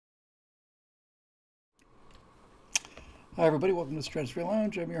Hi, everybody. Welcome to the Stratosphere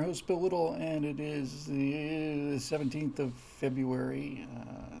Lounge. I'm your host, Bill Whittle, and it is the 17th of February,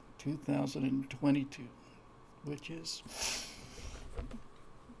 2022, which is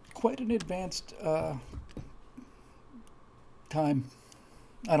quite an advanced time.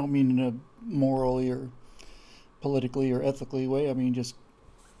 I don't mean in a morally or politically or ethically way. I mean, just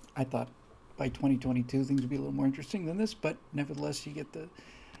I thought by 2022 things would be a little more interesting than this, but nevertheless, you get the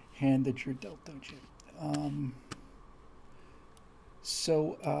hand that you're dealt, don't you? Um,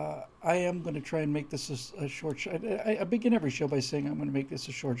 I am going to try and make this a short show. I begin every show by saying I'm going to make this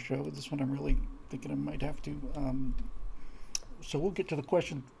a short show. This one I'm really thinking I might have to. So we'll get to the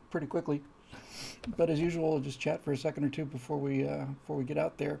question pretty quickly. But as usual, we'll just chat for a second or two before we get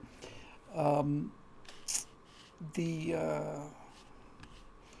out there. Um, the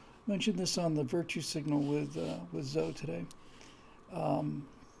Mentioned this on the virtue signal with Zoe today. Um,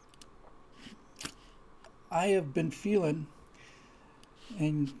 I have been feeling,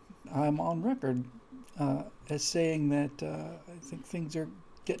 and I'm on record as saying that I think things are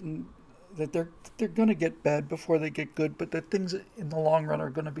getting they're going to get bad before they get good, but that things in the long run are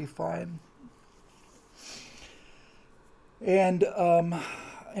going to be fine. And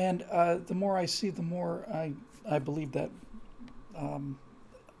the more I see, the more I believe that. Um,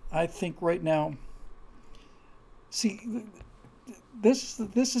 I think right now, see, this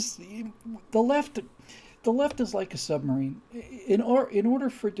is the left. The left is like a submarine. In order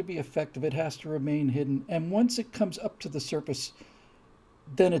for it to be effective, it has to remain hidden. And once it comes up to the surface,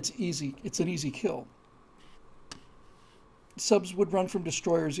 then it's easy. It's an easy kill. Subs would run from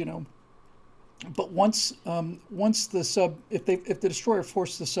destroyers, but once the sub, if the destroyer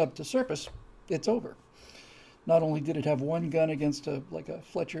forced the sub to surface, it's over. Not only did it have one gun against a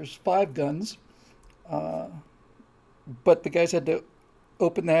Fletcher's five guns, uh, but the guys had to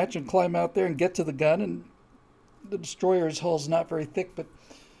open the hatch and climb out there and get to the gun. And the destroyer's hull's not very thick,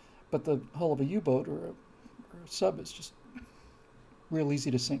 but the hull of a U-boat or a sub is just real easy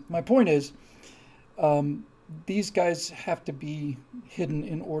to sink. My point is, um, these guys have to be hidden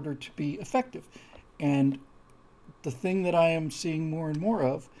in order to be effective. And the thing that I am seeing more and more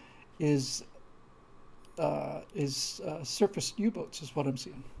of is surface U-boats is what I'm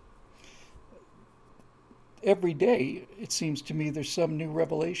seeing. Every day, it seems to me, there's some new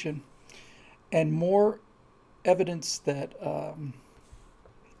revelation and more evidence that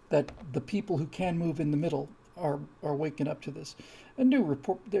the people who can move in the middle are waking up to this. A new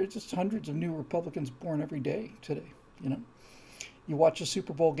report. There's just hundreds of new Republicans born every day today. You know, you watch a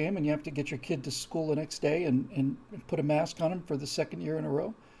Super Bowl game and you have to get your kid to school the next day and put a mask on him for the second year in a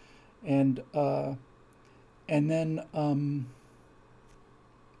row, and uh, and then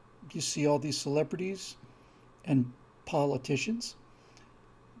you see all these celebrities and politicians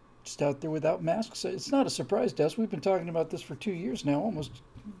just out there without masks. It's not a surprise to us. We've been talking about this for 2 years now,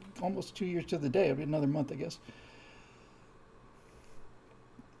 almost 2 years to the day. I mean, another month, I guess.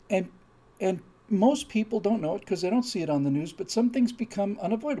 And and most people don't know it because they don't see it on the news. But some things become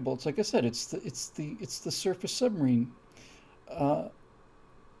unavoidable. It's like I said. It's the surface submarine, uh,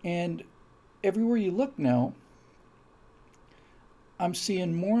 and everywhere you look now, I'm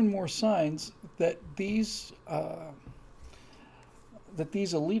seeing more and more signs that these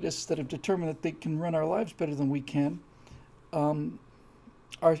elitists that have determined that they can run our lives better than we can um,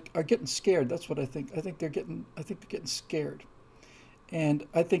 are getting scared. That's what I think. I think they're getting scared, and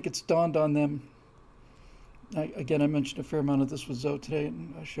I think it's dawned on them. Again, I mentioned a fair amount of this with Zoe today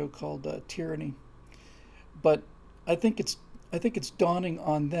in a show called Tyranny, but I think it's I think it's dawning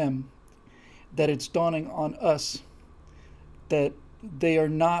on them that it's dawning on us that they are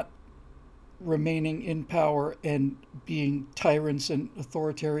not remaining in power and being tyrants and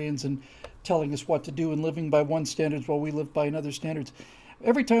authoritarians and telling us what to do and living by one standards while we live by another standards.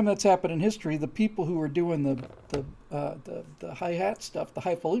 Every time that's happened in history, the people who were doing the high hat stuff, the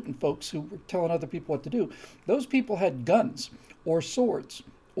highfalutin folks who were telling other people what to do, those people had guns or swords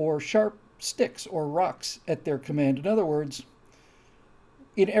or sharp sticks or rocks at their command. In other words,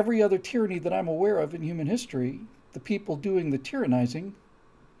 in every other tyranny that I'm aware of in human history, the people doing the tyrannizing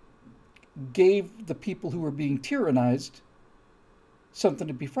gave the people who were being tyrannized something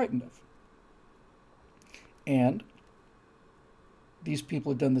to be frightened of. And these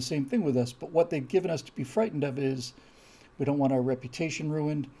people have done the same thing with us. But what they've given us to be frightened of is we don't want our reputation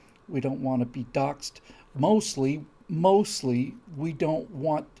ruined. We don't want to be doxxed. Mostly, we don't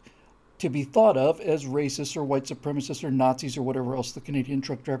want to be thought of as racists or white supremacists or Nazis or whatever else the Canadian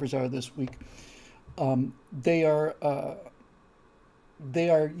truck drivers are this week. Um, they are uh,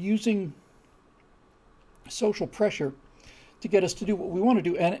 they are using social pressure to get us to do what we want to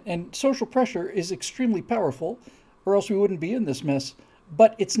do, and social pressure is extremely powerful. or else we wouldn't be in this mess.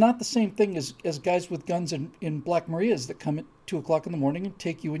 But it's not the same thing as guys with guns in Black Marias that come at 2 o'clock in the morning and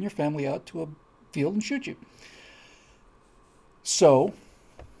take you and your family out to a field and shoot you. So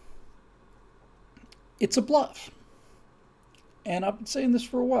it's a bluff. And I've been saying this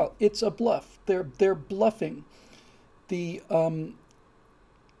for a while. It's a bluff. They're bluffing. The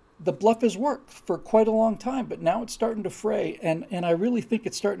bluff has worked for quite a long time, but now it's starting to fray, and I really think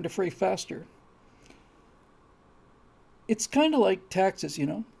it's starting to fray faster. It's kind of like taxes, you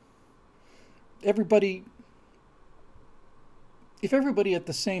know. If everybody at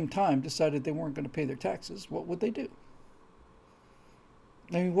the same time decided they weren't going to pay their taxes, what would they do?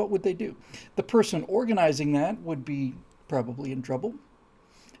 I mean, what would they do? The person organizing that would be probably in trouble.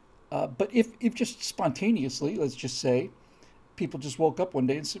 But if just spontaneously, let's just say, people just woke up one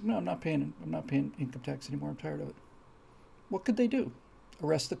day and said, "No, I'm not paying income tax anymore. I'm tired of it." What could they do?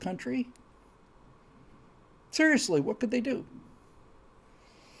 Arrest the country? Seriously, what could they do?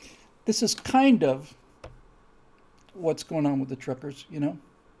 This is kind of what's going on with the truckers, you know.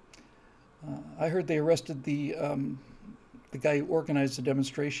 I heard they arrested the guy who organized the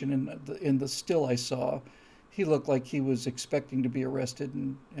demonstration. In the still I saw, he looked like he was expecting to be arrested,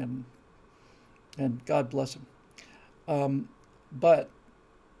 and God bless him. But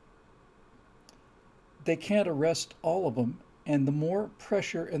they can't arrest all of them, and the more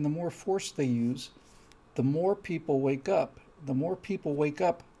pressure and the more force they use, the more people wake up. The more people wake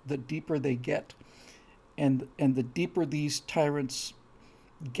up, the deeper they get. And the deeper these tyrants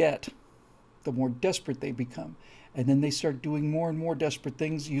get, the more desperate they become. And then they start doing more and more desperate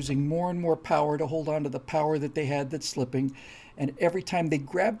things, using more and more power to hold on to the power that they had that's slipping. And every time they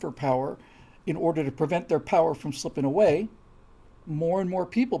grab for power, in order to prevent their power from slipping away, more and more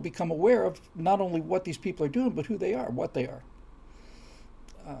people become aware of not only what these people are doing, but who they are, what they are.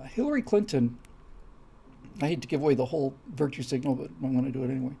 Hillary Clinton, I hate to give away the whole virtue signal, but I'm going to do it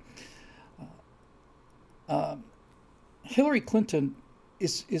anyway. Hillary Clinton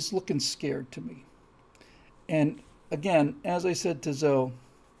is looking scared to me. And again, as I said to Zoe,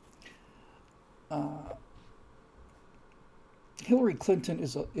 Hillary Clinton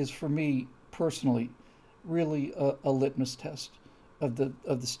is for me personally really a litmus test of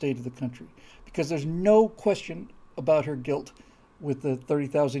the state of the country, because there's no question about her guilt with the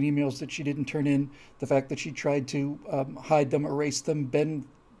 30,000 emails that she didn't turn in, the fact that she tried to hide them, erase them, bend,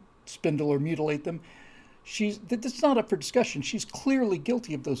 spindle, or mutilate them. That's not up for discussion. She's clearly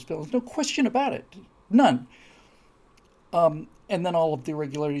guilty of those felonies. No question about it. None. And then all of the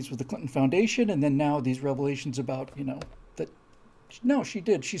irregularities with the Clinton Foundation, and then now these revelations about, that, no, she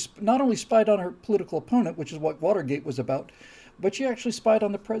did. She not only spied on her political opponent, which is what Watergate was about, but she actually spied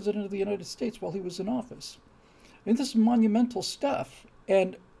on the President of the United States while he was in office. I mean, this is monumental stuff.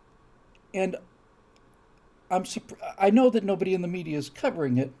 And I know that nobody in the media is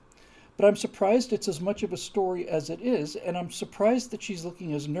covering it, but I'm surprised it's as much of a story as it is, and I'm surprised that she's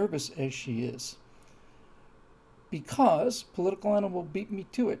looking as nervous as she is. Because Political Animal beat me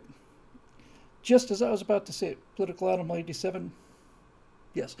to it. Just as I was about to say it, Political Animal 87,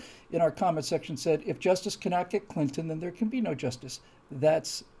 yes, in our comment section said, if justice cannot get Clinton, then there can be no justice.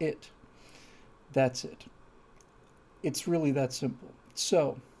 That's it. That's it. It's really that simple.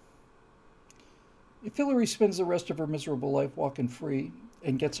 So, if Hillary spends the rest of her miserable life walking free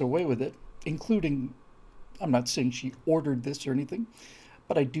and gets away with it, including, I'm not saying she ordered this or anything,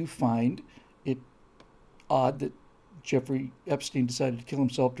 but I do find it odd that Jeffrey Epstein decided to kill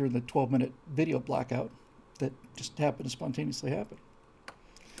himself during the 12-minute video blackout that just happened to spontaneously happen.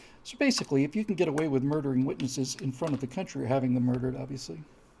 So basically, if you can get away with murdering witnesses in front of the country, or having them murdered, obviously.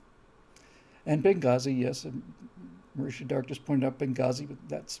 And Benghazi, yes, and Marisha Dark just pointed out Benghazi, but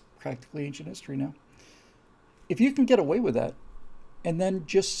that's practically ancient history now. If you can get away with that, and then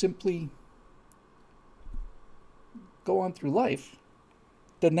just simply go on through life,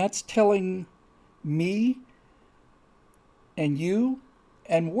 then that's telling me and you,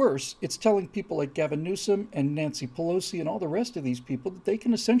 and worse, it's telling people like Gavin Newsom and Nancy Pelosi and all the rest of these people that they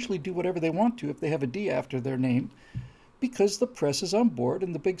can essentially do whatever they want to if they have a D after their name, because the press is on board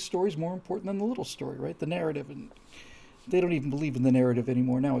and the big story is more important than the little story, right? The narrative. And they don't even believe in the narrative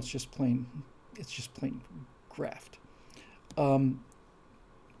anymore. Now it's just plain graft. The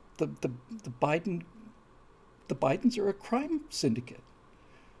Bidens are a crime syndicate.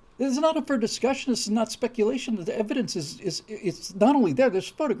 This is not up for discussion. This is not speculation. The evidence it's not only there. There's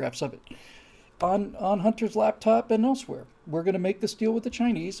photographs of it on Hunter's laptop and elsewhere. We're going to make this deal with the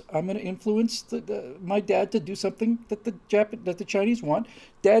Chinese. I'm going to influence my dad to do something that the Chinese want.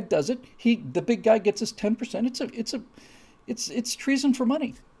 Dad does it. The big guy gets his 10%. It's treason for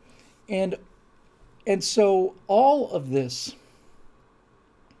money, and And so all of this,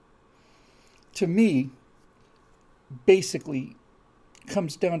 to me, basically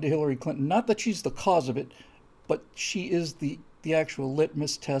comes down to Hillary Clinton. Not that she's the cause of it, but she is the actual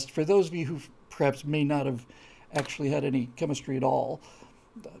litmus test. For those of you who perhaps may not have actually had any chemistry at all,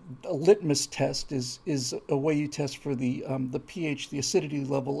 a litmus test is a way you test for the pH, the acidity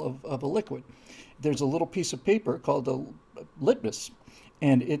level of a liquid. There's a little piece of paper called a litmus,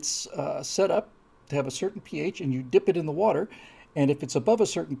 and it's set up to have a certain pH, and you dip it in the water, and if it's above a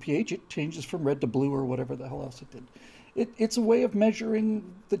certain pH, it changes from red to blue or whatever the hell else it did. It's a way of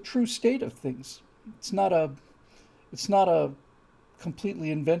measuring the true state of things. It's not a it's not a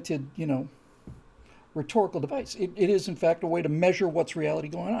completely invented, rhetorical device. It is, in fact, a way to measure what's really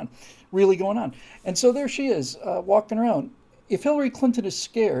going on. And so there she is, walking around. If Hillary Clinton is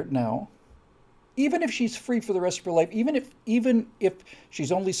scared now, even if she's free for the rest of her life, even if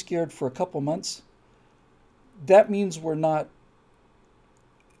she's only scared for a couple months, that means we're not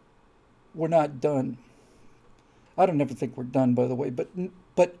done. I don't ever think we're done, by the way, but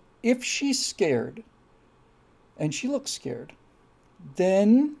if she's scared, and she looks scared,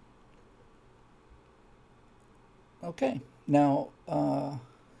 then okay. Now,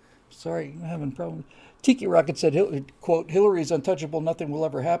 sorry, I'm having problems. Tiki Rocket said, quote, Hillary is untouchable, nothing will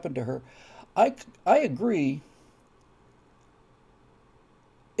ever happen to her. I agree,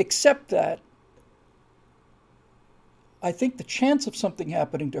 except that I think the chance of something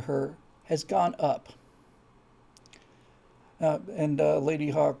happening to her has gone up. And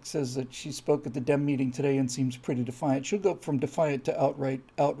Lady Hawk says that she spoke at the Dem meeting today and seems pretty defiant. She'll go from defiant to outright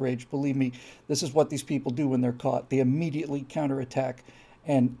outrage. Believe me, this is what these people do when they're caught. They immediately counterattack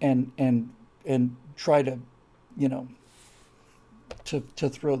and try to, to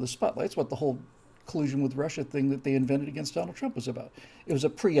throw the spotlight. It's what the whole collusion with Russia thing that they invented against Donald Trump was about. It was a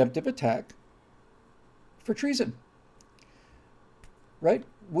preemptive attack for treason. Right?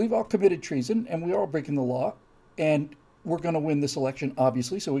 We've all committed treason, and we're all breaking the law, and we're going to win this election,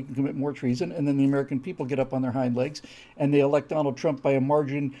 obviously, so we can commit more treason. And then the American people get up on their hind legs and they elect Donald Trump by a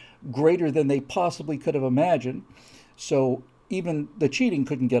margin greater than they possibly could have imagined. So even the cheating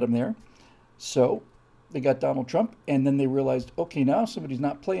couldn't get them there. So they got Donald Trump, and then they realized, okay, now somebody's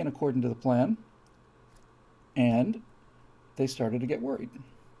not playing according to the plan. And they started to get worried.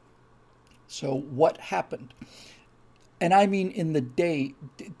 So what happened? And I mean, in the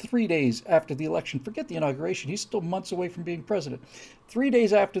 3 days after the election, forget the inauguration, he's still months away from being president. 3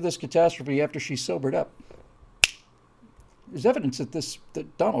 days after this catastrophe, after she sobered up, there's evidence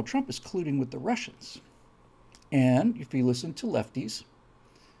that Donald Trump is colluding with the Russians. And if you listen to lefties,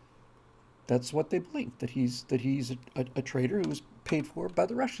 that's what they believe, that he's a traitor who was paid for by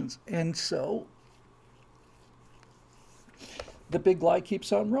the Russians. And so the big lie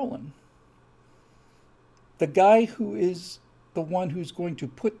keeps on rolling. The guy who is the one who's going to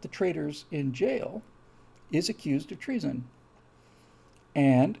put the traitors in jail is accused of treason.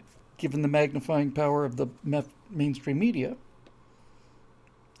 And given the magnifying power of the mainstream media,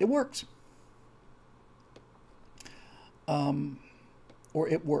 it works. Or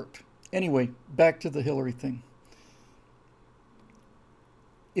it worked. Anyway, back to the Hillary thing.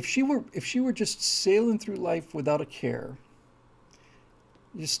 If she were just sailing through life without a care,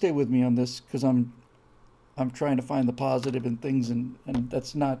 just stay with me on this, because I'm trying to find the positive in things, and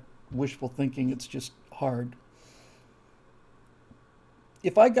that's not wishful thinking, it's just hard.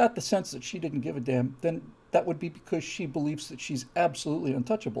 If I got the sense that she didn't give a damn, then that would be because she believes that she's absolutely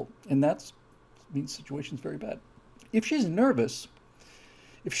untouchable, and that means the situation's very bad. If she's nervous,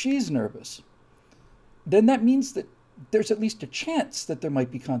 then that means that there's at least a chance that there might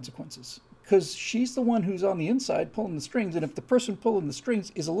be consequences, because she's the one who's on the inside pulling the strings, and if the person pulling the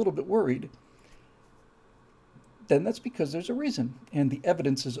strings is a little bit worried, then that's because there's a reason, and the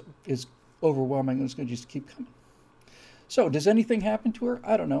evidence is overwhelming, and it's going to just keep coming. So does anything happen to her?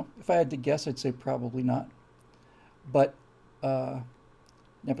 I don't know. If I had to guess, I'd say probably not. But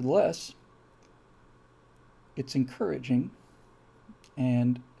nevertheless, it's encouraging,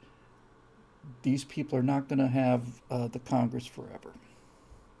 and these people are not going to have the Congress forever.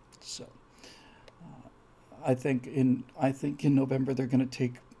 So I think in November they're going to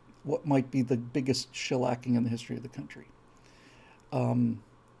take what might be the biggest shellacking in the history of the country. And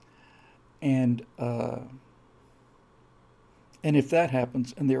if that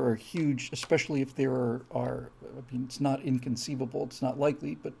happens, and there are huge, especially if there are I mean, it's not inconceivable, it's not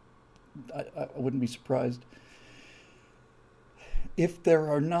likely, but I wouldn't be surprised if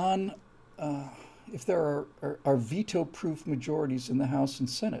there are veto-proof majorities in the House and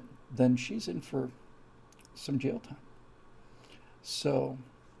Senate, then she's in for some jail time. So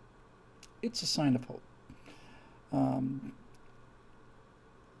it's a sign of hope. Um,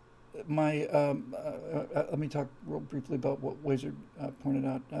 Let me talk real briefly about what Wazard pointed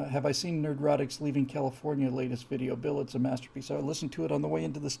out. Have I seen Nerdrotics Leaving California latest video? Bill, it's a masterpiece. I listened to it on the way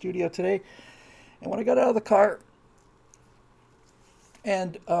into the studio today, and when I got out of the car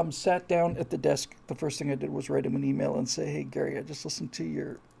and sat down at the desk, the first thing I did was write him an email and say, "Hey Gary, I just listened to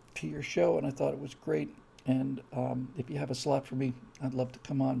your show, and I thought it was great. And if you have a slot for me, I'd love to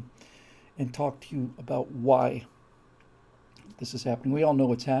come on and talk to you about why this is happening. We all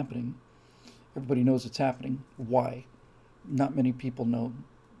know it's happening. Everybody knows it's happening. Why? Not many people know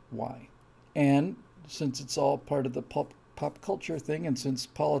why. And since it's all part of the pop culture thing, and since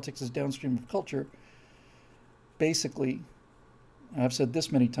politics is downstream of culture, basically, and I've said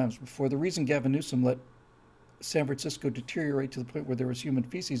this many times before, the reason Gavin Newsom let San Francisco deteriorate to the point where there was human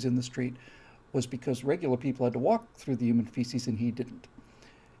feces in the street was because regular people had to walk through the human feces and he didn't.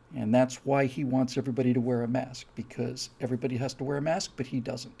 And that's why he wants everybody to wear a mask, because everybody has to wear a mask, but he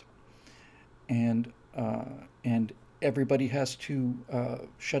doesn't. And everybody has to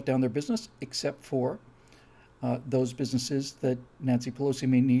shut down their business except for those businesses that Nancy Pelosi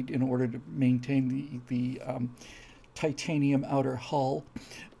may need in order to maintain the titanium outer hull,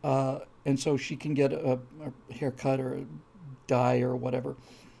 and so she can get a haircut or a dye or whatever,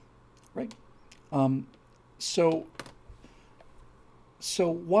 right?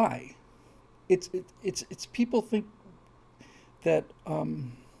 So why? It's people think that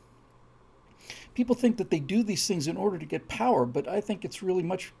they do these things in order to get power, but I think it's really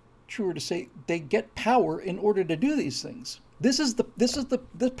much truer to say they get power in order to do these things. This is the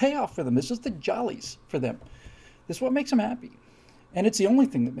payoff for them. This is the jollies for them. This is what makes them happy, and it's the only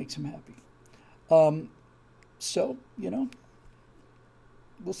thing that makes them happy. So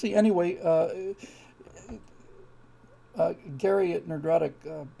we'll see. Anyway. Gary at Nerdrotic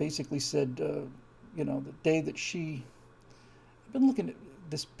basically said, the day that I've been looking at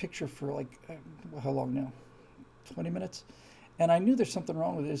this picture for like, how long now? 20 minutes? And I knew there's something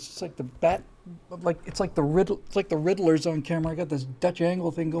wrong with it. It's just like it's like the Riddler's on camera. I got this Dutch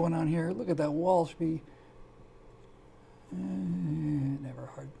angle thing going on here. Look at that wall. Should be never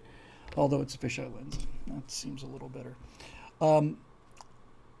hard. Although it's a fisheye lens. That seems a little better.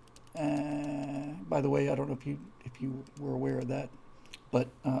 By the way, I don't know if you were aware of that, but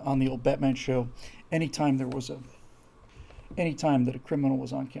on the old Batman show, anytime that a criminal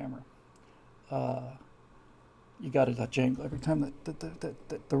was on camera, you got a Dutch angle. Every time that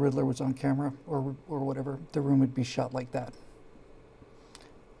the Riddler was on camera or whatever, the room would be shot like that.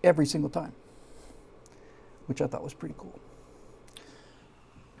 Every single time, which I thought was pretty cool.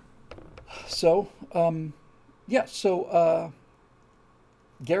 So,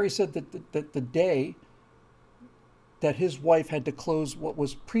 Gary said that the day that his wife had to close what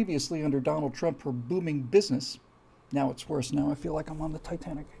was previously under Donald Trump her booming business, now it's worse. Now I feel like I'm on the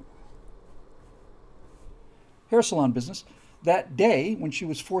Titanic. Hair salon business. That day when she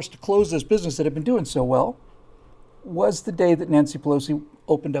was forced to close this business that had been doing so well was the day that Nancy Pelosi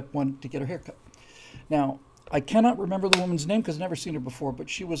opened up one to get her haircut. Now, I cannot remember the woman's name because I've never seen her before, but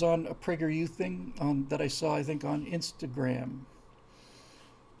she was on a PragerU thing that I saw, I think, on Instagram.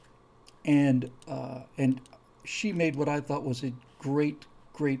 And she made what I thought was a great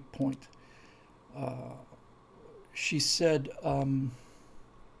point. She said,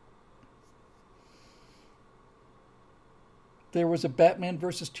 there was a Batman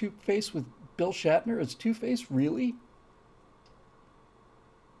versus Two-Face with Bill Shatner as Two-Face? Really?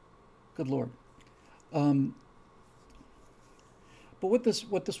 Good Lord. But what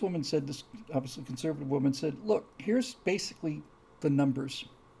this woman said, this obviously conservative woman said, look, here's basically the numbers.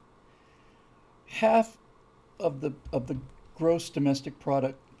 Half of the gross domestic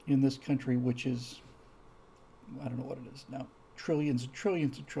product in this country, which is, I don't know what it is now, trillions and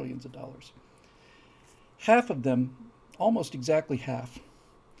trillions and trillions of dollars. Half of them, almost exactly half,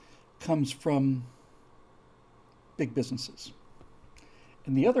 comes from big businesses.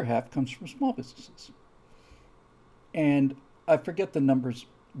 And the other half comes from small businesses. And I forget the numbers,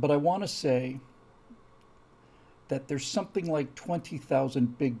 but I want to say that there's something like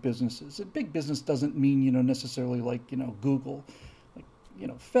 20,000 big businesses. And big business doesn't mean, necessarily like, Google. Like,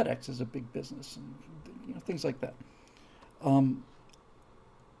 FedEx is a big business and, things like that.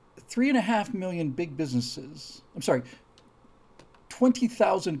 3.5 million big businesses.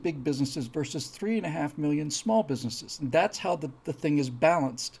 20,000 big businesses versus 3.5 million small businesses. And that's how the thing is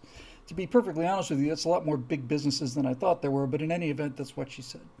balanced. To be perfectly honest with you, that's a lot more big businesses than I thought there were, but in any event, that's what she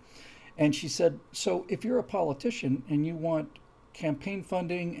said. And she said, so if you're a politician and you want campaign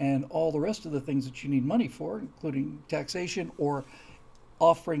funding and all the rest of the things that you need money for, including taxation or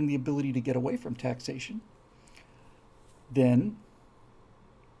offering the ability to get away from taxation, then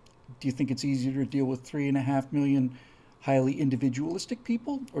do you think it's easier to deal with 3.5 million highly individualistic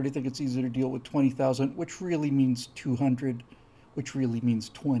people, or do you think it's easier to deal with 20,000, which really means 200, which really means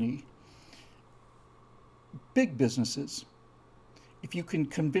 20? Big businesses, if you can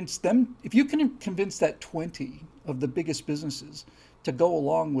convince them, if you can convince that 20 of the biggest businesses to go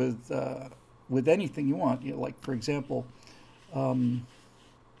along with anything you want, like for example,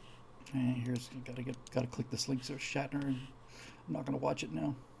 here's you gotta click this link. There's Shatner, and I'm not gonna watch it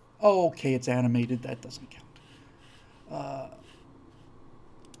now. Oh, okay, it's animated. That doesn't count.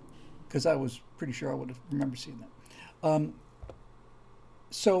 Because I was pretty sure I would have remembered seeing that.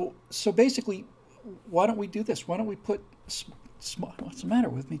 So basically, why don't we do this? Why don't we put what's the matter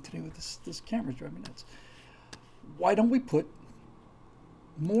with me today with this camera's driving me nuts? Why don't we put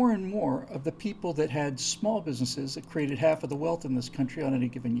more and more of the people that had small businesses that created half of the wealth in this country on any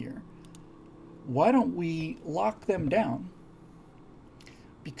given year? Why don't we lock them down?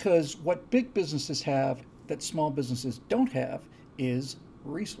 Because what big businesses have that small businesses don't have is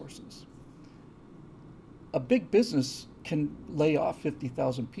resources. A big business can lay off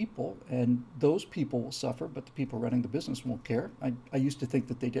 50,000 people, and those people will suffer, but the people running the business won't care. I used to think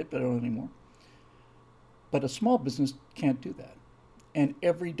that they did, but I don't anymore. But a small business can't do that. And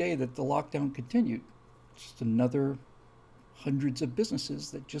every day that the lockdown continued, just another hundreds of businesses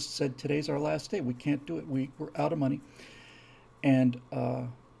that just said, today's our last day. We can't do it. We're out of money. And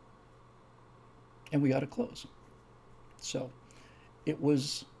we got to close. So it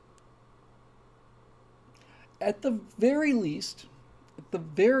was, at the very least, it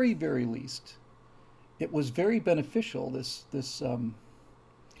was very beneficial. This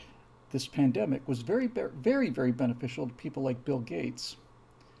pandemic was very, very beneficial to people like Bill Gates,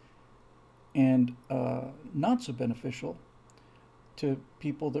 and not so beneficial to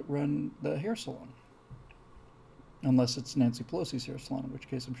people that run the hair salon. Unless it's Nancy Pelosi's hair salon, in which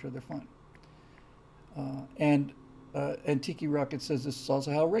case I'm sure they're fine. And Tiki Rocket says this is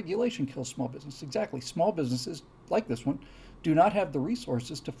also how regulation kills small business. Exactly. Small businesses, like this one, do not have the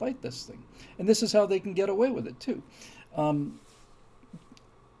resources to fight this thing. And this is how they can get away with it, too.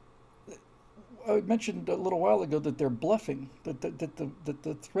 I mentioned a little while ago that they're bluffing, that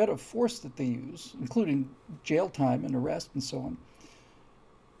the threat of force that they use, including jail time and arrest and so on,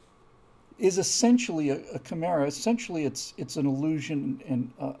 is essentially a chimera. Essentially, it's an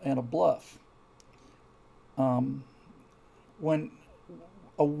illusion and a bluff. When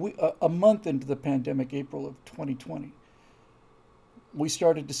a month into the pandemic, April of 2020, we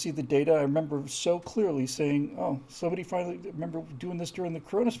started to see the data. I remember so clearly saying, "Oh, somebody finally remember doing this during the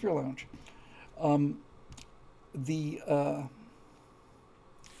Chronosphere Lounge."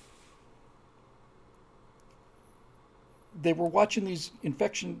 They were watching these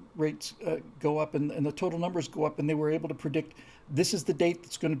infection rates go up and the total numbers go up, and they were able to predict this is the date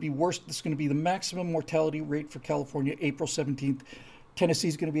that's going to be worst. This is going to be the maximum mortality rate for California, April 17th. Tennessee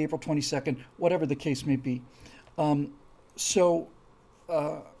is going to be April 22nd, whatever the case may be.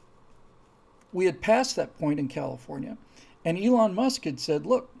 We had passed that point in California, and Elon Musk had said,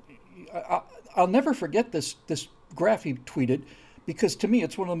 look, I'll never forget this graph he tweeted, because to me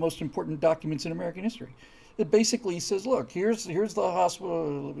it's one of the most important documents in American history. It basically says, look, here's the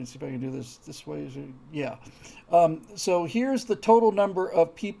hospital. Let me see if I can do this way. Yeah. So here's the total number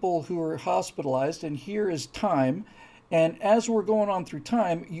of people who are hospitalized, and here is time. And as we're going on through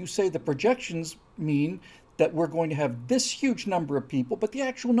time, you say the projections mean that we're going to have this huge number of people, but the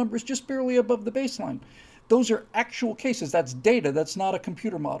actual number is just barely above the baseline. Those are actual cases. That's data. That's not a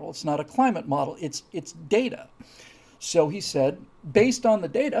computer model. It's not a climate model. It's data. So he said, based on the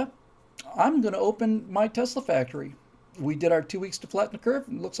data, I'm going to open my Tesla factory. We did our 2 weeks to flatten the curve,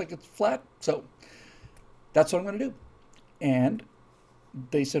 and it looks like it's flat. So that's what I'm going to do. And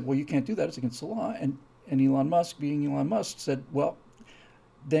they said, well, you can't do that. It's against the law. And Elon Musk, being Elon Musk, said, well,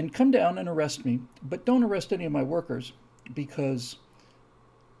 then come down and arrest me, but don't arrest any of my workers, because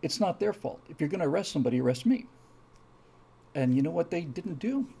it's not their fault. If you're going to arrest somebody, arrest me. And you know what they didn't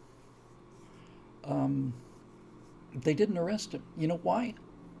do? They didn't arrest him. You know why?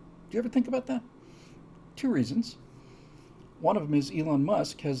 Do you ever think about that? 2 reasons. One of them is Elon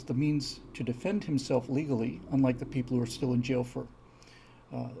Musk has the means to defend himself legally, unlike the people who are still in jail for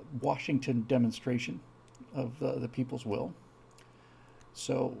Washington demonstration of the people's will.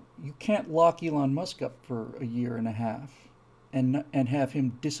 So you can't lock Elon Musk up for a year and a half and have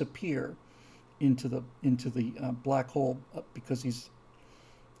him disappear into the black hole, because he's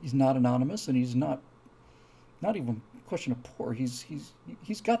not anonymous, and he's not even a question of poor.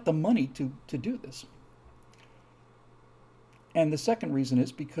 He's got the money to do this. And the second reason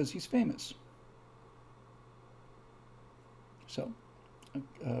is because he's famous. So,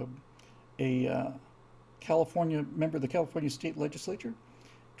 uh, a California member of the California State Legislature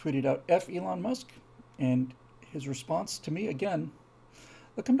tweeted out "F Elon Musk," and his response to me again.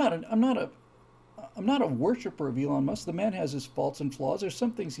 Look, I'm not a worshiper of Elon Musk. The man has his faults and flaws. There's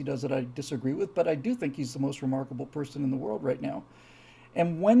some things he does that I disagree with, but I do think he's the most remarkable person in the world right now.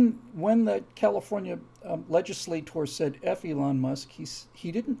 And when the California legislator said "F Elon Musk,"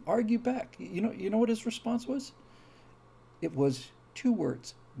 he didn't argue back. You know what his response was? It was two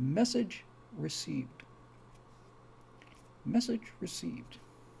words: message received. Message received.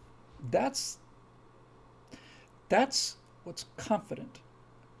 That's that's what's confident.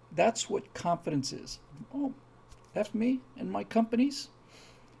 That's what confidence is. Oh, F me and my companies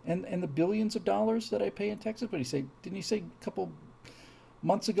and the billions of dollars that I pay in taxes. But didn't he say a couple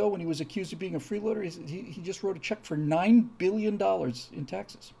months ago when he was accused of being a freeloader, he just wrote a check for $9 billion in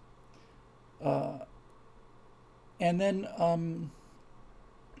taxes. Uh, and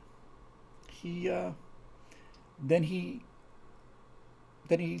he then he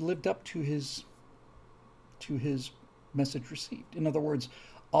then he lived up to his message received. In other words,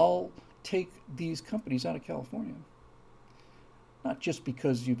 I'll take these companies out of California. Not just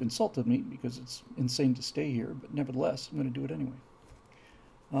because you've insulted me, because it's insane to stay here, but nevertheless, I'm going to do it anyway.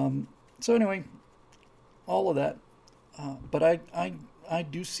 So anyway, all of that. But I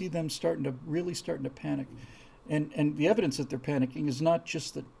do see them really starting to panic. And the evidence that they're panicking is not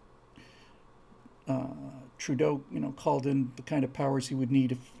just that Trudeau, called in the kind of powers he would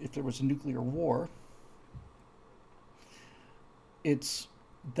need if there was a nuclear war. It's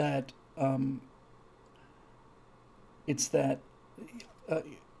that uh,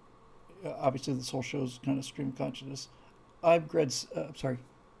 obviously this whole show's kind of stream of consciousness. I've read, sorry,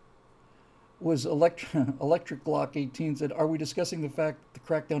 was Electric Glock 18 said, "Are we discussing the fact the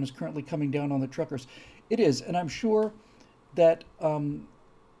crackdown is currently coming down on the truckers?" It is, and I'm sure that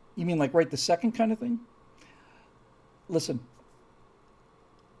you mean like right the second kind of thing. Listen,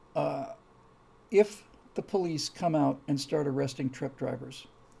 if the police come out and start arresting truck drivers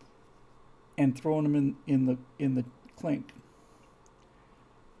and throwing them in the clink,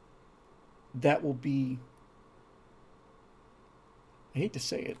 that will be, I hate to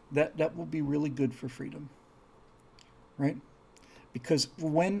say it, that will be really good for freedom, right? Because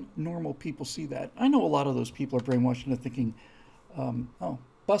when normal people see that, I know a lot of those people are brainwashed into thinking, oh,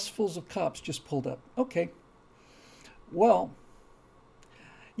 bus fulls of cops just pulled up. Okay, well,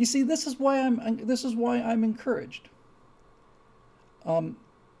 you see, this is why I'm encouraged.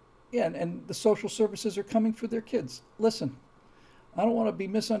 Yeah, and the social services are coming for their kids. Listen, I don't want to be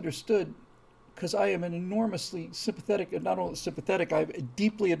misunderstood, because I am an enormously sympathetic, and not only sympathetic, I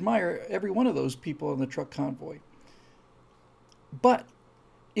deeply admire every one of those people in the truck convoy. But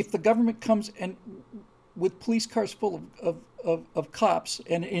if the government comes and with police cars full of cops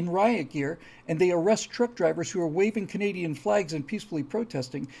and in riot gear, and they arrest truck drivers who are waving Canadian flags and peacefully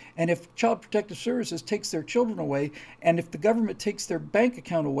protesting, and if Child Protective Services takes their children away, and if the government takes their bank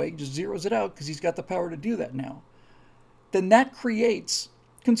account away, just zeroes it out because he's got the power to do that now, then that creates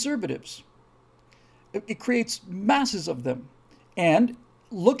conservatives. It creates masses of them. And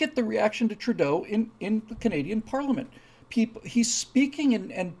look at the reaction to Trudeau in the Canadian Parliament. He's speaking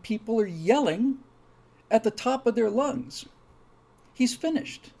and people are yelling at the top of their lungs. He's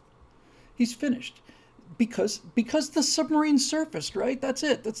finished. He's finished. Because the submarine surfaced, right? That's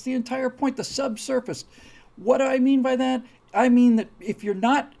it. That's the entire point. The sub surfaced. What do I mean by that? I mean that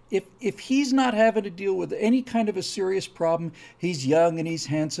if he's not having to deal with any kind of a serious problem, he's young and he's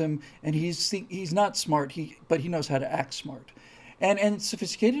handsome and he's not smart. But he knows how to act smart, and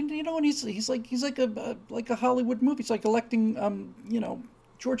sophisticated. And he's like a Hollywood movie. It's like electing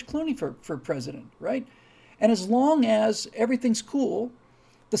George Clooney for president, right? And as long as everything's cool,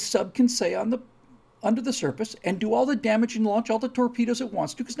 the sub can stay under the surface and do all the damage and launch all the torpedoes it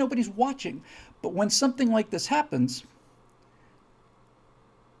wants to, because nobody's watching. But when something like this happens,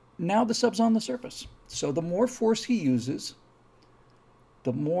 now the sub's on the surface. So the more force he uses,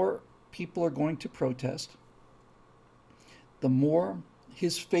 the more people are going to protest, the more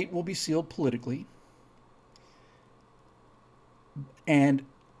his fate will be sealed politically, and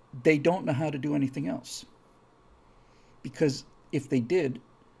they don't know how to do anything else. Because if they did,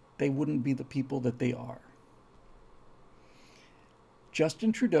 they wouldn't be the people that they are.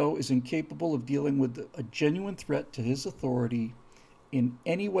 Justin Trudeau is incapable of dealing with a genuine threat to his authority in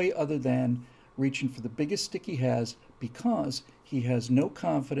any way other than reaching for the biggest stick he has, because he has no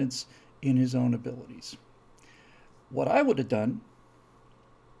confidence in his own abilities. What I would have done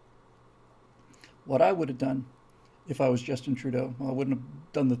if I was Justin Trudeau. Well, I wouldn't have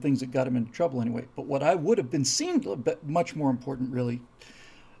done the things that got him into trouble anyway. But what I would have been seen, much more important, really,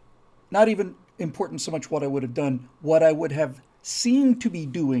 not even important so much what I would have done, what I would have seen to be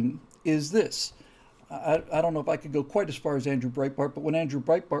doing is this. I don't know if I could go quite as far as Andrew Breitbart, but when Andrew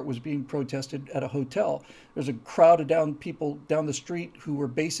Breitbart was being protested at a hotel, there's a crowd of people down the street who were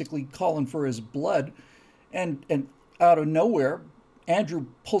basically calling for his blood, and out of nowhere, Andrew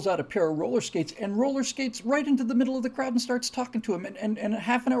pulls out a pair of roller skates and roller skates right into the middle of the crowd and starts talking to him, and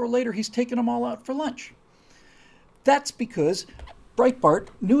half an hour later, he's taking them all out for lunch. That's because Breitbart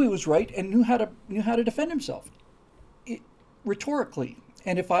knew he was right and knew how to defend himself rhetorically.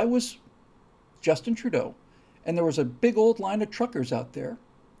 And if I was Justin Trudeau and there was a big old line of truckers out there,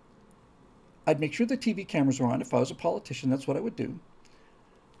 I'd make sure the TV cameras were on. If I was a politician, that's what I would do.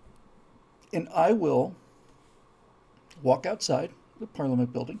 And I will walk outside the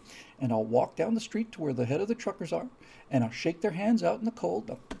Parliament building, and I'll walk down the street to where the head of the truckers are, and I'll shake their hands out in the cold,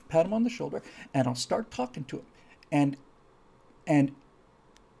 I'll pat them on the shoulder, and I'll start talking to them. And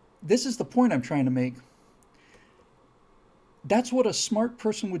this is the point I'm trying to make. That's what a smart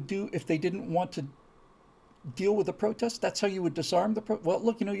person would do if they didn't want to deal with a protest. That's how you would disarm the well,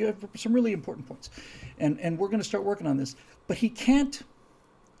 look, you have some really important points. And we're going to start working on this. But he can't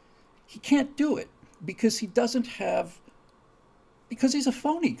do it because he doesn't have, because he's a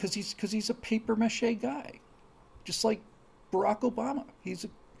phony, because he's a paper mache guy. Just like Barack Obama. He's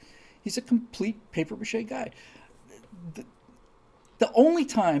a complete paper mache guy. The only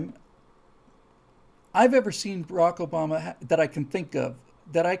time I've ever seen Barack Obama that I can think of,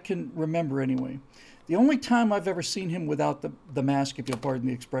 that I can remember anyway, the only time I've ever seen him without the mask, if you'll pardon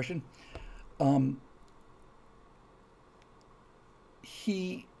the expression,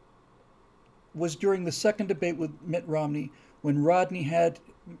 he was during the second debate with Mitt Romney when Romney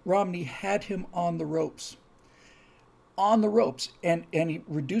had him on the ropes. On the ropes. And he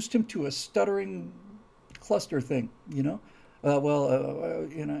reduced him to a stuttering cluster thing,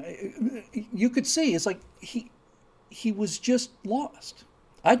 you could see it's like he was just lost.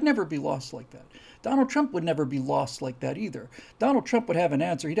 I'd never be lost like that. Donald Trump would never be lost like that either. Donald Trump would have an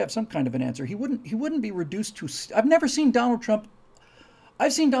answer. He'd have some kind of an answer. He wouldn't be reduced to. I've never seen Donald Trump.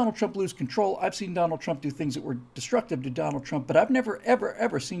 I've seen Donald Trump lose control. I've seen Donald Trump do things that were destructive to Donald Trump, but I've never, ever,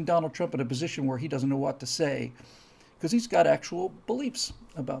 ever seen Donald Trump in a position where he doesn't know what to say because he's got actual beliefs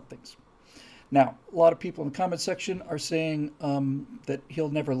about things. Now, a lot of people in the comment section are saying that he'll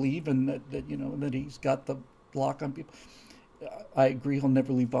never leave and that he's got the block on people. I agree, he'll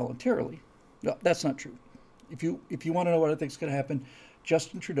never leave voluntarily. No, that's not true. If you want to know what I think is going to happen,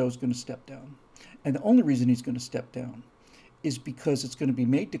 Justin Trudeau is going to step down. And the only reason he's going to step down is because it's going to be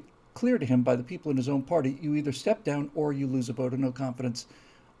made clear to him by the people in his own party, you either step down or you lose a vote of no confidence.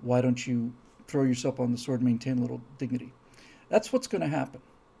 Why don't you throw yourself on the sword and maintain a little dignity? That's what's going to happen.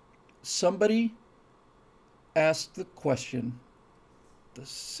 Somebody asked the question, the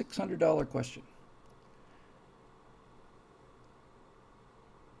 $600 question.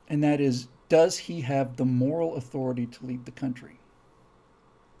 And that is, does he have the moral authority to lead the country?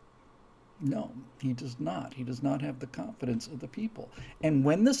 No, he does not. He does not have the confidence of the people. And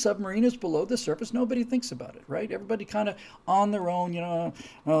when the submarine is below the surface, nobody thinks about it, right? Everybody kind of on their own,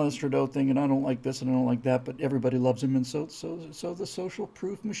 oh, this Trudeau thing, and I don't like this and I don't like that, but everybody loves him. And so the social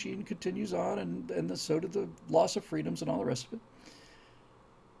proof machine continues on, and so do the loss of freedoms and all the rest of it.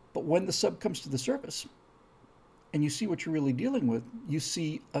 But when the sub comes to the surface, and you see what you're really dealing with, you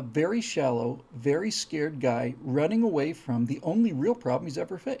see a very shallow, very scared guy running away from the only real problem he's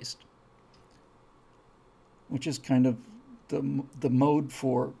ever faced, which is kind of the mode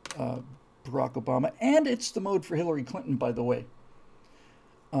for Barack Obama. And it's the mode for Hillary Clinton, by the way.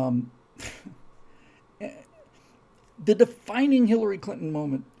 The defining Hillary Clinton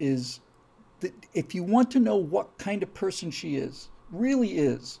moment is that if you want to know what kind of person she is, really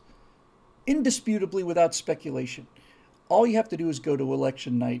is, indisputably without speculation, all you have to do is go to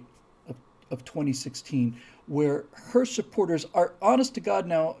election night of 2016, where her supporters are, honest to God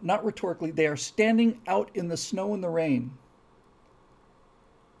now, not rhetorically, they are standing out in the snow and the rain,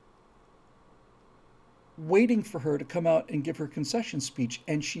 waiting for her to come out and give her concession speech,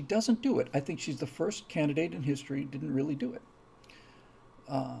 and she doesn't do it. I think she's the first candidate in history who didn't really do it.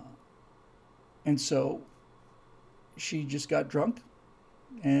 And so she just got drunk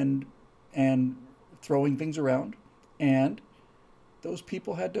and throwing things around, and those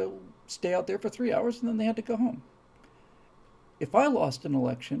people had to stay out there for 3 hours, and then they had to go home. If I lost an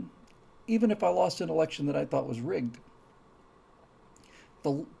election, even if I lost an election that I thought was rigged,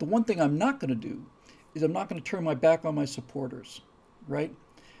 the one thing I'm not going to do is I'm not going to turn my back on my supporters, right?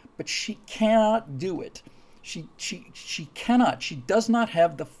 But she cannot do it She cannot. She does not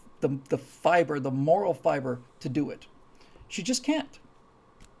have the fiber, the moral fiber to do it. She just can't.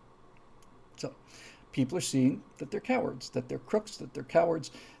 So people are seeing that they're cowards, that they're crooks, that they're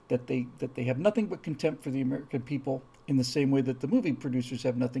cowards, that they have nothing but contempt for the American people, in the same way that the movie producers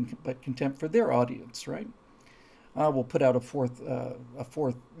have nothing but contempt for their audience, right? We'll put out a fourth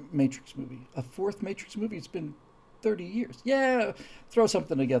Matrix movie. A fourth Matrix movie? It's been 30 years. Yeah, throw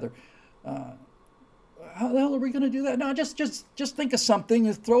something together. How the hell are we going to do that? No, just think of something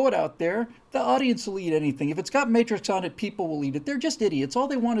and throw it out there. The audience will eat anything. If it's got Matrix on it, people will eat it. They're just idiots. All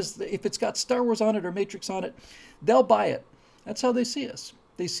they want is, if it's got Star Wars on it or Matrix on it, they'll buy it. That's how they see us.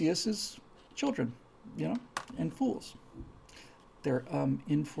 They see us as children, and fools. They're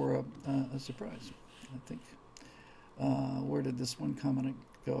in for a surprise, I think. Where did this one comment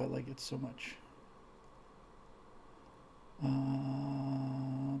go? I like it so much.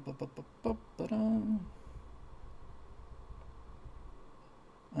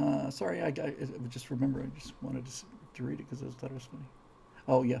 Sorry, I just remember. I just wanted to read it because I thought it was funny.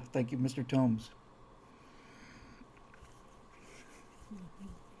 Oh yeah, thank you, Mr. Tomes.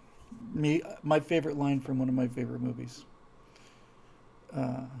 My favorite line from one of my favorite movies.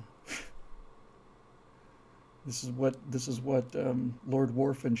 This is what Lord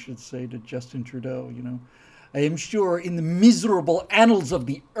Wharfen should say to Justin Trudeau. I am sure in the miserable annals of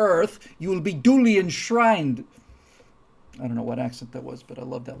the earth you will be duly enshrined. I don't know what accent that was, but I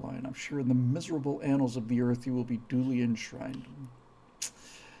love that line. I'm sure in the miserable annals of the earth you will be duly enshrined.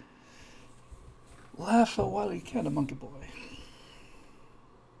 Laugh a while you can, a monkey boy.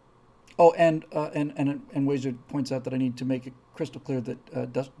 Oh, and Wazer points out that I need to make it crystal clear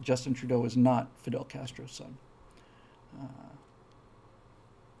that Justin Trudeau is not Fidel Castro's son.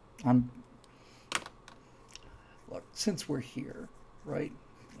 Look, since we're here, right,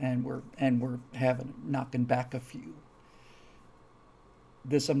 and we're knocking back a few.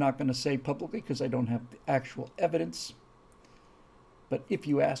 This I'm not going to say publicly because I don't have the actual evidence. But if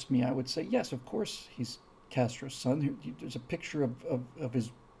you asked me, I would say yes, of course he's Castro's son. There's a picture of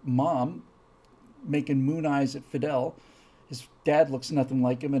his mom making moon eyes at Fidel. His dad looks nothing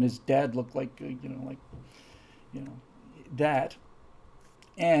like him, and his dad looked like that.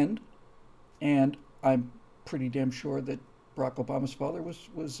 And I'm pretty damn sure that Barack Obama's father was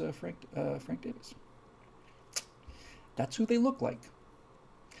Frank Davis. That's who they look like.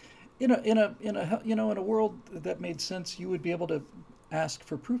 In a world that made sense, you would be able to ask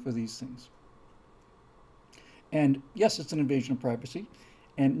for proof of these things. And yes, it's an invasion of privacy.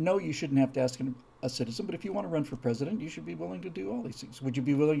 And no, you shouldn't have to ask a citizen. But if you want to run for president, you should be willing to do all these things. Would you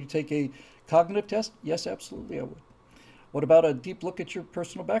be willing to take a cognitive test? Yes, absolutely, I would. What about a deep look at your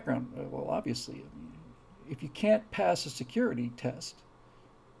personal background? Well, obviously, if you can't pass a security test,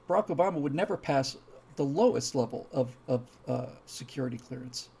 Barack Obama would never pass the lowest level of security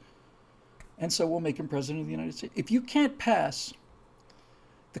clearance. And so we'll make him president of the United States. If you can't pass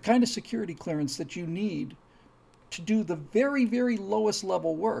the kind of security clearance that you need to do the very, very lowest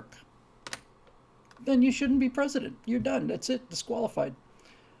level work, then you shouldn't be president. You're done. That's it. Disqualified.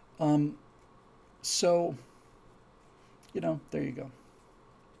 So, there you go.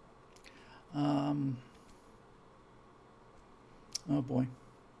 Oh boy.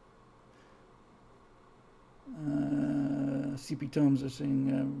 CP Tomes are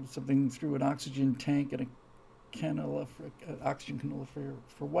saying something through an oxygen tank and a cannula oxygen cannula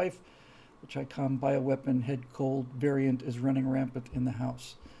for wife. The Chicom bioweapon head cold variant is running rampant in the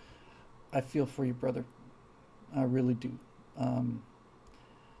house. I feel for you, brother. I really do.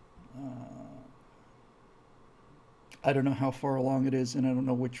 I don't know how far along it is, and I don't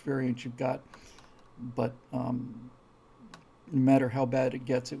know which variant you've got, but no matter how bad it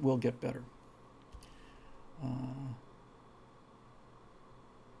gets, it will get better.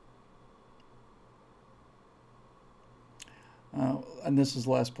 And this is the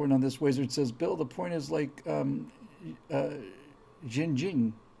last point on this. Wizard says, Bill, the point is like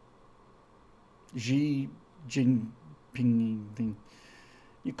Jinping. Xi Jinping thing.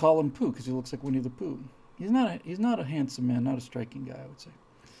 You call him Pooh because he looks like Winnie the Pooh. He's not a handsome man, not a striking guy, I would say.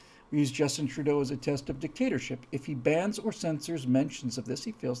 We use Justin Trudeau as a test of dictatorship. If he bans or censors mentions of this,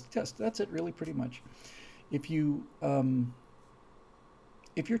 he fails the test. That's it, really, pretty much. If you're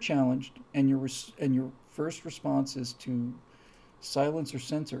challenged and your first response is to silence or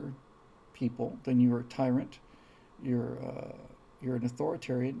censor people, then you're a tyrant. You're an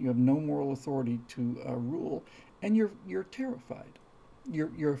authoritarian. You have no moral authority to rule, and you're terrified.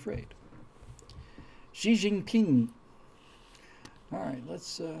 You're afraid. Xi Jinping. All right,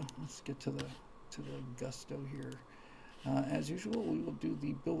 let's get to the gusto here. As usual, we will do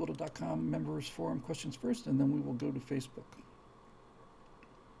the BillWhittle.com members forum questions first, and then we will go to Facebook.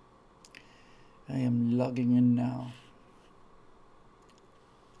 I am logging in now.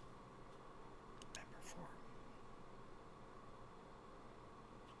 Member forum.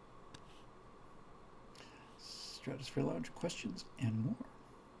 Stratosphere Lounge questions and more.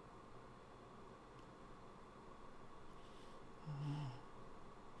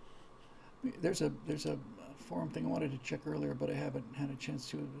 There's a forum thing I wanted to check earlier, but I haven't had a chance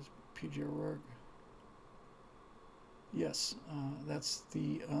to. It was PJ O'Rourke. Yes, that's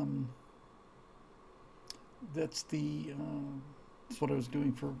what I was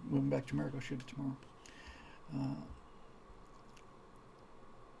doing for Moving Back to America. I'll shoot it tomorrow.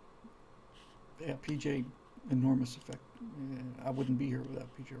 Yeah, PJ, enormous effect. I wouldn't be here without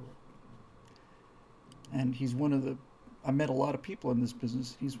PJ O'Rourke. And he's one of the. I met a lot of people in this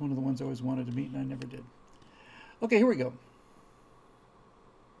business. He's one of the ones I always wanted to meet, and I never did. Okay, here we go.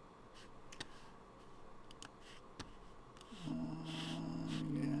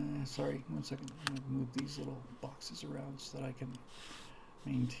 Yeah, sorry, 1 second. I'm going to move these little boxes around so that I can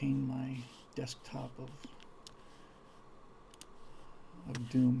maintain my desktop of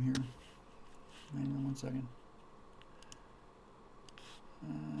doom here. Hang on 1 second.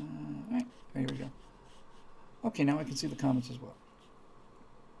 All right, here we go. Okay, now I can see the comments as well.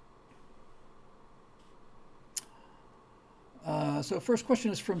 So first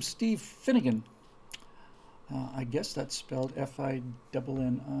question is from Steve Finnegan. I guess that's spelled F-I-N-N-E-G-A-N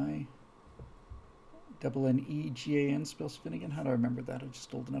spells Finnegan. How do I remember that? I'm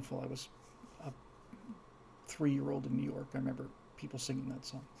just old enough. While I was a 3-year-old in New York, I remember people singing that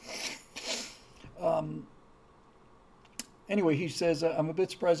song. Anyway, he says, I'm a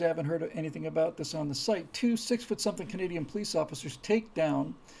bit surprised I haven't heard anything about this on the site. 2 6-foot-something Canadian police officers take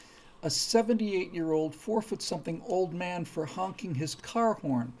down a 78-year-old, 4-foot-something old man for honking his car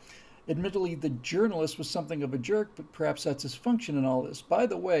horn. Admittedly, the journalist was something of a jerk, but perhaps that's his function in all this. By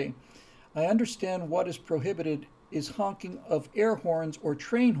the way, I understand what is prohibited is honking of air horns or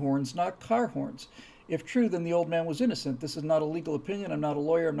train horns, not car horns. If true, then the old man was innocent. This is not a legal opinion. I'm not a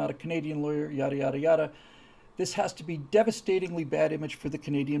lawyer. I'm not a Canadian lawyer, yada, yada, yada. This has to be devastatingly bad image for the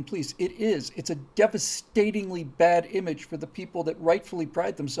Canadian police. It is. It's a devastatingly bad image for the people that rightfully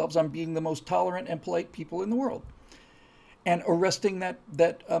pride themselves on being the most tolerant and polite people in the world. And arresting that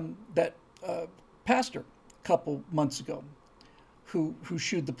pastor a couple months ago, who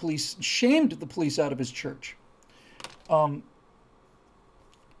shamed the police out of his church.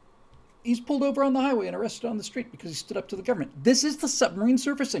 He's pulled over on the highway and arrested on the street because he stood up to the government. This is the submarine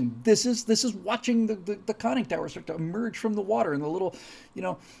surfacing. This is watching the conning tower start to emerge from the water, and the little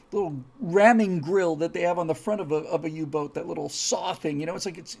ramming grill that they have on the front of a U-boat, that little saw thing. It's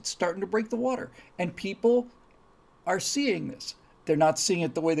like it's starting to break the water, and people are seeing this. They're not seeing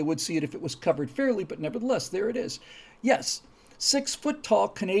it the way they would see it if it was covered fairly, but nevertheless, there it is. Yes, 6-foot-tall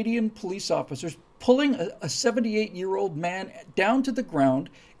Canadian police officers pulling a 78-year-old man down to the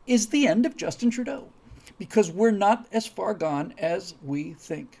ground is the end of Justin Trudeau, because we're not as far gone as we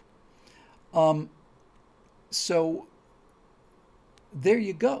think. So there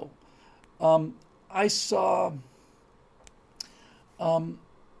you go. I saw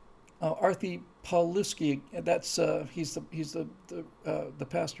Arthi Pauluski. That's he's the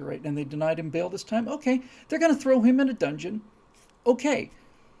pastor, right? And they denied him bail this time. Okay, they're going to throw him in a dungeon. Okay.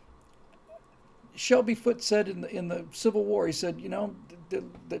 Shelby Foote said in the Civil War, he said, a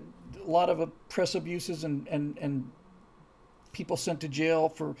lot of press abuses and people sent to jail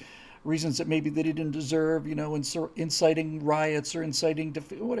for reasons that maybe they didn't deserve, inciting riots or inciting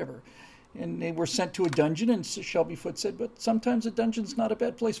whatever. And they were sent to a dungeon, and Shelby Foote said, but sometimes a dungeon's not a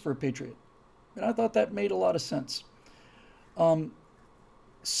bad place for a patriot. And I thought that made a lot of sense.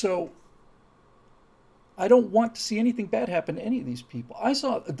 So I don't want to see anything bad happen to any of these people. I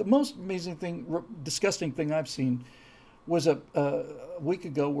saw the most amazing thing, disgusting thing I've seen was a week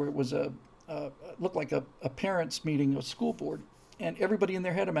ago, where it was looked like a parents' meeting, a school board, and everybody in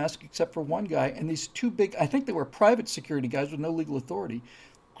there had a mask except for one guy, and these two big, I think they were private security guys with no legal authority,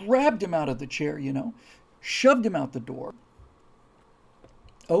 grabbed him out of the chair, shoved him out the door.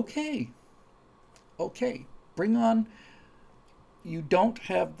 Okay, bring on. You don't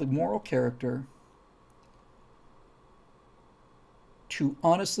have the moral character to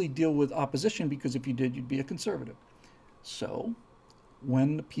honestly deal with opposition, because if you did, you'd be a conservative. So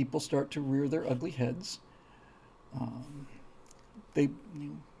when the people start to rear their ugly heads,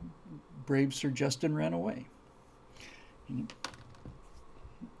 brave Sir Justin ran away.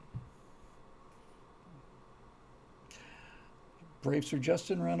 Brave Sir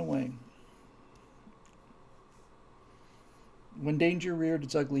Justin ran away. When danger reared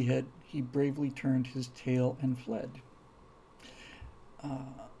its ugly head, he bravely turned his tail and fled.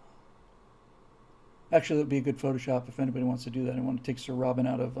 Actually, that would be a good Photoshop if anybody wants to do that. I want to take Sir Robin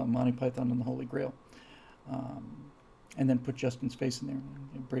out of Monty Python and the Holy Grail. And then put Justin's face in there.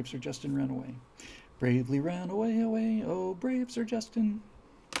 Brave Sir Justin ran away. Bravely ran away, away, oh, brave Sir Justin.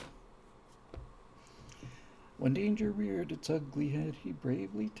 When danger reared its ugly head, he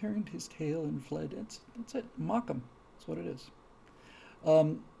bravely turned his tail and fled. That's it. Mock him. That's what it is.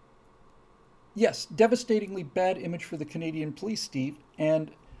 Yes, devastatingly bad image for the Canadian police, Steve.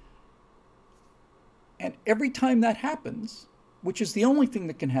 And every time that happens, which is the only thing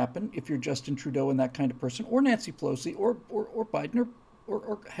that can happen if you're Justin Trudeau and that kind of person, or Nancy Pelosi, or Biden,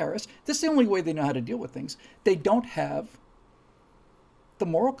 or Harris, this is the only way they know how to deal with things. They don't have the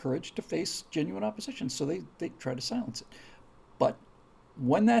moral courage to face genuine opposition, so they try to silence it. But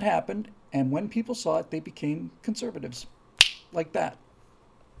when that happened, and when people saw it, they became conservatives, like that.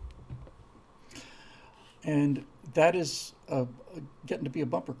 And that is getting to be a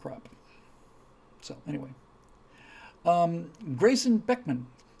bumper crop. So anyway, Grayson Beckman.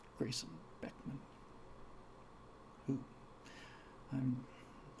 Who? I'm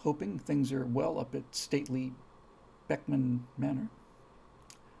hoping things are well up at stately Beckman Manor.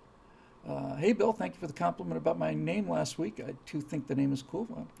 Hey, Bill, thank you for the compliment about my name last week. I too think the name is cool.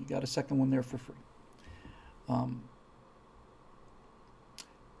 Well, you got a second one there for free.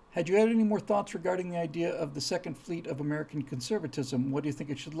 Had you had any more thoughts regarding the idea of the second fleet of American conservatism? What do you think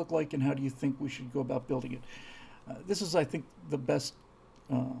it should look like, and how do you think we should go about building it? This is, I think, the best.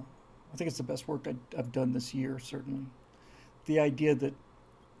 I think it's the best work I've done this year, certainly. The idea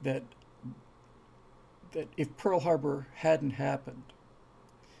that if Pearl Harbor hadn't happened,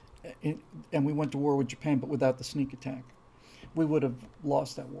 and we went to war with Japan, but without the sneak attack, we would have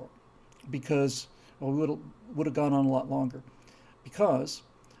lost that war, because we would have gone on a lot longer, because.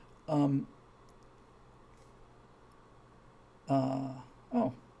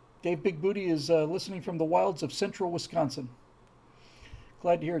 Dave Big Booty is listening from the wilds of central Wisconsin.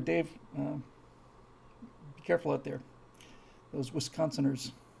 Glad to hear it, Dave. Be careful out there. Those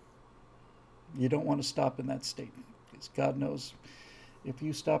Wisconsiners, you don't want to stop in that state, because God knows, if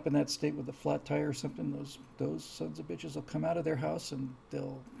you stop in that state with a flat tire or something, those sons of bitches will come out of their house and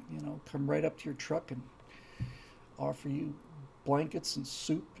they'll, come right up to your truck and offer you blankets and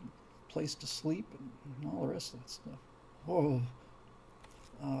soup and place to sleep and all the rest of that stuff. Oh.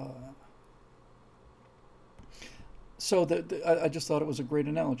 So I just thought it was a great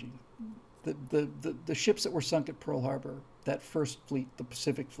analogy. The ships that were sunk at Pearl Harbor, that first fleet, the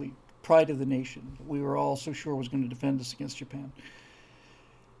Pacific Fleet, pride of the nation, we were all so sure was going to defend us against Japan.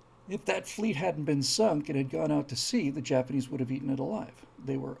 If that fleet hadn't been sunk and had gone out to sea, the Japanese would have eaten it alive.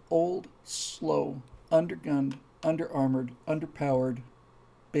 They were old, slow, undergunned, under-armored, underpowered,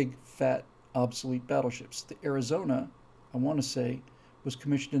 big, fat, obsolete battleships. The Arizona, I want to say, was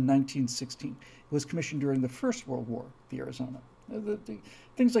commissioned in 1916. It was commissioned during the First World War, the Arizona. The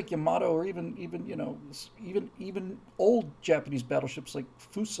things like Yamato, or even old Japanese battleships like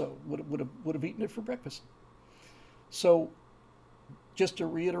Fuso would have eaten it for breakfast. So, just to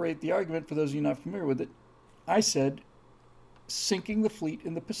reiterate the argument for those of you not familiar with it, I said sinking the fleet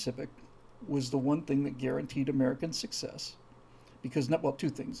in the Pacific was the one thing that guaranteed American success, because two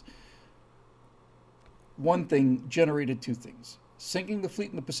things. One thing generated two things. Sinking the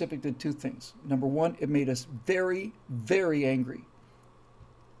fleet in the Pacific did two things. Number one, it made us very, very angry.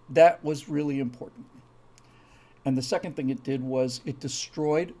 That was really important. And the second thing it did was it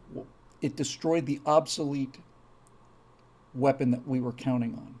destroyed the obsolete weapon that we were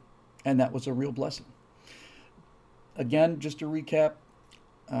counting on. And that was a real blessing. Again, just to recap,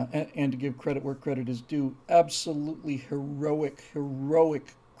 and to give credit where credit is due, absolutely heroic,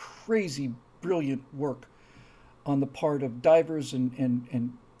 crazy, brilliant work on the part of divers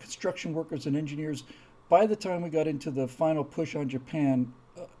and construction workers and engineers. By the time we got into the final push on Japan,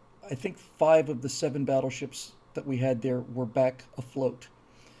 I think 5 of the 7 battleships that we had there were back afloat.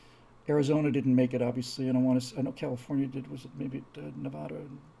 Arizona didn't make it, obviously, and I know California did. Was it maybe Nevada?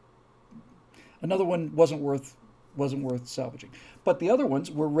 Another one wasn't worth salvaging. But the other ones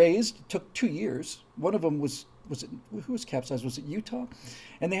were raised. It took 2 years. One of them was who was capsized? Was it Utah?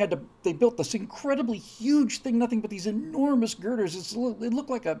 And they built this incredibly huge thing, nothing but these enormous girders. It looked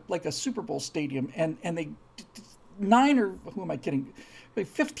like a Super Bowl stadium, and they 9 or who am I kidding?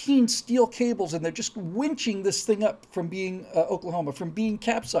 15 steel cables, and they're just winching this thing up from being Oklahoma, from being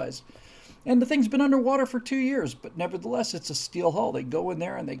capsized. And the thing's been underwater for 2 years, but nevertheless, it's a steel hull. They go in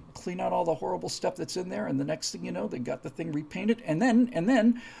there and they clean out all the horrible stuff that's in there, and the next thing you know, they got the thing repainted, and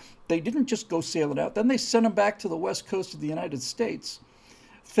then they didn't just go sailing out. Then they sent them back to the west coast of the United States,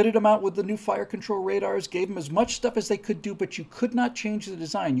 fitted them out with the new fire control radars, gave them as much stuff as they could do, but you could not change the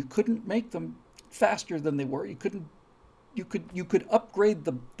design. You couldn't make them faster than they were. You could upgrade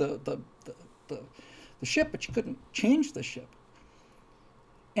the ship, but you couldn't change the ship.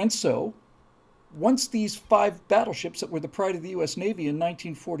 And so, once these 5 battleships that were the pride of the U.S. Navy in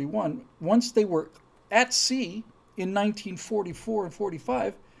 1941, once they were at sea in 1944 and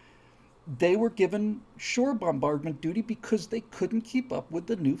 45, they were given shore bombardment duty because they couldn't keep up with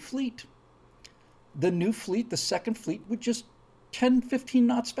the new fleet. The new fleet, the second fleet, was just 10, 15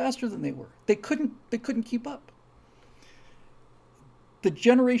 knots faster than they were. They couldn't keep up. The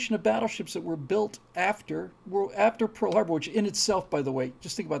generation of battleships that were built after Pearl Harbor, which in itself, by the way,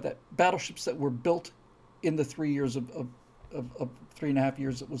 just think about that, battleships that were built in the 3 years of 3.5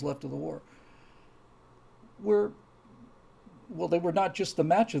 years that was left of the war, they were not just the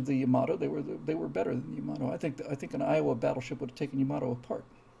match of the Yamato, they were better than the Yamato. I think an Iowa battleship would have taken Yamato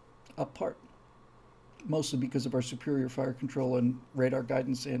apart, mostly because of our superior fire control and radar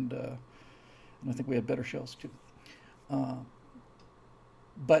guidance, and I think we had better shells too.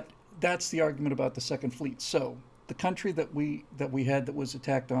 But that's the argument about the second fleet. So the country that we had that was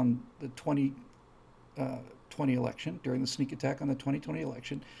attacked on the 2020 election, during the sneak attack on the 2020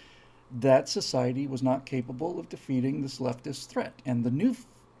 election, that society was not capable of defeating this leftist threat. And the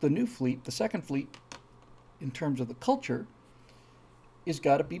new fleet, the second fleet, in terms of the culture, is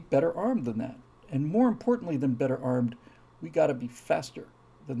got to be better armed than that. And more importantly than better armed, we got to be faster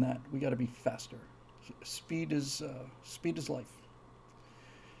than that. We got to be faster. Speed is life.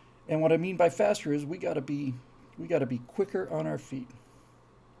 And what I mean by faster is we got to be quicker on our feet.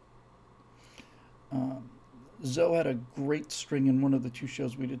 Zoe had a great string in one of the 2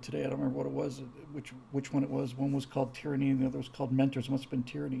 shows we did today. I don't remember what it was, which one it was. One was called Tyranny, and the other was called Mentors. It must have been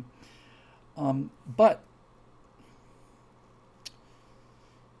Tyranny. But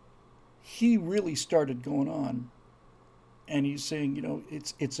he really started going on, and he's saying,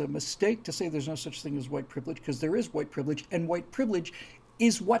 it's a mistake to say there's no such thing as white privilege, because there is white privilege, and white privilege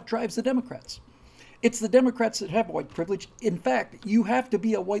is what drives the Democrats. It's the Democrats that have white privilege. In fact, you have to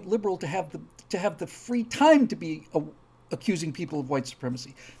be a white liberal to have the free time to be accusing people of white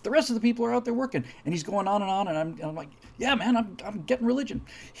supremacy. The rest of the people are out there working, and he's going on, and I'm like, yeah, man, I'm getting religion.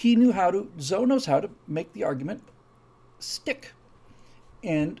 Zoe knows how to make the argument stick,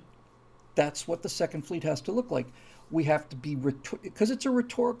 and that's what the second fleet has to look like. We have to be, because it's a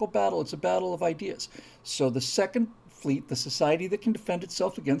rhetorical battle. It's a battle of ideas. So the second fleet, the society that can defend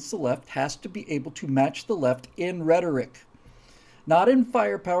itself against the left, has to be able to match the left in rhetoric, not in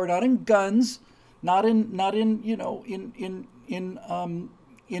firepower, not in guns, not in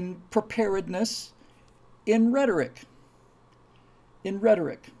preparedness, in rhetoric. In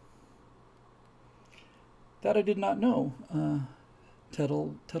rhetoric. That I did not know,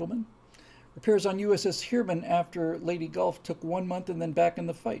 Tettleman. Repairs on USS Heermann after Lady Gulf took 1 month and then back in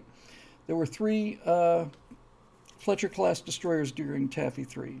the fight. There were 3 Fletcher-class destroyers during Taffy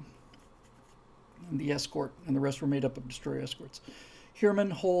 3, and the escort, and the rest were made up of destroyer escorts.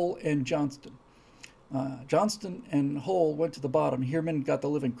 Heermann, Hull, and Johnston. Johnston and Hull went to the bottom. Heermann got the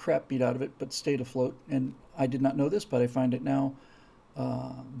living crap beat out of it, but stayed afloat. And I did not know this, but I find it now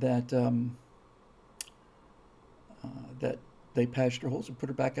that they patched her holes and put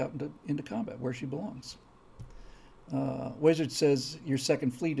her back out into combat where she belongs. Wizard says your second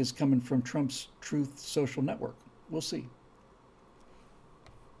fleet is coming from Trump's Truth Social Network. We'll see.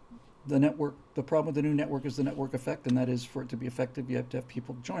 The problem with the new network is the network effect, and that is, for it to be effective, you have to have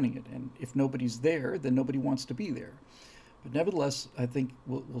people joining it. And if nobody's there, then nobody wants to be there. But nevertheless, I think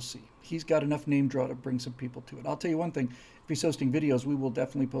we'll see. He's got enough name draw to bring some people to it. I'll tell you one thing. If he's hosting videos, we will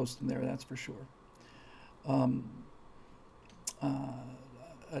definitely post them there, that's for sure.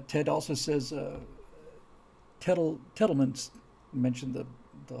 Ted also says, Tettleman mentioned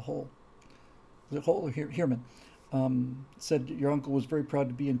the Hull. The Hull or Heermann. Said your uncle was very proud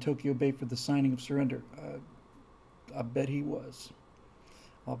to be in Tokyo Bay for the signing of surrender. I bet he was.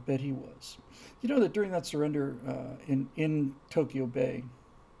 I'll bet he was. You know that during that surrender in Tokyo Bay,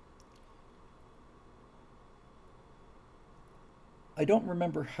 I don't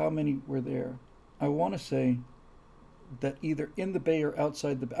remember how many were there. I want to say that either in the bay or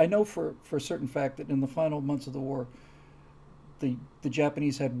outside the bay. I know for a certain fact that in the final months of the war, the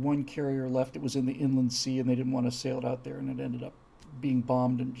Japanese had 1 carrier left. It was in the inland sea, and they didn't want to sail it out there, and it ended up being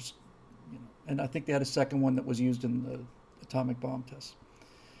bombed and just, And I think they had a second one that was used in the atomic bomb tests.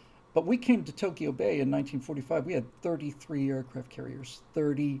 But we came to Tokyo Bay in 1945. We had 33 aircraft carriers,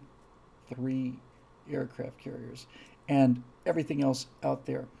 33 aircraft carriers, and everything else out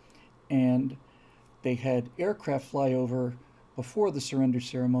there. And they had aircraft fly over before the surrender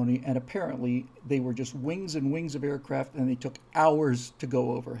ceremony, and apparently they were just wings and wings of aircraft, and they took hours to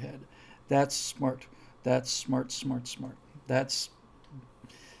go overhead. That's smart. That's smart, smart, smart. That's,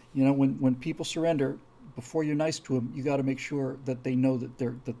 when people surrender, before you're nice to them, you got to make sure that they know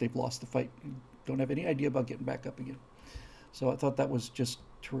that they've lost the fight. You don't have any idea about getting back up again. So I thought that was just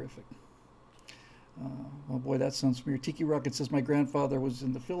terrific. Oh boy, that sounds familiar. Tiki Rocket says my grandfather was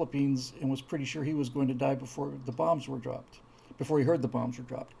in the Philippines and was pretty sure he was going to die before the bombs were dropped, before he heard the bombs were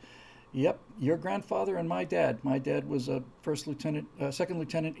dropped. Yep, your grandfather and my dad. My dad was a second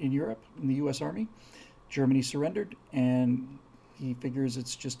lieutenant in Europe in the U.S. Army. Germany surrendered, and he figures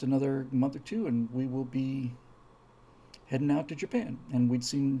it's just another month or two, and we will be heading out to Japan. And we'd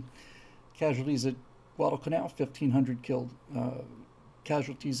seen casualties at Guadalcanal, 1,500 killed.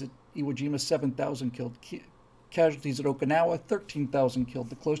 Casualties at Iwo Jima, 7,000 killed. Casualties at Okinawa, 13,000 killed.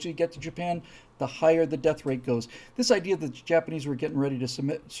 The closer you get to Japan, the higher the death rate goes. This idea that the Japanese were getting ready to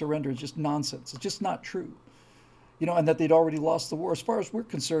surrender is just nonsense. It's just not true. And that they'd already lost the war. As far as we're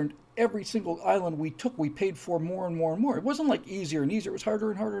concerned, every single island we took, we paid for more and more and more. It wasn't like easier and easier. It was harder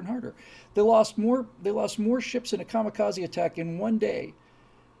and harder and harder. They lost more ships in a kamikaze attack in one day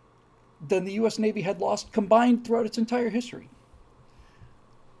than the U.S. Navy had lost combined throughout its entire history.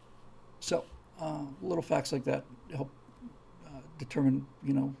 So, little facts like that help determine,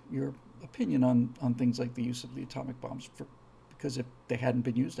 your opinion on things like the use of the atomic bombs. Because if they hadn't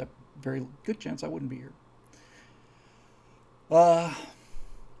been used, a very good chance I wouldn't be here.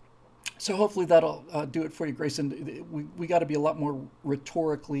 So hopefully that'll do it for you, Grayson. We got to be a lot more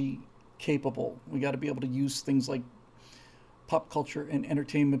rhetorically capable. We got to be able to use things like pop culture and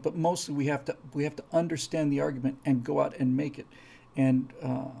entertainment, but mostly we have to understand the argument and go out and make it. And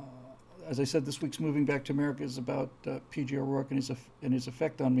as I said, this week's Moving Back to America is about P.J. O'Rourke and his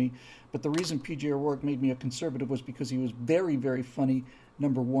effect on me. But the reason P.J. O'Rourke made me a conservative was because he was very, very funny,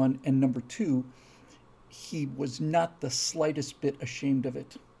 number one, and number two, he was not the slightest bit ashamed of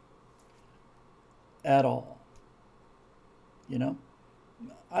it at all.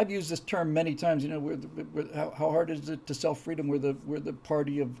 I've used this term many times. How hard is it to sell freedom? We're the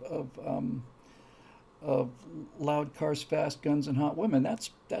party of loud cars, fast guns, and hot women.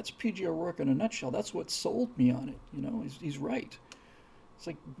 That's P.J. O'Rourke in a nutshell. That's what sold me on it. He's right. It's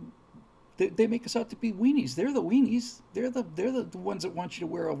like they make us out to be weenies. They're the weenies. They're the ones that want you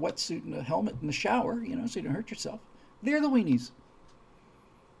to wear a wetsuit and a helmet in the shower, so you don't hurt yourself. They're the weenies.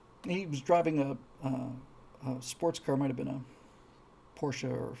 And he was driving a sports car, might have been a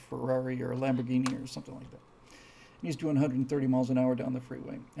Porsche or Ferrari or a Lamborghini or something like that. And he's doing 130 miles an hour down the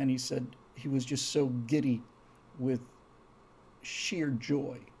freeway. And he said he was just so giddy with sheer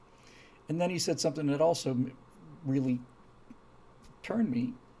joy. And then he said something that also really turned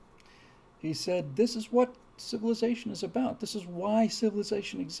me. He said, this is what civilization is about. This is why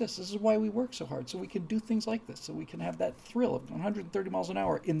civilization exists. This is why we work so hard, so we can do things like this, so we can have that thrill of 130 miles an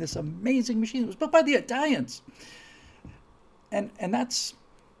hour in this amazing machine that was built by the Italians. And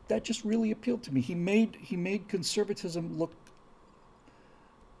that just really appealed to me. He made conservatism look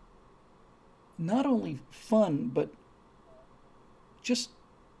not only fun, but just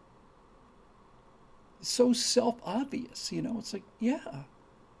so self-obvious. It's like, yeah.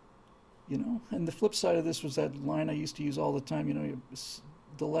 And the flip side of this was that line I used to use all the time.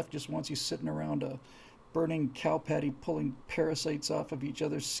 The left just wants you sitting around a burning cow patty, pulling parasites off of each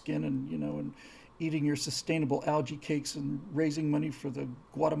other's skin, and eating your sustainable algae cakes and raising money for the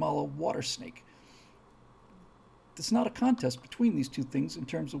Guatemala water snake. It's not a contest between these two things in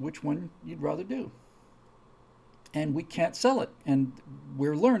terms of which one you'd rather do. And we can't sell it. And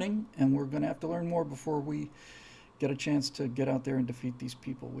we're learning, and we're going to have to learn more before we get a chance to get out there and defeat these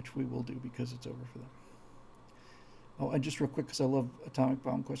people, which we will do because it's over for them. Oh, and just real quick, because I love atomic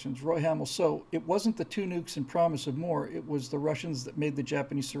bomb questions. Roy Hamill, so it wasn't the 2 nukes and promise of more, it was the Russians that made the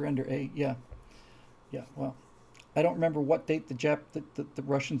Japanese surrender, eh? Yeah, well, I don't remember what date the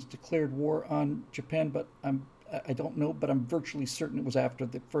Russians declared war on Japan, but I don't know, but I'm virtually certain it was after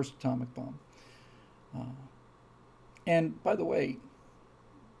the first atomic bomb. And by the way,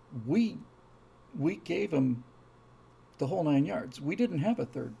 we gave them the whole 9 yards. We didn't have a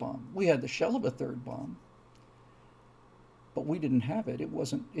third bomb. We had the shell of a third bomb, but we didn't have it.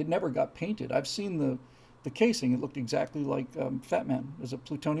 It never got painted. I've seen the casing. It looked exactly like Fat Man. It was a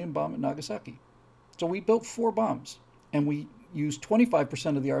plutonium bomb at Nagasaki. So we built 4 bombs, and we used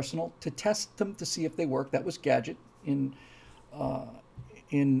 25% of the arsenal to test them to see if they work. That was Gadget in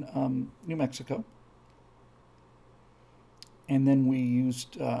in New Mexico. And then we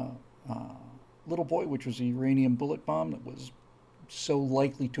used Little Boy, which was a uranium bullet bomb that was so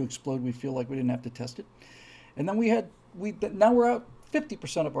likely to explode we feel like we didn't have to test it. And then now we're out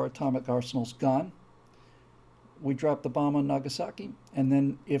 50% of our atomic arsenal's gone. We dropped the bomb on Nagasaki, and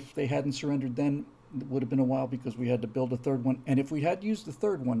then if they hadn't surrendered then, it would have been a while because we had to build a third one. And if we had used the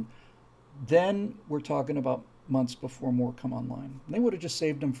third one, then we're talking about months before more come online. And they would have just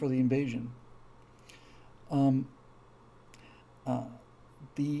saved them for the invasion.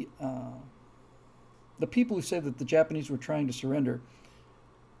 The people who say that the Japanese were trying to surrender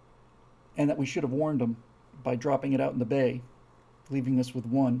and that we should have warned them by dropping it out in the bay, leaving us with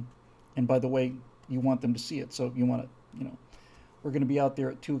one, and by the way, you want them to see it, so you want to, we're going to be out there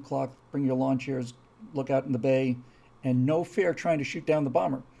at 2 o'clock, bring your lawn chairs, look out in the bay, and no fair trying to shoot down the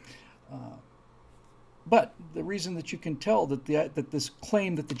bomber. But the reason that you can tell that that this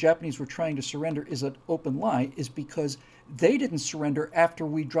claim that the Japanese were trying to surrender is an open lie is because they didn't surrender after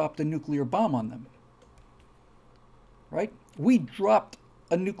we dropped a nuclear bomb on them. Right? We dropped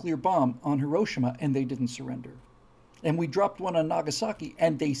a nuclear bomb on Hiroshima and they didn't surrender. And we dropped one on Nagasaki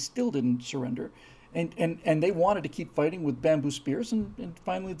and they still didn't surrender. And they wanted to keep fighting with bamboo spears, and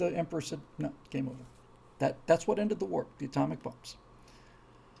finally the emperor said, no, game over. That's what ended the war, the atomic bombs.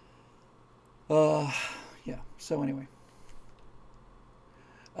 Yeah, so anyway.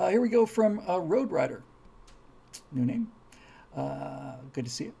 Here we go from Road Rider. New name. Good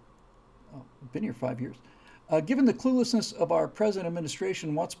to see you. Oh, I've been here 5 years. Given the cluelessness of our present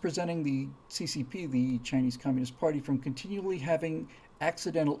administration, what's presenting the CCP, the Chinese Communist Party, from continually having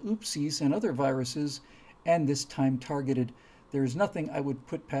accidental oopsies and other viruses, and this time targeted? There is nothing I would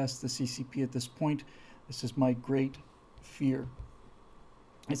put past the CCP at this point. This is my great fear.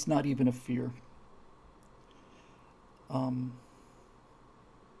 It's not even a fear. I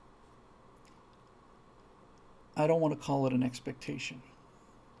don't want to call it an expectation.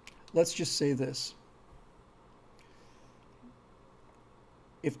 Let's just say this.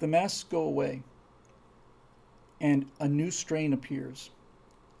 If the masks go away and a new strain appears,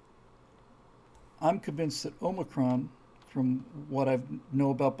 I'm convinced that Omicron, from what I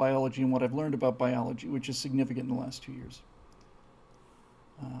know about biology and what I've learned about biology, which is significant in the last 2 years,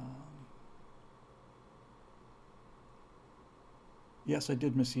 yes, I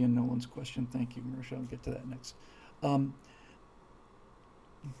did miss Ian Nolan's question. Thank you, Marisha. I'll get to that next.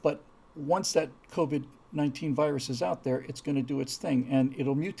 But once that COVID-19 virus is out there, it's going to do its thing, and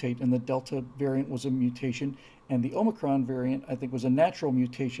it'll mutate. And the Delta variant was a mutation, and the Omicron variant, I think, was a natural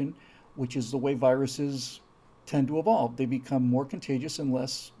mutation, which is the way viruses tend to evolve. They become more contagious and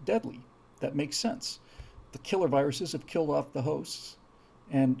less deadly. That makes sense. The killer viruses have killed off the hosts,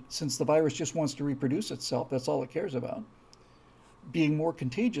 and since the virus just wants to reproduce itself, that's all it cares about. Being more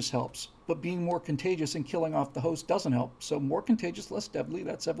contagious helps, but being more contagious and killing off the host doesn't help. So more contagious, less deadly,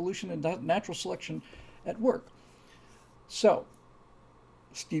 that's evolution and natural selection at work. So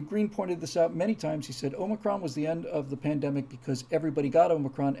Steve Green pointed this out many times. He said Omicron was the end of the pandemic because everybody got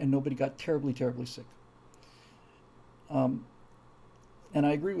Omicron and nobody got terribly, terribly sick. And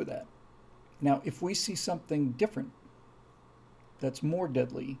I agree with that. Now, if we see something different that's more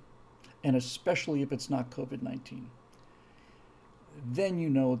deadly, and especially if it's not COVID-19, then you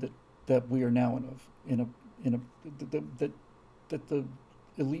know that we are now that the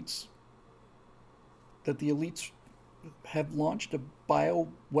elites have launched a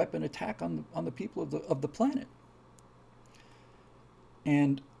bioweapon attack on the people of the planet,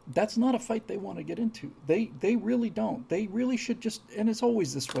 and that's not a fight they want to get into. They really don't. They really should just, and it's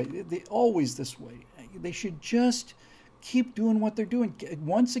always this way. They always this way. They should just keep doing what they're doing.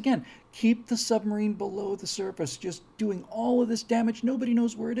 Once again, keep the submarine below the surface, just doing all of this damage. Nobody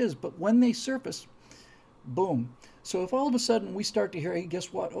knows where it is, but when they surface, boom. So if all of a sudden we start to hear, hey,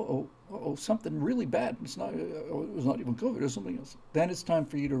 guess what? Something really bad. It's not even COVID, it's something else. Then it's time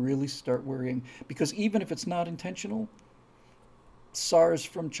for you to really start worrying, because even if it's not intentional, SARS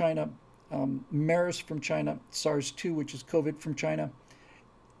from China, MERS from China, SARS-2, which is COVID from China,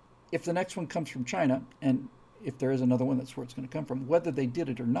 if the next one comes from China, and if there is another one, that's where it's going to come from, whether they did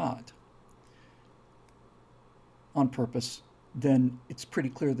it or not on purpose, then it's pretty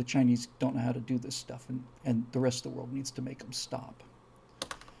clear the Chinese don't know how to do this stuff, and the rest of the world needs to make them stop.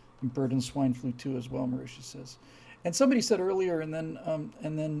 And bird and swine flu too, as well, Marisha says. And somebody said earlier, and then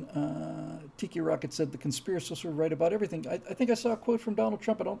Tiki Rocket said the conspiracists were right about everything. I think I saw a quote from Donald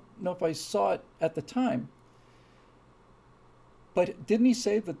Trump. I don't know if I saw it at the time, but didn't he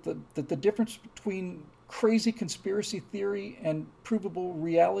say that the difference between crazy conspiracy theory and provable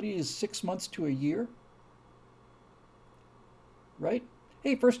reality is 6 months to a year? Right?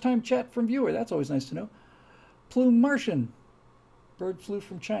 Hey, first time chat from viewer. That's always nice to know. Plume Martian. Bird flew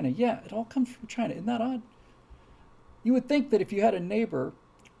from China. Yeah, it all comes from China. Isn't that odd? You would think that if you had a neighbor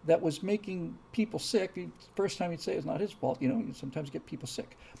that was making people sick, the first time you'd say it's not his fault. You sometimes get people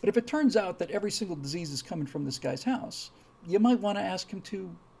sick. But if it turns out that every single disease is coming from this guy's house, you might want to ask him to,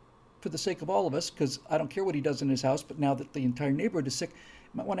 for the sake of all of us, because I don't care what he does in his house, but now that the entire neighborhood is sick,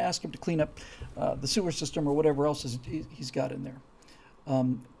 you might want to ask him to clean up the sewer system or whatever else he's got in there.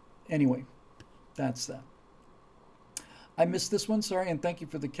 Anyway, that's that. I missed this one, sorry, and thank you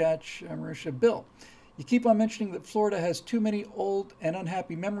for the catch, Marisha. Bill, you keep on mentioning that Florida has too many old and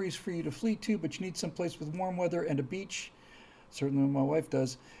unhappy memories for you to flee to, but you need some place with warm weather and a beach. Certainly my wife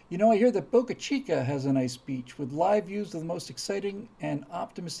does. I hear that Boca Chica has a nice beach with live views of the most exciting and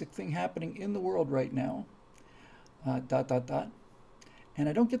optimistic thing happening in the world right now. ... And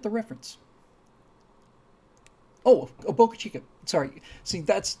I don't get the reference. Oh, Boca Chica. Sorry. See,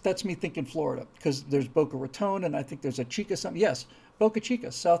 that's me thinking Florida, because there's Boca Raton, and I think there's a Chica something. Yes, Boca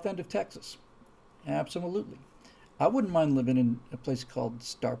Chica, south end of Texas. Absolutely. I wouldn't mind living in a place called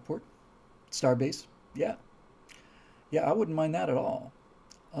Starbase. Yeah. Yeah, I wouldn't mind that at all.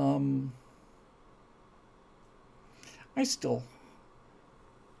 I still,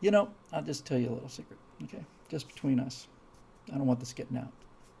 I'll just tell you a little secret, okay? Just between us. I don't want this getting out.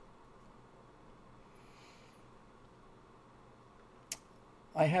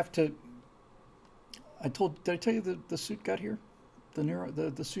 I have to. Did I tell you the suit got here?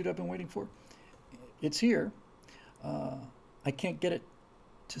 The suit I've been waiting for? It's here. I can't get it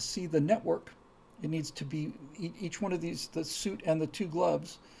to see the network. It needs to be, each one of these, the suit and the two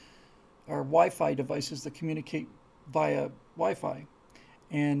gloves, are Wi-Fi devices that communicate via Wi-Fi.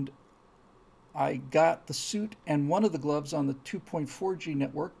 And I got the suit and one of the gloves on the 2.4G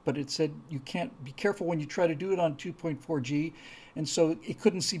network, but it said you can't, be careful when you try to do it on 2.4G. And so it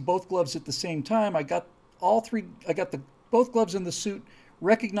couldn't see both gloves at the same time. I got both gloves in the suit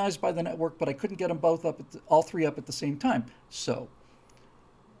recognized by the network, but I couldn't get them both all three up at the same time. So,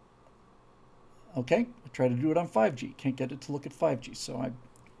 okay, I tried to do it on 5G. Can't get it to look at 5G. So I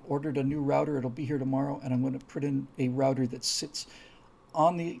ordered a new router. It'll be here tomorrow, and I'm going to put in a router that sits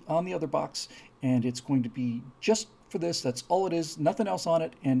on the other box, and it's going to be just for this. That's all it is, nothing else on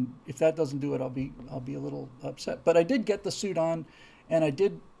it. And if that doesn't do it, I'll be a little upset. But I did get the suit on, and I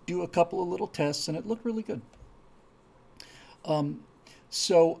did do a couple of little tests, and it looked really good. I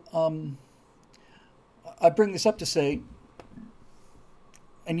bring this up to say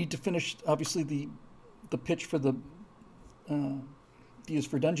I need to finish, obviously, the pitch for the D is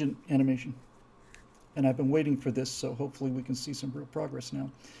for Dungeon animation. And I've been waiting for this, so hopefully we can see some real progress now.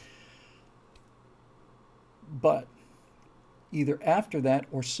 But either after that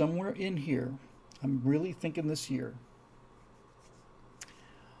or somewhere in here, I'm really thinking this year,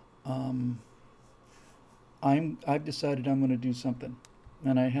 I've decided I'm going to do something.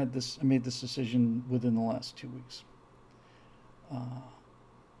 And I made this decision within the last 2 weeks.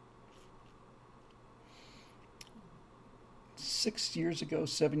 7 years ago,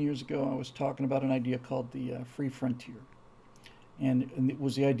 I was talking about an idea called the Free Frontier. And it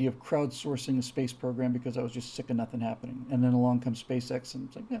was the idea of crowdsourcing a space program because I was just sick of nothing happening. And then along comes SpaceX, and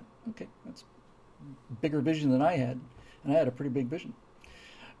it's like, yeah, okay, that's a bigger vision than I had. And I had a pretty big vision.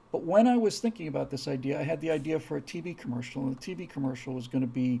 But when I was thinking about this idea, I had the idea for a TV commercial. And the TV commercial was going to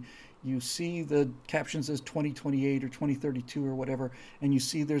be, you see the captions as 2028 or 2032 or whatever, and you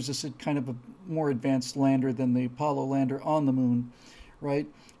see there's this kind of a more advanced lander than the Apollo lander on the moon, right?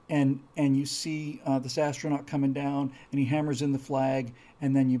 And you see this astronaut coming down, and he hammers in the flag,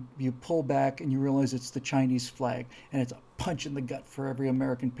 and then you pull back, and you realize it's the Chinese flag, and it's a punch in the gut for every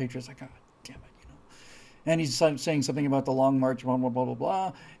American patriot. It's like, God damn it. And he's saying something about the Long March, blah, blah, blah, blah,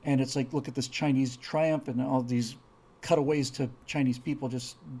 blah. And it's like, look at this Chinese triumph, and all these cutaways to Chinese people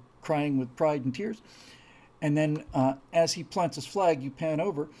just crying with pride and tears. And then as he plants his flag, you pan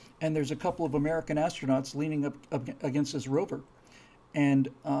over, and there's a couple of American astronauts leaning up against his rover. And,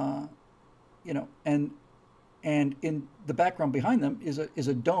 and in the background behind them is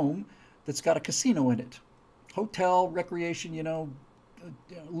a dome that's got a casino in it. Hotel, recreation,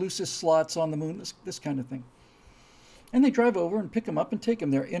 loosest slots on the moon, this kind of thing. And they drive over and pick him up and take him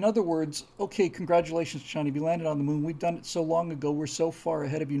there. In other words, okay, congratulations, Johnny, you landed on the moon. We've done it so long ago. We're so far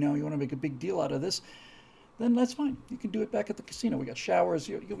ahead of you now. You want to make a big deal out of this? Then that's fine. You can do it back at the casino. We got showers.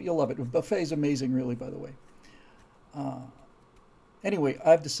 You'll love it. The buffet is amazing, really, by the way. Anyway,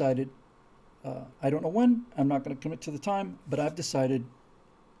 I've decided, I don't know when, I'm not going to commit to the time, but I've decided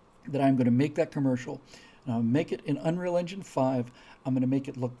that I'm going to make that commercial. And I'll make it in Unreal Engine 5. I'm going to make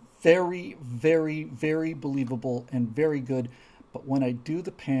it look very, very, very believable and very good. But when I do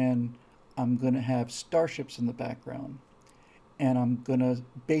the pan, I'm going to have starships in the background. And I'm going to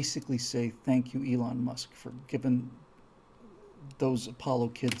basically say thank you, Elon Musk, for giving those Apollo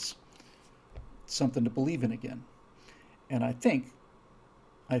kids something to believe in again. And I think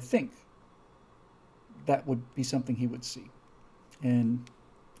that would be something he would see. And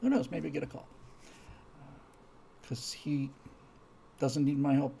who knows, maybe get a call. Because he doesn't need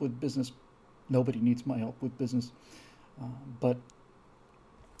my help with business. Nobody needs my help with business. Uh, but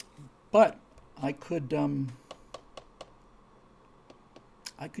but I could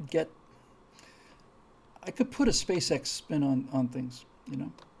I could get I could put a SpaceX spin on things.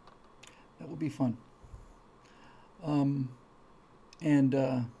 That would be fun. Um,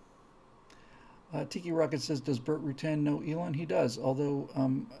 and Tiki Rocket says, does Burt Rutan know Elon? He does, although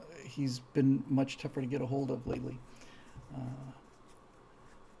he's been much tougher to get a hold of lately. Uh,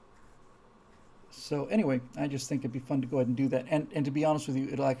 so anyway, I just think it'd be fun to go ahead and do that. And to be honest with you,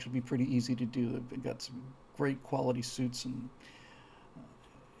 it'll actually be pretty easy to do. They've got some great quality suits and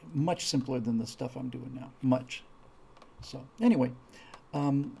much simpler than the stuff I'm doing now. Much. So anyway,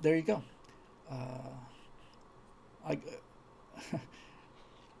 there you go. I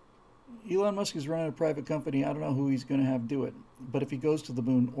Elon Musk is running a private company. I don't know who he's going to have do it, but if he goes to the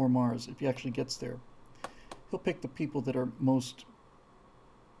moon or Mars, if he actually gets there, he'll pick the people that are most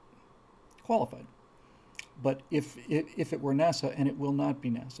qualified. But if it were NASA, and it will not be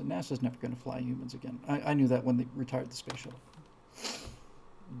NASA, NASA's never going to fly humans again. I knew that when they retired the space shuttle.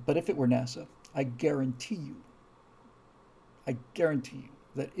 But if it were NASA, I guarantee you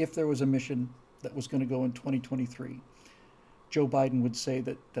that if there was a mission that was going to go in 2023, Joe Biden would say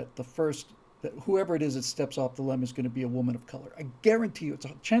that whoever it is that steps off the limb is going to be a woman of color. I guarantee you, it's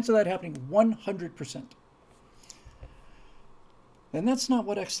a chance of that happening 100%. And that's not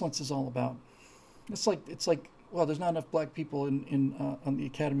what excellence is all about. It's like well, there's not enough black people on the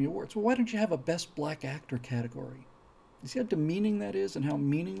Academy Awards. Well, why don't you have a Best Black Actor category? You see how demeaning that is and how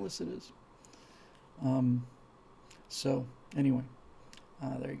meaningless it is? So anyway,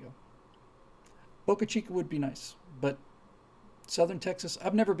 there you go. Boca Chica would be nice, but Southern Texas,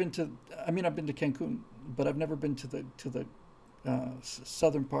 I've never been to. I've been to Cancun, but I've never been to the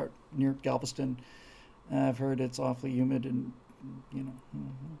southern part near Galveston. I've heard it's awfully humid, and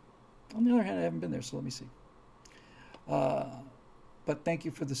On the other hand, I haven't been there, so let me see. But thank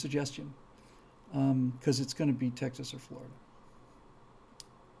you for the suggestion, because it's going to be Texas or Florida.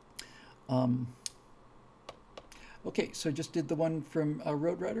 Okay, so I just did the one from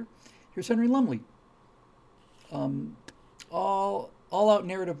Road Rider. Here's Henry Lumley. All out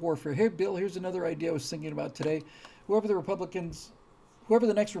narrative warfare. Hey, Bill, here's another idea I was thinking about today. Whoever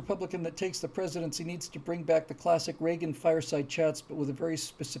the next Republican that takes the presidency needs to bring back the classic Reagan fireside chats, but with a very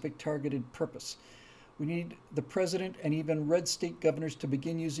specific targeted purpose. We need the president and even red state governors to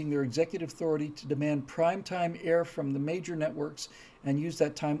begin using their executive authority to demand primetime air from the major networks and use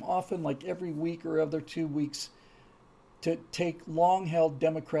that time often, like every week or other 2 weeks, to take long-held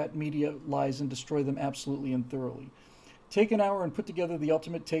Democrat media lies and destroy them absolutely and thoroughly. Take an hour and put together the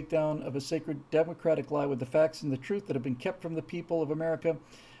ultimate takedown of a sacred Democratic lie with the facts and the truth that have been kept from the people of America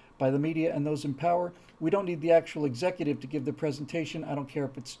by the media and those in power. We don't need the actual executive to give the presentation. I don't care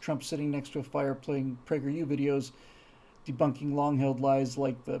if it's Trump sitting next to a fire playing PragerU videos, debunking long-held lies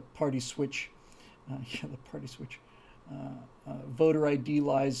like the party switch, voter ID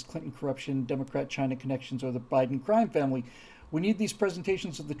lies, Clinton corruption, Democrat-China connections, or the Biden crime family. We need these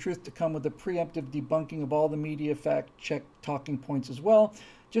presentations of the truth to come with a preemptive debunking of all the media fact-check talking points as well.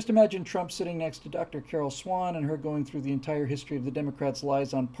 Just imagine Trump sitting next to Dr. Carol Swan and her going through the entire history of the Democrats'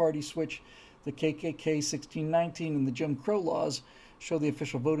 lies on party switch, the KKK 1619, and the Jim Crow laws, show the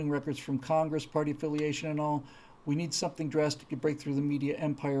official voting records from Congress, party affiliation and all. We need something drastic to break through the media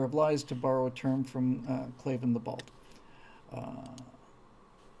empire of lies, to borrow a term from Clavin the Bald.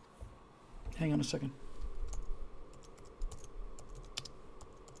 Hang on a second.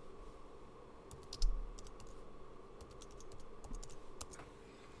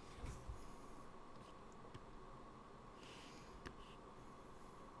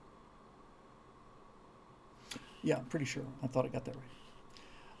 Yeah, I'm pretty sure. I thought I got that right.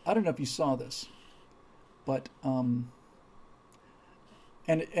 I don't know if you saw this, but and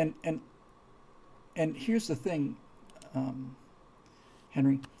here's the thing,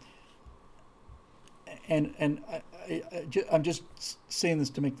 Henry. I'm just saying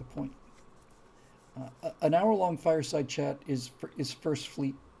this to make the point. An hour-long fireside chat is First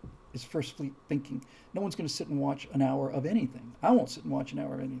Fleet thinking. No one's going to sit and watch an hour of anything. I won't sit and watch an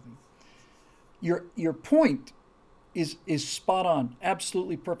hour of anything. Your point is spot on,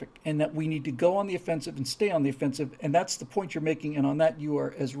 absolutely perfect, and that we need to go on the offensive and stay on the offensive, and that's the point you're making, and on that you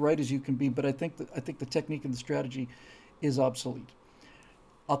are as right as you can be. But I think the technique and the strategy is obsolete.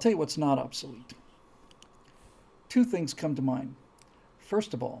 I'll tell you what's not obsolete. Two things come to mind.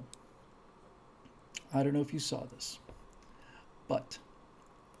 First of all, I don't know if you saw this, but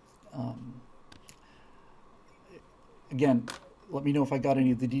um, again, let me know if I got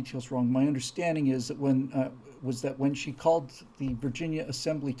any of the details wrong. My understanding is that when she called the Virginia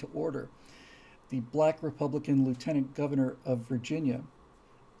Assembly to order, the black Republican Lieutenant Governor of Virginia,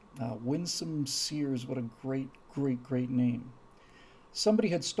 Winsome Sears, what a great name. Somebody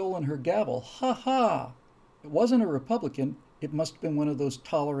had stolen her gavel. Ha ha! It wasn't a Republican. It must have been one of those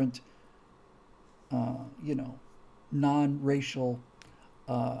tolerant, you know, non-racial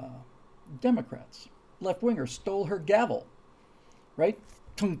Democrats. Left-winger stole her gavel, right?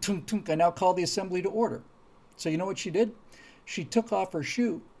 Tunk, tunk, tunk. I now call the assembly to order. So you know what she did? She took off her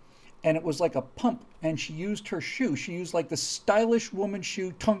shoe, and it was like a pump, and she used her shoe. She used like the stylish woman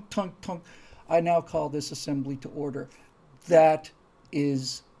shoe, tunk, tunk, tunk. I now call this assembly to order. That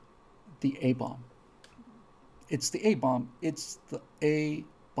is the A-bomb. It's the A-bomb. It's the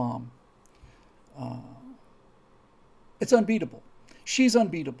A-bomb. It's unbeatable. She's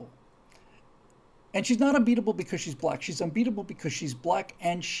unbeatable. And she's not unbeatable because she's black. She's unbeatable because she's black,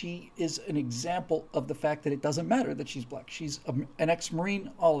 and she is an example of the fact that it doesn't matter that she's black. She's an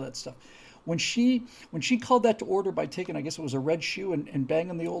ex-Marine, all of that stuff. When she called that to order by taking, I guess it was a red shoe and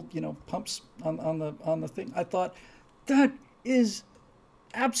banging the old, you know, pumps on the thing, I thought that is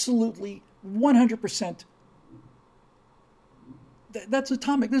absolutely 100%. That's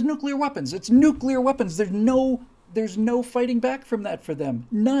atomic. There's nuclear weapons. It's nuclear weapons. There's no fighting back from that for them.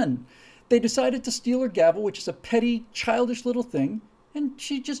 None. They decided to steal her gavel, which is a petty, childish little thing, and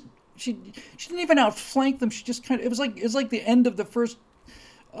she didn't even outflank them. She just kind of, it was like the end of the first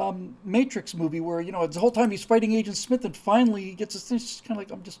Matrix movie, where, you know, the whole time he's fighting Agent Smith, and finally he gets this thing. It's just kind of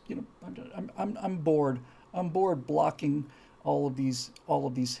like, I'm just, you know, I'm bored. I'm bored blocking all of these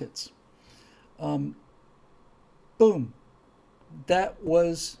hits. Boom. That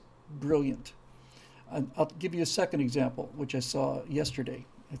was brilliant. I'll give you a second example, which I saw yesterday,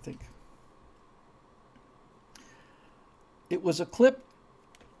 I think. It was a clip,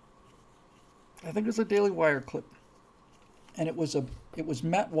 I think it was a Daily Wire clip, and it was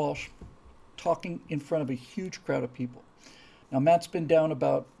Matt Walsh talking in front of a huge crowd of people. Now, Matt's been down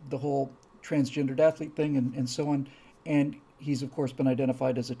about the whole transgendered athlete thing and so on, and he's, of course, been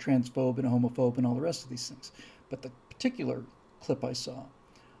identified as a transphobe and a homophobe and all the rest of these things. But the particular clip I saw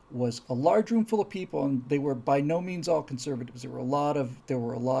was a large room full of people, and they were by no means all conservatives. There were a lot of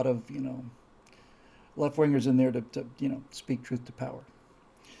you know, left-wingers in there to you know, speak truth to power.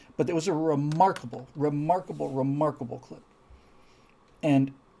 But it was a remarkable clip.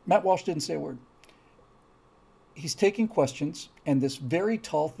 And Matt Walsh didn't say a word. He's taking questions, and this very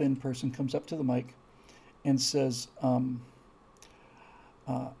tall, thin person comes up to the mic and says, I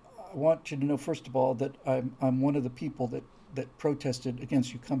want you to know, first of all, that I'm one of the people that protested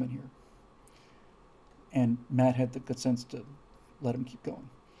against you coming here. And Matt had the good sense to let him keep going.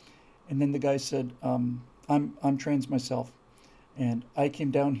 And then the guy said, I'm trans myself, and I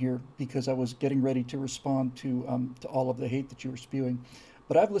came down here because I was getting ready to respond to all of the hate that you were spewing.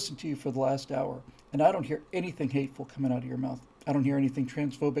 But I've listened to you for the last hour, and I don't hear anything hateful coming out of your mouth. I don't hear anything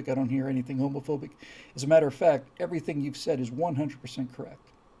transphobic. I don't hear anything homophobic. As a matter of fact, everything you've said is 100% correct.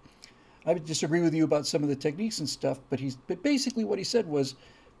 I would disagree with you about some of the techniques and stuff, but basically what he said was,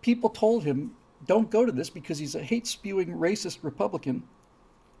 people told him, don't go to this because he's a hate-spewing, racist Republican.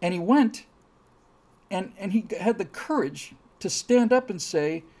 And he went, and he had the courage to stand up and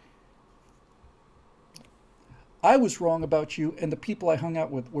say, I was wrong about you, and the people I hung out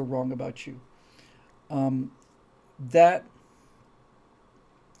with were wrong about you.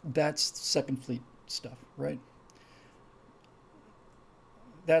 That's Second Fleet stuff, right?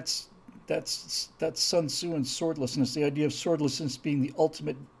 That's Sun Tzu and swordlessness, the idea of swordlessness being the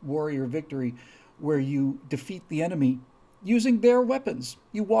ultimate warrior victory, where you defeat the enemy using their weapons.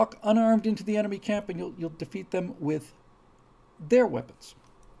 You walk unarmed into the enemy camp, and you'll defeat them with their weapons.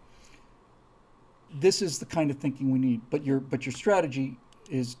 This is the kind of thinking we need. But your strategy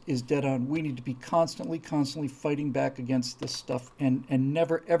is dead on. We need to be constantly fighting back against this stuff, and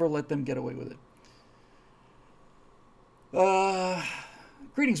never ever let them get away with it.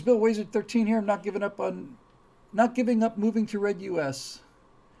 Greetings, Bill Wazard 13 here. I'm not giving up moving to Red US.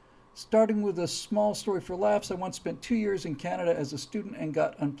 Starting with a small story for laughs, I once spent 2 years in Canada as a student and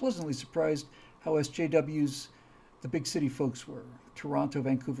got unpleasantly surprised how SJWs the big city folks were. Toronto,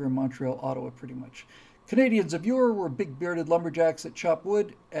 Vancouver, and Montreal, Ottawa, pretty much. Canadians of yore were big bearded lumberjacks that chop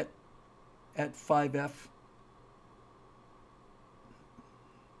wood at 5F.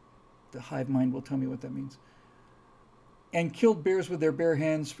 The hive mind will tell me what that means. And killed bears with their bare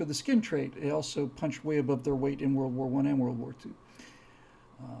hands for the skin trade. They also punched way above their weight in World War I and World War II.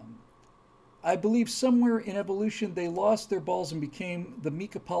 I believe somewhere in evolution they lost their balls and became the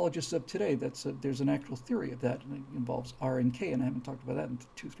meek apologists of today. There's an actual theory of that, and it involves R and K, and I haven't talked about that in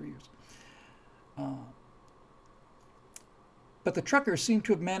 2-3 years. But the truckers seem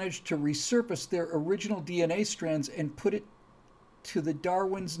to have managed to resurface their original DNA strands and put it to the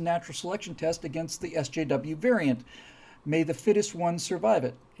Darwin's natural selection test against the SJW variant. May the fittest one survive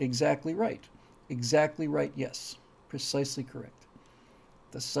it. Exactly right. Exactly right, yes. Precisely correct.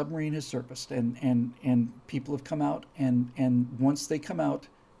 The submarine has surfaced, and people have come out, and once they come out,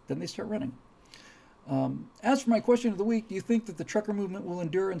 then they start running. As for my question of the week, do you think that the trucker movement will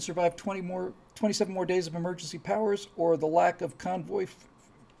endure and survive 27 more days of emergency powers, or the lack of convoy,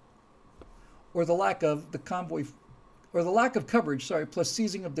 or the lack of the convoy, or the lack of coverage, plus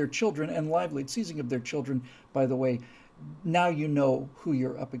seizing of their children and livelihood? Seizing of their children, by the way, now you know who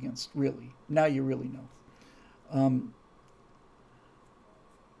you're up against, really. Now you really know.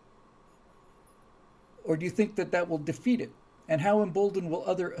 Or do you think that will defeat it? And how emboldened will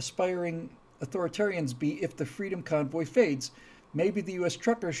other aspiring authoritarians be if the freedom convoy fades? Maybe the U.S.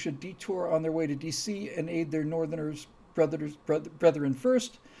 truckers should detour on their way to D.C. and aid their northerners brethren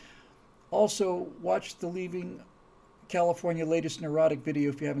first. Also, watch the Leaving California latest neurotic video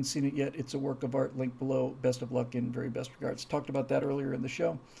if you haven't seen it yet. It's a work of art. Link below. Best of luck in very best regards. Talked about that earlier in the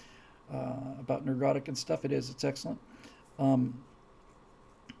show, about neurotic and stuff. It is. It's excellent.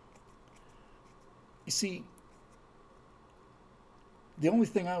 You see, the only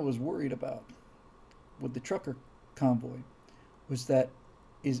thing I was worried about with the trucker convoy was that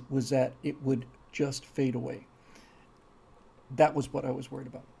it would just fade away. That was what I was worried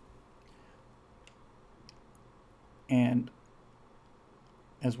about. And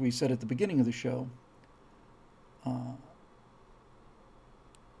as we said at the beginning of the show,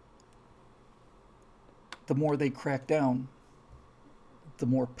 the more they crack down, the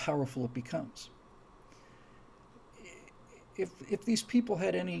more powerful it becomes. If these people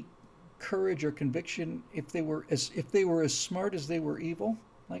had any courage or conviction, if they were as smart as they were evil,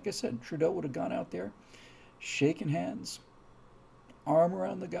 like I said, Trudeau would have gone out there, shaking hands, arm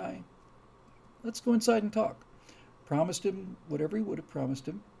around the guy. Let's go inside and talk. Promised him whatever he would have promised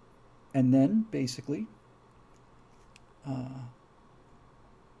him, and then basically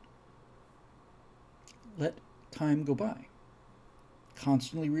let time go by.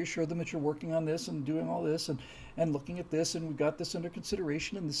 Constantly reassure them that you're working on this and doing all this and looking at this, and we've got this under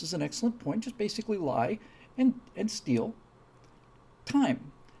consideration, and this is an excellent point. Just basically lie and steal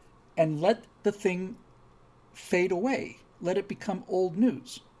time and let the thing fade away. Let it become old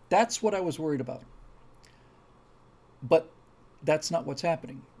news. That's what I was worried about. But that's not what's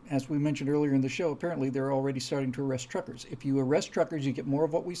happening. As we mentioned earlier in the show, apparently they're already starting to arrest truckers. If you arrest truckers, you get more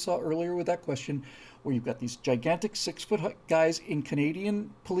of what we saw earlier with that question, where you've got these gigantic 6-foot guys in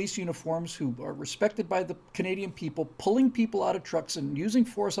Canadian police uniforms who are respected by the Canadian people, pulling people out of trucks and using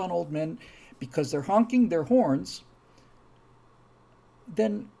force on old men because they're honking their horns.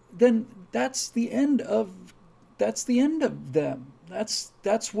 Then that's the end of them.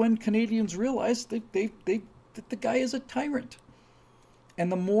 That's when Canadians realize that the guy is a tyrant. And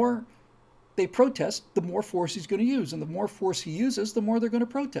the more they protest, the more force he's going to use. And the more force he uses, the more they're going to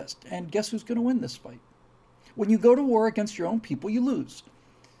protest. And guess who's going to win this fight? When you go to war against your own people, you lose.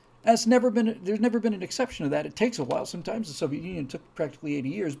 There's never been an exception to that. It takes a while. Sometimes the Soviet Union took practically 80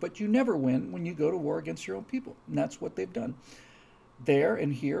 years, but you never win when you go to war against your own people. And that's what they've done there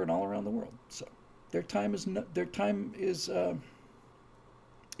and here and all around the world. So their time is what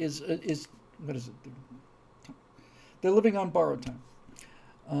is it? They're living on borrowed time.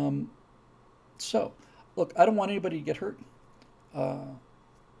 So, look, I don't want anybody to get hurt.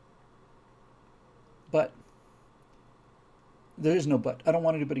 But there is no but. I don't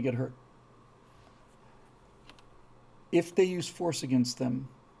want anybody to get hurt. If they use force against them,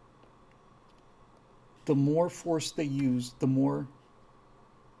 the more force they use, the more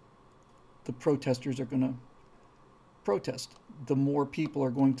the protesters are going to protest. The more people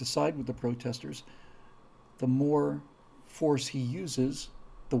are going to side with the protesters. The more force he uses,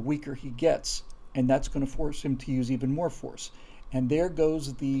 the weaker he gets, and that's going to force him to use even more force. And there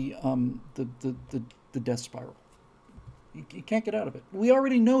goes the death spiral. He can't get out of it. We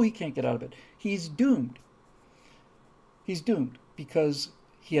already know he can't get out of it. He's doomed. He's doomed because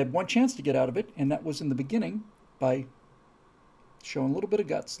he had one chance to get out of it, and that was in the beginning by showing a little bit of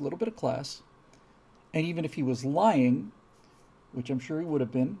guts, a little bit of class, And even if he was lying, which I'm sure he would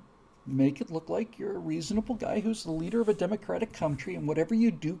have been, make it look like you're a reasonable guy who's the leader of a democratic country, and whatever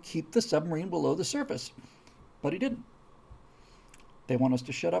you do, keep the submarine below the surface. But he didn't. They want us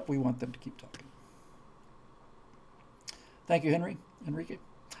to shut up. We want them to keep talking. Thank you, Enrique.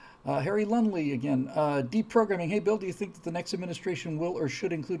 Harry Lunley again. Deprogramming. Hey, Bill, do you think that the next administration will or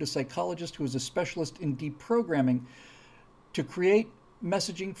should include a psychologist who is a specialist in deprogramming to create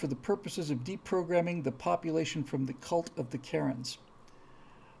messaging for the purposes of deprogramming the population from the cult of the Karens?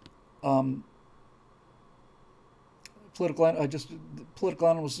 Political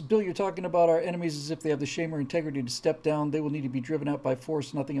analyst. Bill, you're talking about our enemies as if they have the shame or integrity to step down. They will need to be driven out by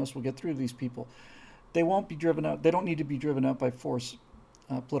force. Nothing else will get through to these people. They won't be driven out. They don't need to be driven out by force.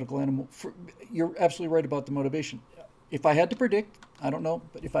 Political animal. You're absolutely right about the motivation. If I had to predict, I don't know,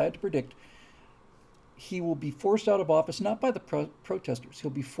 but if I had to predict, he will be forced out of office, not by the protesters.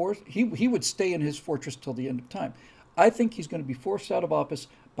 He'll be forced. He would stay in his fortress till the end of time. I think he's going to be forced out of office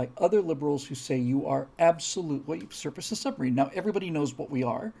by other liberals who say you are absolute. Well, you surface the submarine. Now everybody knows what we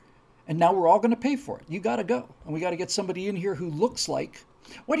are, and now we're all going to pay for it. You got to go, and we got to get somebody in here who looks like.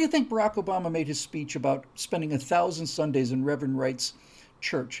 Why do you think Barack Obama made his speech about spending 1,000 Sundays in Reverend Wright's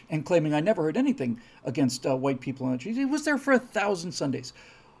church and claiming I never heard anything against white people on the church? He was there for 1,000 Sundays.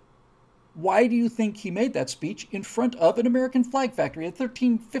 Why do you think he made that speech in front of an American flag factory? At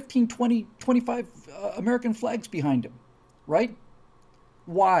 13, 15, 20, 25 American flags behind him, right?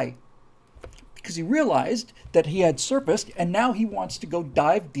 Why? Because he realized that he had surfaced, and now he wants to go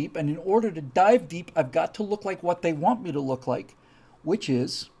dive deep. And in order to dive deep, I've got to look like what they want me to look like, which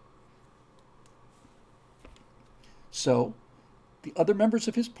is... So the other members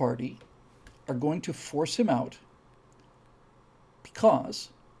of his party are going to force him out because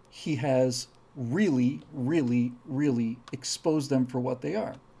he has really, really, really exposed them for what they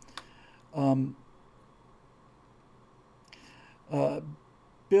are.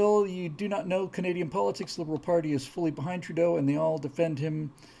 Bill, you do not know Canadian politics. The Liberal Party is fully behind Trudeau, and they all defend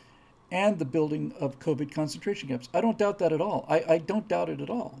him and the building of COVID concentration camps. I don't doubt that at all. I don't doubt it at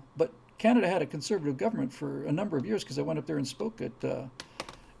all. But Canada had a conservative government for a number of years, because I went up there and spoke at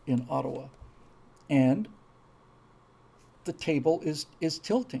in Ottawa. And the table is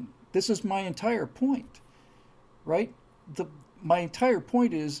tilting. This is my entire point, right? My entire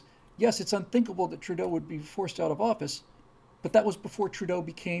point is, yes, it's unthinkable that Trudeau would be forced out of office, but that was before Trudeau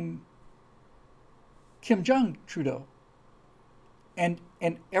became Kim Jong Trudeau. And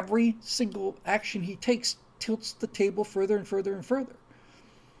every single action he takes tilts the table further and further and further.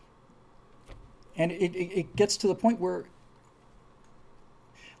 And it gets to the point where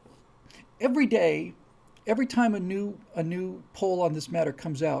every day, every time a new poll on this matter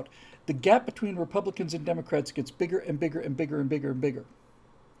comes out, the gap between Republicans and Democrats gets bigger and bigger and bigger and bigger and bigger.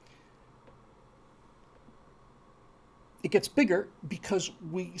 It gets bigger because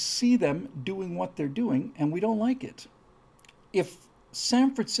we see them doing what they're doing, and we don't like it. If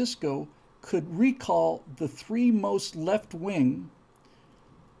San Francisco could recall the 3 most left-wing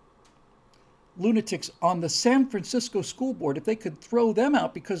lunatics on the San Francisco school board, if they could throw them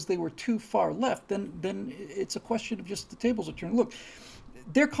out because they were too far left, then it's a question of just the tables are turning. Look,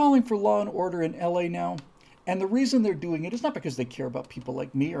 they're calling for law and order in LA now, and the reason they're doing it is not because they care about people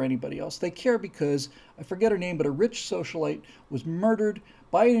like me or anybody else. They care because, I forget her name, but a rich socialite was murdered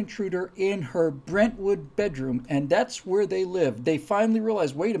by an intruder in her Brentwood bedroom, and that's where they live. They finally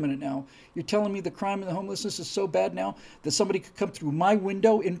realized, wait a minute now, you're telling me the crime and the homelessness is so bad now that somebody could come through my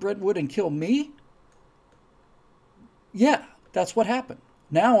window in Brentwood and kill me? Yeah, that's what happened.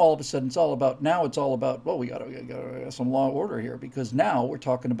 Now all of a sudden it's all about, well, we got to some law and order here, because now we're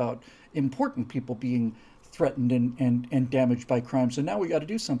talking about important people being threatened and damaged by crime. So now we got to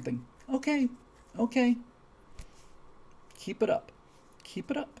do something. Okay. Keep it up.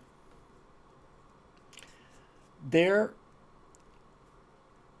 Keep it up.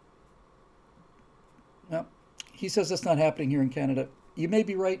 Well, he says that's not happening here in Canada. You may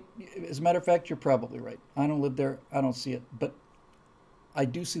be right. As a matter of fact, you're probably right. I don't live there. I don't see it. But I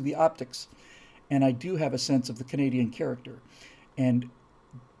do see the optics, and I do have a sense of the Canadian character. And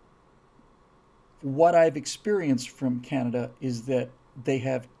what I've experienced from Canada is that they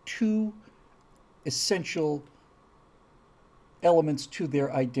have 2 essential elements to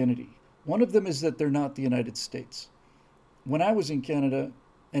their identity. One of them is that they're not the United States. When I was in Canada,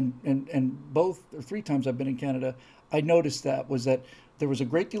 and both or 3 times I've been in Canada, I noticed that there was a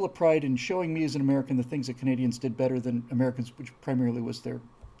great deal of pride in showing me as an American the things that Canadians did better than Americans, which primarily was their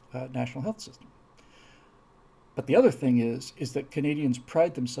national health system. But the other thing is that Canadians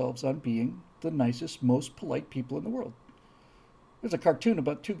pride themselves on being the nicest, most polite people in the world. There's a cartoon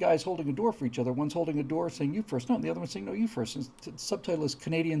about two guys holding a door for each other. One's holding a door saying you first, no, and the other one's saying no, you first. And the subtitle is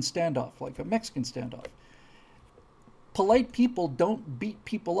Canadian Standoff, like a Mexican standoff. Polite people don't beat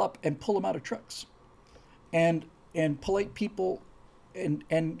people up and pull them out of trucks. And polite people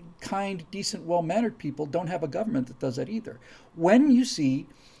and kind, decent, well-mannered people don't have a government that does that either. When you see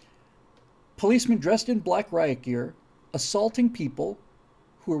policemen dressed in black riot gear assaulting people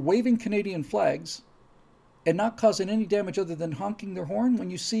who are waving Canadian flags and not causing any damage other than honking their horn, when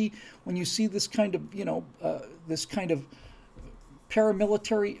you see this kind of this kind of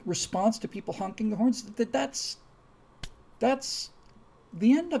paramilitary response to people honking their horns, that's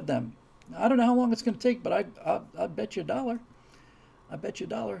the end of them. I don't know how long it's going to take, but I bet you $1. I bet you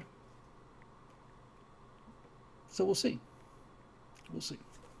 $1. So we'll see. We'll see.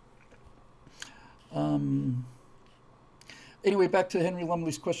 Anyway, back to Henry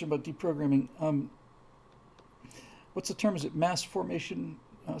Lumley's question about deprogramming. What's the term? Is it mass formation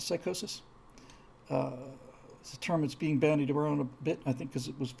psychosis? It's a term that's being bandied around a bit, I think, because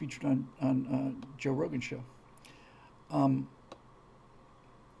it was featured on Joe Rogan's show.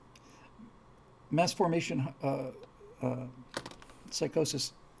 Mass formation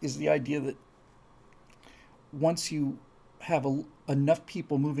psychosis is the idea that once you have enough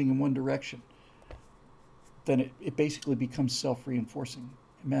people moving in one direction, then it basically becomes self-reinforcing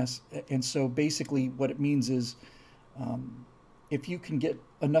mass. And so basically what it means is if you can get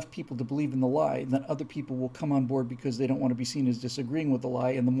enough people to believe in the lie, then other people will come on board because they don't want to be seen as disagreeing with the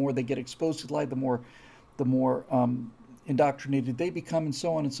lie. And the more they get exposed to the lie, the more indoctrinated they become, and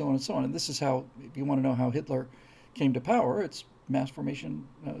so on and so on and so on. And this is how, if you want to know how Hitler came to power, it's mass formation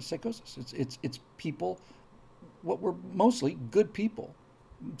psychosis. It's people, what were mostly good people,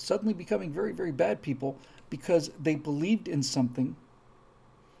 suddenly becoming very, very bad people because they believed in something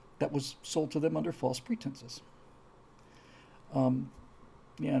that was sold to them under false pretenses. And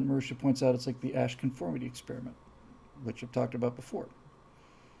Marisha points out it's like the Asch conformity experiment, which I've talked about before.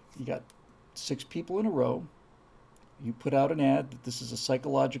 You got 6 people in a row. You put out an ad that this is a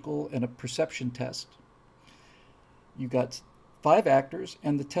psychological and a perception test. You got 5 actors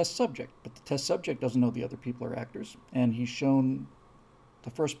and the test subject, but the test subject doesn't know the other people are actors. And the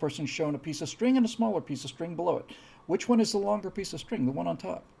first person's shown a piece of string and a smaller piece of string below it. Which one is the longer piece of string? The one on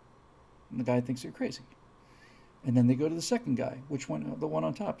top. And the guy thinks you're crazy. And then they go to the second guy. Which one? The one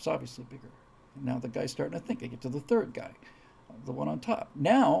on top is obviously bigger. And now the guy's starting to think. They get to the third guy, the one on top.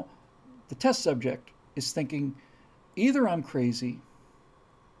 Now, the test subject is thinking, either I'm crazy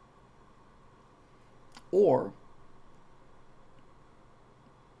or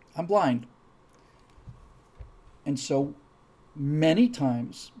I'm blind. And so many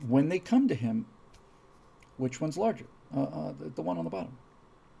times when they come to him, which one's larger? The one on the bottom.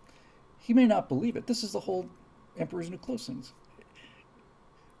 He may not believe it. This is the whole Emperor's New Clothes things.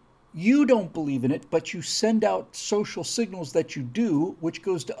 You don't believe in it, but you send out social signals that you do, which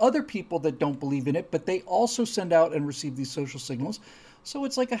goes to other people that don't believe in it, but they also send out and receive these social signals. So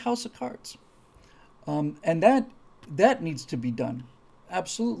it's like a house of cards. And that needs to be done.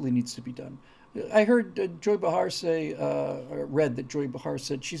 Absolutely needs to be done. I heard Joy Behar say, or read that Joy Behar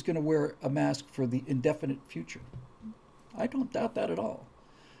said she's going to wear a mask for the indefinite future. I don't doubt that at all.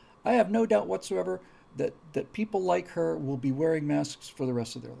 I have no doubt whatsoever that people like her will be wearing masks for the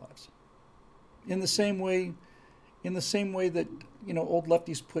rest of their lives. In the same way that, old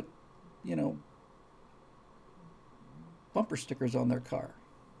lefties put, bumper stickers on their car.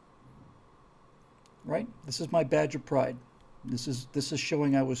 Right? This is my badge of pride. This is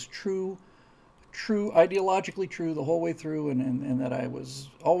showing I was true, ideologically true the whole way through, and that I was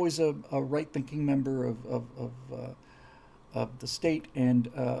always a right-thinking member of the state,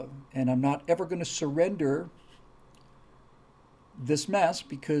 and I'm not ever going to surrender this mask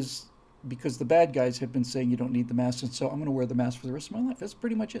because the bad guys have been saying you don't need the mask, and so I'm going to wear the mask for the rest of my life. That's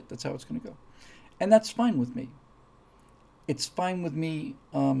pretty much it. That's how it's going to go, and that's fine with me. It's fine with me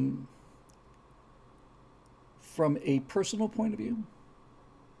from a personal point of view,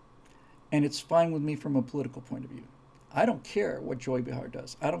 and it's fine with me from a political point of view. I don't care what Joy Behar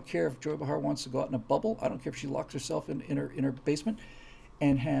does. I don't care if Joy Behar wants to go out in a bubble. I don't care if she locks herself in her basement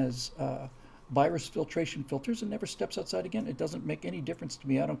and has virus filtration filters and never steps outside again. It doesn't make any difference to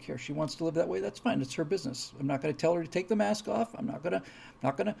me. I don't care. She wants to live that way. That's fine. It's her business. I'm not going to tell her to take the mask off. I'm not going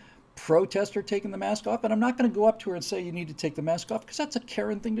to protest her taking the mask off, and I'm not going to go up to her and say you need to take the mask off because that's a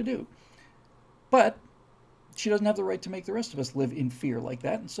Karen thing to do. But she doesn't have the right to make the rest of us live in fear like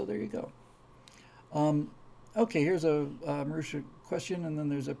that, and so there you go. Okay, here's a Marisha question, and then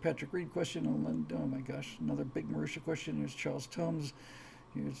there's a Patrick Reed question, and then, oh my gosh, another big Marisha question. Here's Charles Tomes.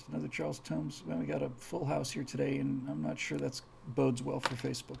 Here's another Charles Tomes. Well, we got a full house here today, and I'm not sure that's bodes well for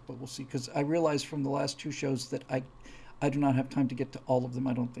Facebook, but we'll see. Because I realized from the last two shows that I do not have time to get to all of them.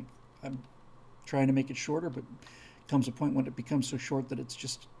 I don't think. I'm trying to make it shorter, but comes a point when it becomes so short that it's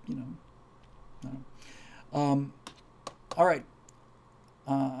just, you know. All right.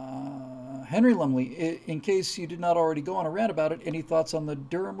 Henry Lumley, in case you did not already go on a rant about it, any thoughts on the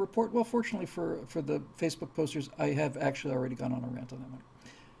Durham report? Well, fortunately for the Facebook posters, I have actually already gone on a rant on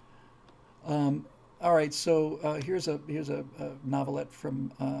that one. All right, so here's a novelette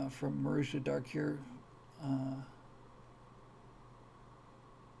from Marusha Dark here.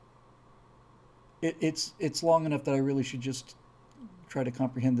 It's long enough that I really should just try to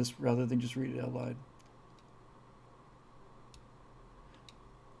comprehend this rather than just read it out loud.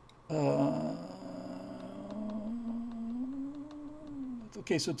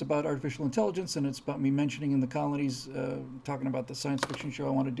 Okay, so it's about artificial intelligence, and it's about me mentioning in the colonies, talking about the science fiction show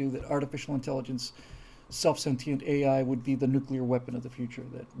I want to do, that artificial intelligence, self-sentient AI would be the nuclear weapon of the future,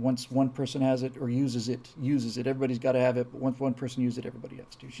 that once one person has it or uses it, everybody's got to have it, but once one person uses it, everybody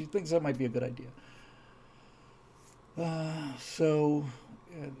has to. She thinks that might be a good idea.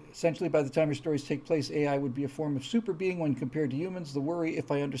 Essentially, by the time your stories take place, AI would be a form of super being when compared to humans. The worry, if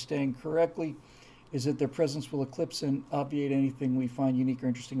I understand correctly, is that their presence will eclipse and obviate anything we find unique or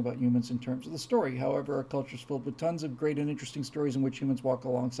interesting about humans in terms of the story. However, our culture is filled with tons of great and interesting stories in which humans walk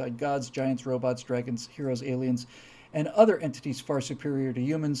alongside gods, giants, robots, dragons, heroes, aliens, and other entities far superior to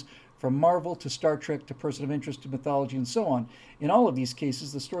humans, from Marvel to Star Trek to Person of Interest to mythology and so on. In all of these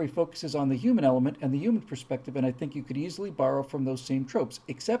cases, the story focuses on the human element and the human perspective, and I think you could easily borrow from those same tropes,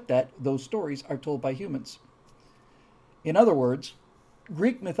 except that those stories are told by humans. In other words,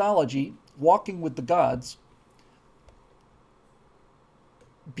 Greek mythology, walking with the gods,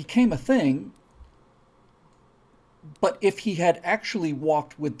 became a thing, but if he had actually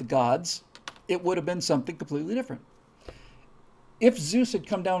walked with the gods, it would have been something completely different. If Zeus had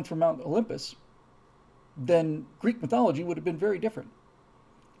come down from Mount Olympus, then Greek mythology would have been very different.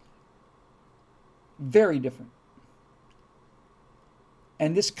 Very different.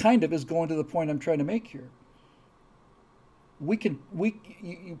 And this kind of is going to the point I'm trying to make here.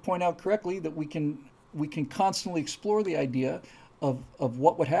 You point out correctly that we can constantly explore the idea of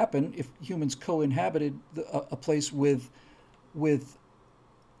what would happen if humans co-inhabited a place with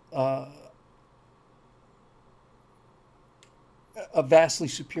a vastly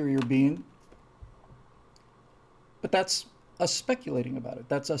superior being. But that's us speculating about it.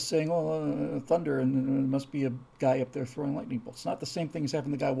 That's us saying, oh, thunder, and there must be a guy up there throwing lightning bolts. It's not the same thing as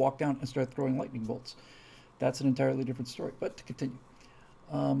having the guy walk down and start throwing lightning bolts. That's an entirely different story. But to continue.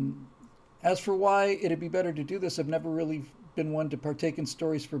 As for why it'd be better to do this, I've never really been one to partake in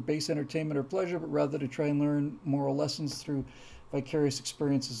stories for base entertainment or pleasure, but rather to try and learn moral lessons through vicarious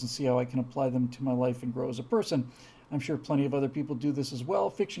experiences and see how I can apply them to my life and grow as a person. I'm sure plenty of other people do this as well.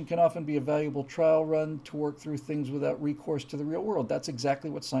 Fiction can often be a valuable trial run to work through things without recourse to the real world. That's exactly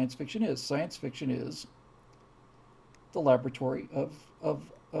what science fiction is. Science fiction is the laboratory of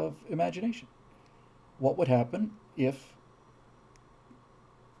imagination. What would happen if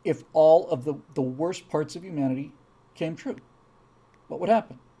all of the worst parts of humanity came true? What would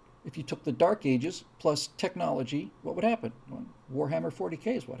happen? If you took the Dark Ages plus technology, what would happen? Well, Warhammer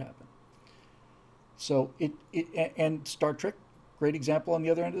 40K is what happened. So and Star Trek, great example on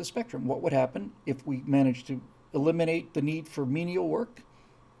the other end of the spectrum. What would happen if we managed to eliminate the need for menial work?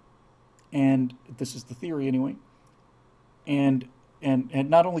 And this is the theory anyway. And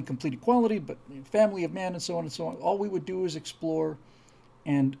not only complete equality, but family of man and so on and so on. All we would do is explore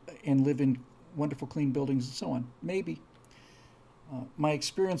and live in wonderful clean buildings and so on. Maybe. My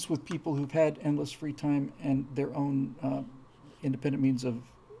experience with people who've had endless free time and their own independent means of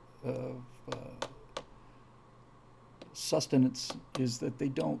sustenance is that they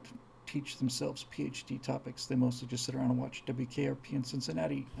don't teach themselves PhD topics. They mostly just sit around and watch WKRP and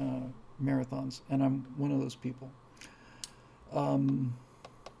Cincinnati marathons, and I'm one of those people.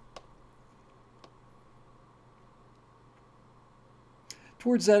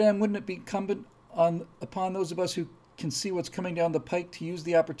 Towards that end, wouldn't it be incumbent upon those of us who can see what's coming down the pike to use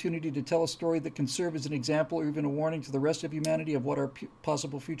the opportunity to tell a story that can serve as an example or even a warning to the rest of humanity of what our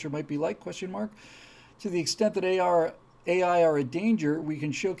possible future might be like? Question mark. To the extent that AI are a danger, we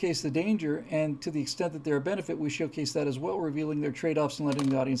can showcase the danger, and to the extent that they're a benefit, we showcase that as well, revealing their trade-offs and letting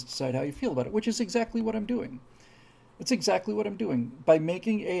the audience decide how you feel about it, which is exactly what I'm doing. It's exactly what I'm doing. By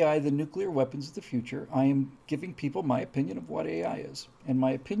making AI the nuclear weapons of the future, I am giving people my opinion of what AI is. And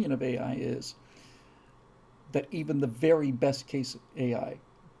my opinion of AI is that even the very best case AI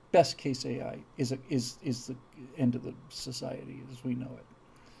is the end of the society as we know it.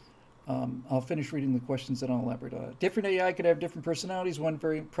 I'll finish reading the questions and I'll elaborate on it. Different AI could have different personalities. One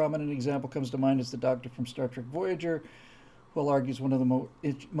very prominent example comes to mind as the Doctor from Star Trek Voyager, who I'll argue is one of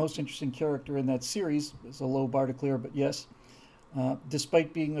the most interesting character in that series. It's a low bar to clear, but yes.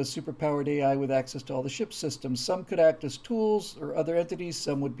 Despite being a superpowered AI with access to all the ship systems, some could act as tools or other entities.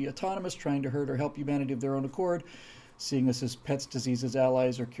 Some would be autonomous, trying to hurt or help humanity of their own accord, seeing us as pets, diseases,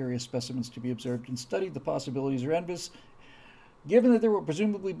 allies, or curious specimens to be observed and studied. The possibilities are endless. Given that there will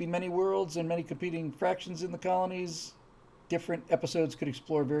presumably be many worlds and many competing fractions in the colonies, different episodes could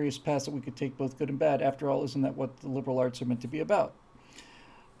explore various paths that we could take, both good and bad. After all, isn't that what the liberal arts are meant to be about?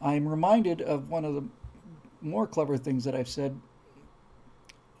 I'm reminded of one of the more clever things that I've said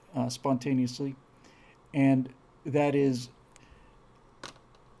spontaneously, and that is,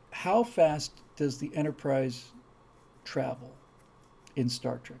 how fast does the Enterprise travel in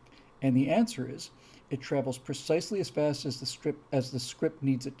Star Trek? And the answer is, it travels precisely as fast as the script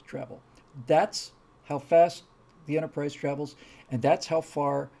needs it to travel. That's how fast the Enterprise travels, and that's how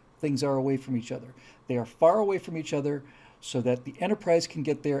far things are away from each other. They are far away from each other so that the Enterprise can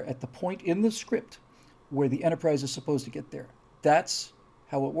get there at the point in the script where the Enterprise is supposed to get there. That's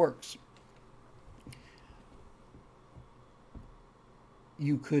how it works.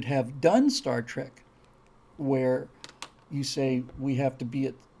 You could have done Star Trek where you say we have to be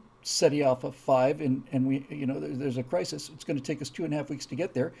at SETI Alpha 5 and we, there's a crisis. It's going to take us 2.5 weeks to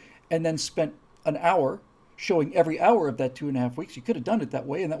get there, and then spent an hour showing every hour of that 2.5 weeks. You could have done it that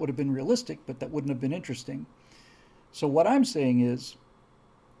way, and that would have been realistic, but that wouldn't have been interesting. So what I'm saying is,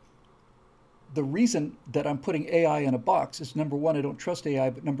 the reason that I'm putting AI in a box is, number one, I don't trust AI,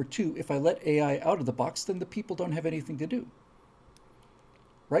 but number two, if I let AI out of the box, then the people don't have anything to do.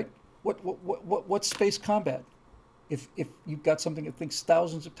 Right? What's space combat if you've got something that thinks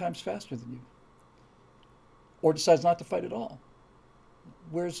thousands of times faster than you, or decides not to fight at all?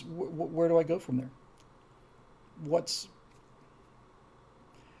 Where do I go from there?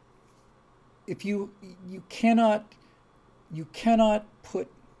 If you cannot put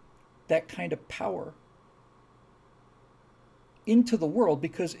that kind of power into the world,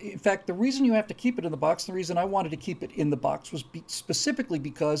 because in fact the reason you have to keep it in the box, the reason I wanted to keep it in the box was specifically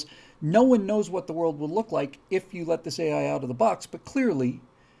because no one knows what the world will look like if you let this AI out of the box. But clearly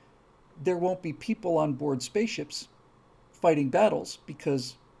there won't be people on board spaceships fighting battles,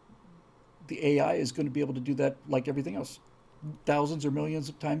 because the AI is going to be able to do that like everything else, thousands or millions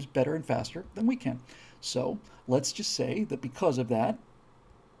of times better and faster than we can. So let's just say that because of that,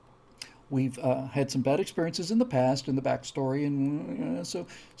 we've had some bad experiences in the past, in the backstory, and so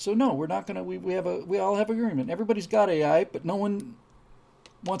no, we're not gonna. We all have agreement. Everybody's got AI, but no one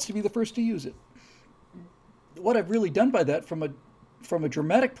wants to be the first to use it. What I've really done by that, from a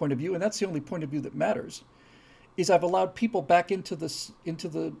dramatic point of view, and that's the only point of view that matters, is I've allowed people back into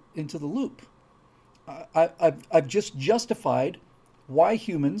the loop. I've just justified why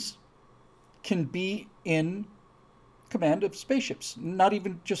humans can be in command of spaceships, not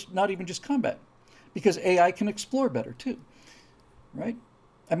even just combat, because AI can explore better too, right?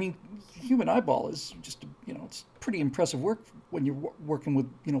 I mean, human eyeball is just, it's pretty impressive work when you're working with,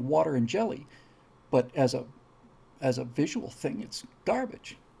 water and jelly, but as a visual thing, it's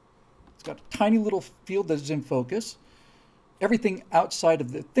garbage. It's got a tiny little field that is in focus. Everything outside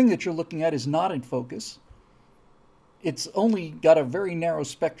of the thing that you're looking at is not in focus. It's only got a very narrow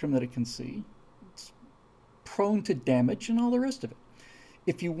spectrum that it can see. It's prone to damage and all the rest of it.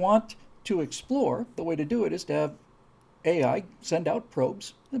 If you want to explore, the way to do it is to have AI send out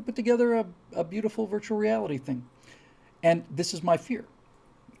probes and put together a beautiful virtual reality thing. And this is my fear,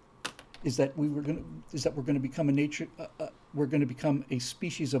 is that we're going to become we're going to become a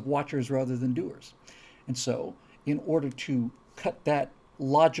species of watchers rather than doers. And so, in order to cut that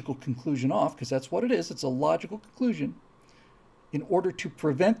logical conclusion off, because that's what it is, it's a logical conclusion, in order to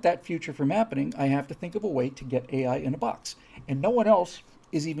prevent that future from happening, I have to think of a way to get AI in a box. And no one else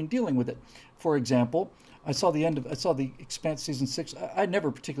is even dealing with it. For example, I saw the Expanse season 6. I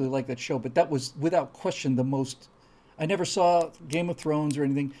never particularly liked that show, but that was without question the most. I never saw Game of Thrones or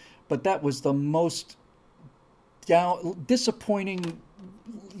anything, but that was the most disappointing,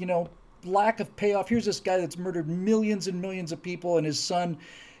 lack of payoff. Here's this guy that's murdered millions and millions of people, and his son,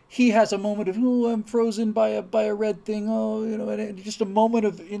 he has a moment of, I'm frozen by a red thing, and just a moment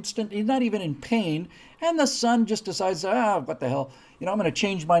of instant, he's not even in pain, and the son just decides, what the hell, I'm going to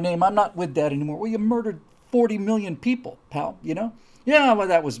change my name, I'm not with Dad anymore. Well, you murdered 40 million people, pal, Yeah, well,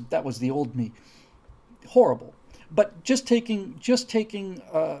 that was the old me. Horrible. But just taking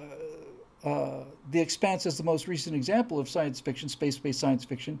The Expanse as the most recent example of science fiction, space-based science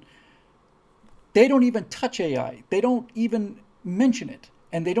fiction, they don't even touch AI. They don't even mention it.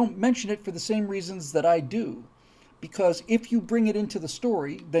 And they don't mention it for the same reasons that I do. Because if you bring it into the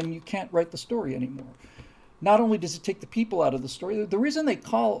story, then you can't write the story anymore. Not only does it take the people out of the story, the reason they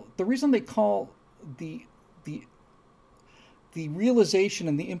call the the the realization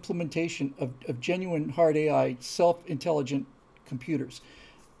and the implementation of genuine hard AI, self-intelligent computers,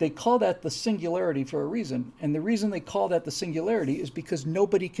 they call that the singularity for a reason. And the reason they call that the singularity is because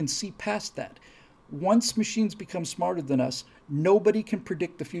nobody can see past that. Once machines become smarter than us, nobody can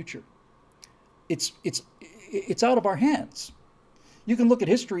predict the future. It's out of our hands. You can look at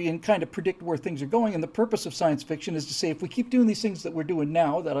history and kind of predict where things are going, and the purpose of science fiction is to say, if we keep doing these things that we're doing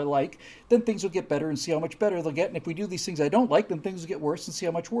now that I like, then things will get better, and see how much better they'll get. And if we do these things I don't like, then things will get worse, and see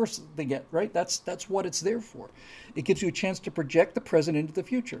how much worse they get, right? That's what it's there for. It gives you a chance to project the present into the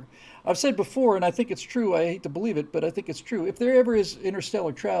future. I've said before, and I think it's true, I hate to believe it, but I think it's true, if there ever is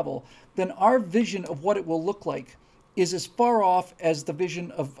interstellar travel, then our vision of what it will look like is as far off as the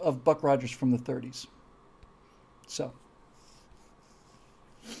vision of Buck Rogers from the 30s. So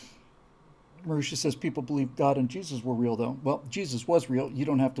Marusha says people believe God and Jesus were real, though. Well, Jesus was real. You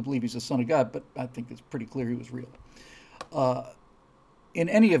don't have to believe he's the Son of God, but I think it's pretty clear he was real. In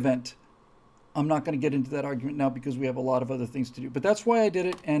any event, I'm not going to get into that argument now because we have a lot of other things to do. But that's why I did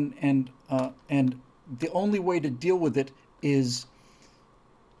it, and the only way to deal with it is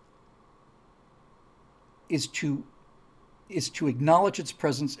to acknowledge its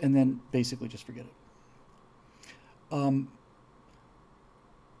presence and then basically just forget it.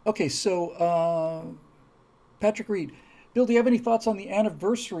 Okay, so Patrick Reed. Bill, do you have any thoughts on the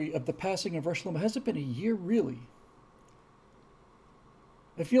anniversary of the passing of Rush Limbaugh? Has it been a year, really?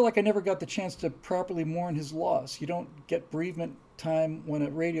 I feel like I never got the chance to properly mourn his loss. You don't get bereavement time when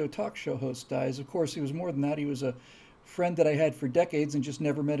a radio talk show host dies. Of course, he was more than that. He was a friend that I had for decades and just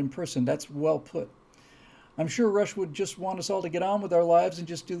never met in person. That's well put. I'm sure Rush would just want us all to get on with our lives and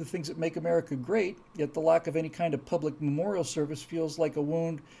just do the things that make America great, yet the lack of any kind of public memorial service feels like a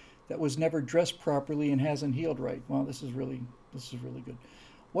wound that was never dressed properly and hasn't healed right. Wow, this is really good.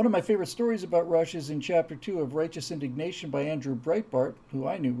 One of my favorite stories about Rush is in Chapter 2 of Righteous Indignation by Andrew Breitbart, who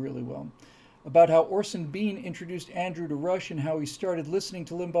I knew really well, about how Orson Bean introduced Andrew to Rush and how he started listening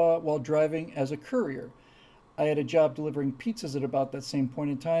to Limbaugh while driving as a courier. I had a job delivering pizzas at about that same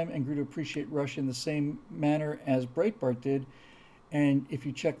point in time and grew to appreciate Rush in the same manner as Breitbart did. And if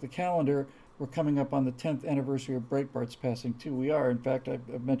you check the calendar, we're coming up on the 10th anniversary of Breitbart's passing, too. We are. In fact,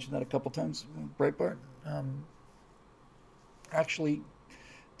 I've mentioned that a couple times. Breitbart, actually,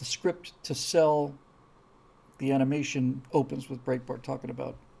 the script to sell the animation opens with Breitbart talking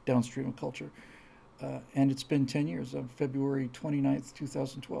about downstream of culture. And it's been 10 years, of February 29th,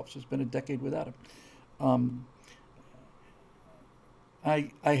 2012. So it's been a decade without him.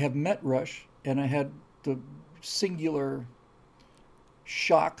 I have met Rush, and I had the singular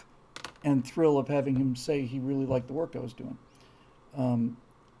shock and thrill of having him say he really liked the work I was doing,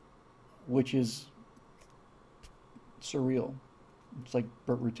 which is surreal. It's like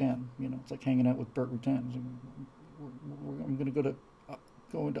Burt Rutan, it's like hanging out with Burt Rutan. I'm going to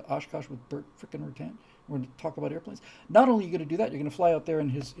go into Oshkosh with Burt frickin' Rutan. We're going to talk about airplanes. Not only are you going to do that, you're going to fly out there in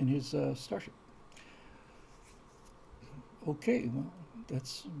his Starship. Okay, well,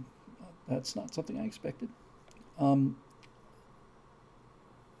 that's not something I expected.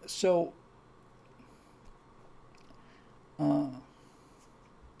 So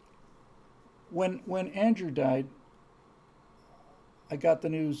when Andrew died, I got the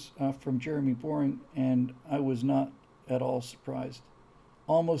news from Jeremy Boring, and I was not at all surprised.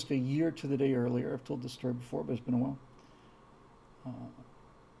 Almost a year to the day earlier, I've told this story before, but it's been a while.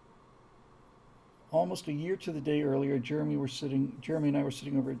 Almost a year to the day earlier, Jeremy and I were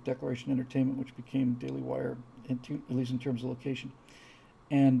sitting over at Declaration Entertainment, which became Daily Wire, at least in terms of location.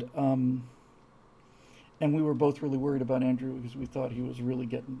 And we were both really worried about Andrew because we thought he was really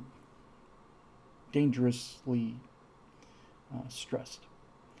getting dangerously stressed.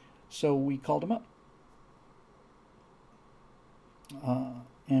 So we called him up.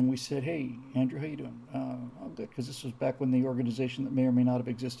 And we said, "Hey, Andrew, how you doing?" "Oh, good," because this was back when the organization that may or may not have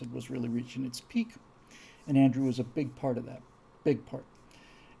existed was really reaching its peak, and Andrew was a big part of that, big part.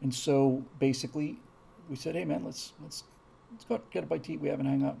 And so basically, we said, "Hey, man, let's go out, get a bite to eat. We haven't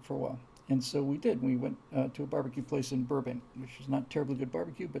hung out for a while." And so we did. We went to a barbecue place in Burbank, which is not terribly good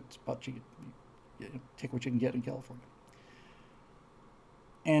barbecue, but it's about you take what you can get in California.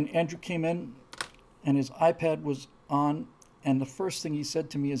 And Andrew came in, and his iPad was on. And the first thing he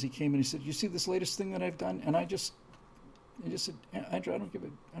said to me as he came in, he said, "You see this latest thing that I've done?" And I just said, "Andrew, I don't give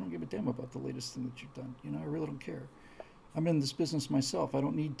a damn about the latest thing that you've done. I really don't care. I'm in this business myself. I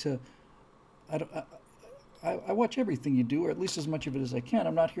don't need to. I watch everything you do, or at least as much of it as I can.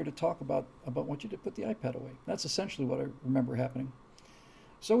 I'm not here to talk about what you did. Put the iPad away. That's essentially what I remember happening.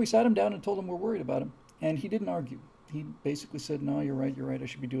 So we sat him down and told him we're worried about him, and he didn't argue. He basically said, "No, you're right. You're right. I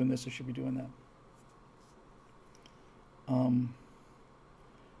should be doing this. I should be doing that." Um,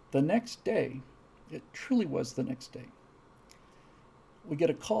 the next day, it truly was the next day, we get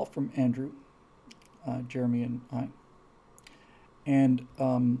a call from Andrew, Jeremy, and I,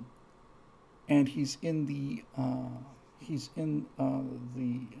 and he's in the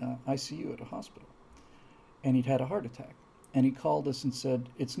ICU at a hospital, and he'd had a heart attack, and he called us and said,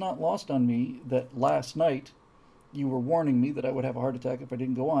 "It's not lost on me that last night you were warning me that I would have a heart attack if I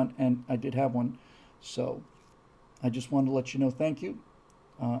didn't go on, and I did have one, so I just wanted to let you know, thank you,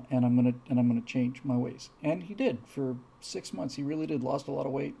 and I'm gonna change my ways." And he did for 6 months. He really did. Lost a lot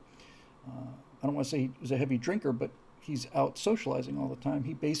of weight. I don't want to say he was a heavy drinker, but he's out socializing all the time.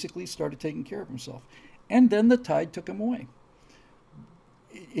 He basically started taking care of himself, and then the tide took him away.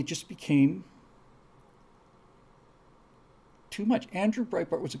 It just became too much. Andrew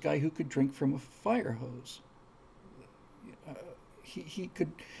Breitbart was a guy who could drink from a fire hose. He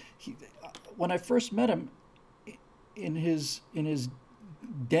could. When I first met him, in his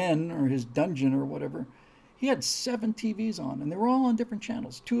den or his dungeon or whatever, he had 7 TVs on, and they were all on different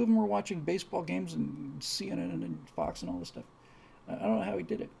channels. 2 of them were watching baseball games and CNN and Fox and all this stuff. I don't know how he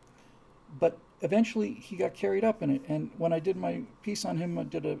did it, but eventually he got carried up in it. And when I did my piece on him, I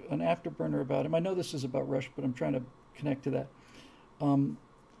did an afterburner about him. I know this is about Rush, but I'm trying to connect to that.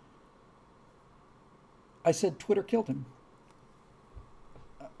 I said Twitter killed him,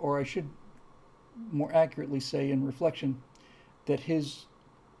 or I should more accurately say, in reflection, that his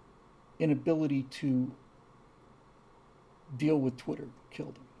inability to deal with Twitter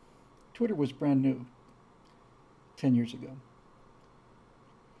killed him. Twitter was brand new 10 years ago.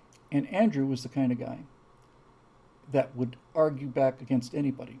 And Andrew was the kind of guy that would argue back against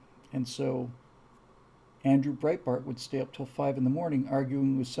anybody. And so Andrew Breitbart would stay up till 5 in the morning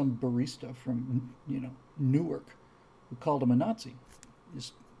arguing with some barista from, Newark, who called him a Nazi.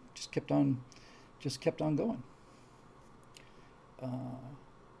 Just kept on going.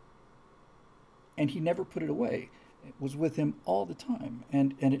 And he never put it away. It was with him all the time,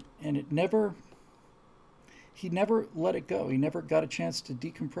 and it never. He never let it go. He never got a chance to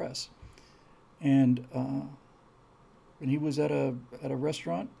decompress. And he was at a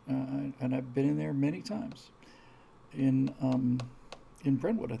restaurant, and I've been in there many times, in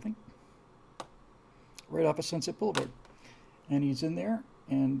Brentwood, I think, right off of Sunset Boulevard. And he's in there,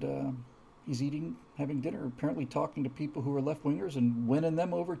 and he's having dinner, apparently talking to people who are left wingers and winning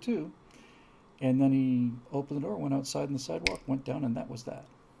them over too. And then he opened the door, went outside on the sidewalk, went down, and that was that.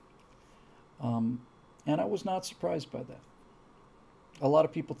 And I was not surprised by that. A lot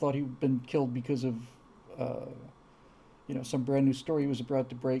of people thought he'd been killed because of, some brand new story he was about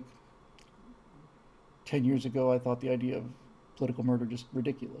to break. 10 years ago, I thought the idea of political murder just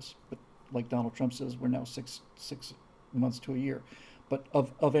ridiculous. But like Donald Trump says, we're now six months to a year. But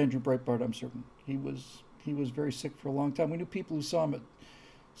of Andrew Breitbart, I'm certain. He was very sick for a long time. We knew people who saw him at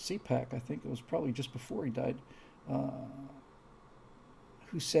CPAC, I think it was probably just before he died,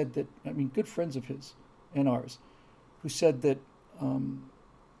 who said that, good friends of his and ours, who said that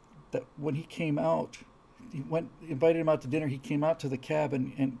that when he came out, invited him out to dinner, he came out to the cab,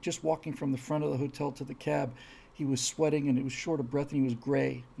 and just walking from the front of the hotel to the cab, he was sweating and he was short of breath and he was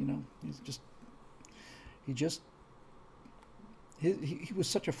gray, he was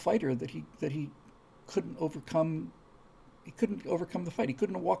such a fighter that he couldn't overcome the fight. He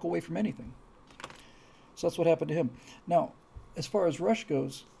couldn't walk away from anything. So that's what happened to him. Now, as far as Rush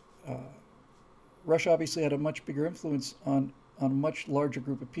goes, Rush obviously had a much bigger influence on a much larger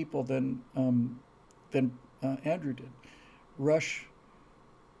group of people than Andrew did. Rush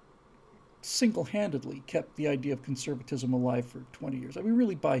single-handedly kept the idea of conservatism alive for 20 years.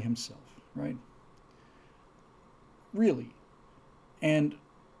 Really by himself, right? Really. And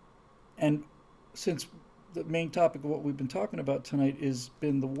since the main topic of what we've been talking about tonight has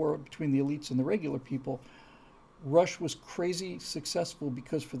been the war between the elites and the regular people, Rush was crazy successful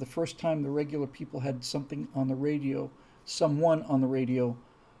because for the first time the regular people had something on the radio, someone on the radio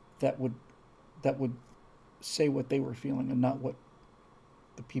that would say what they were feeling and not what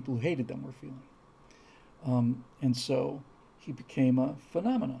the people who hated them were feeling. And so he became a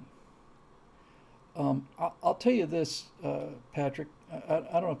phenomenon. I'll tell you this, Patrick. I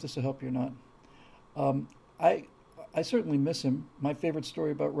don't know if this will help you or not. I certainly miss him. My favorite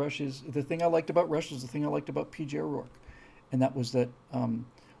story about Rush is the thing I liked about Rush is the thing I liked about P.J. O'Rourke, and that was that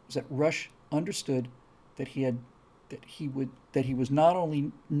Rush understood that he had that he was not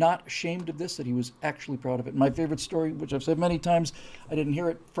only not ashamed of this, that he was actually proud of it. My favorite story, which I've said many times, I didn't hear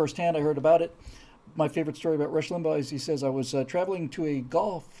it firsthand, I heard about it. My favorite story about Rush Limbaugh is he says, I was traveling to a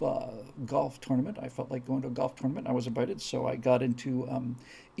golf tournament. I felt like going to a golf tournament. I was invited, so I got into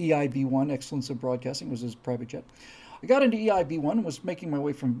EIB1, Excellence of Broadcasting, was his private jet. I got into EIB1 and was making my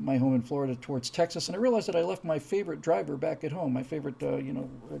way from my home in Florida towards Texas, and I realized that I left my favorite driver back at home, my favorite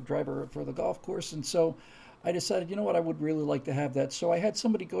driver for the golf course, and so I decided, you know what, I would really like to have that. So I had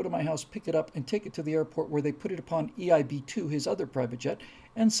somebody go to my house, pick it up, and take it to the airport where they put it upon EIB2, his other private jet,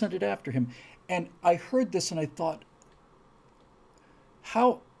 and sent it after him. And I heard this and I thought,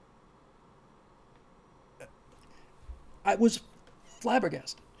 how... I was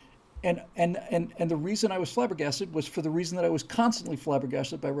flabbergasted. And the reason I was flabbergasted was for the reason that I was constantly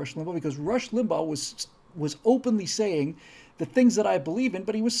flabbergasted by Rush Limbaugh, because Rush Limbaugh was openly saying the things that I believe in,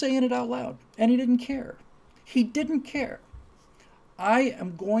 but he was saying it out loud, and he didn't care. He didn't care. I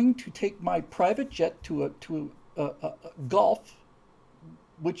am going to take my private jet to a golf,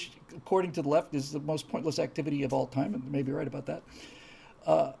 which, according to the left, is the most pointless activity of all time, and they may be right about that.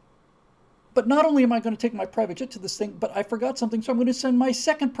 But not only am I going to take my private jet to this thing, but I forgot something, so I'm going to send my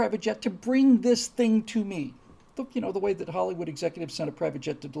second private jet to bring this thing to me. The way that Hollywood executives sent a private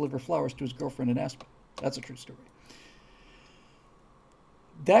jet to deliver flowers to his girlfriend in Aspen. That's a true story.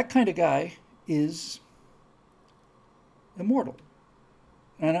 That kind of guy is immortal.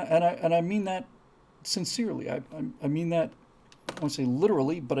 And I mean that sincerely. I mean that, I don't want to say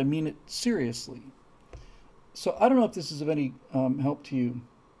literally, but I mean it seriously. So I don't know if this is of any help to you,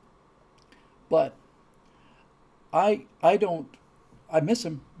 but I miss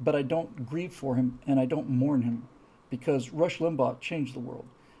him, but I don't grieve for him, and I don't mourn him, because Rush Limbaugh changed the world.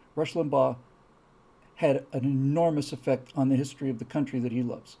 Rush Limbaugh had an enormous effect on the history of the country that he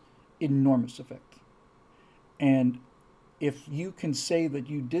loves. Enormous effect. And if you can say that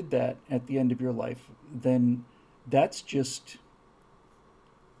you did that at the end of your life, then that's just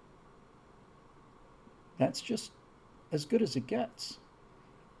as good as it gets.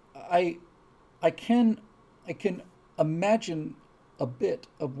 I can imagine a bit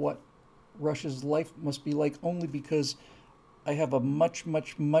of what Rush's life must be like, only because I have a much,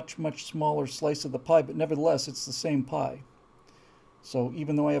 much, much, much smaller slice of the pie, but nevertheless, it's the same pie. So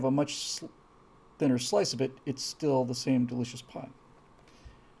even though I have a much thinner slice of it, it's still the same delicious pie.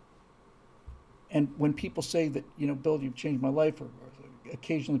 And when people say that, Bill, you've changed my life, or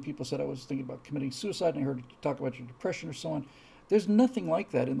occasionally people said I was thinking about committing suicide, and I heard you talk about your depression or so on, there's nothing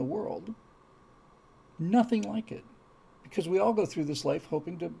like that in the world. Nothing like it. Because we all go through this life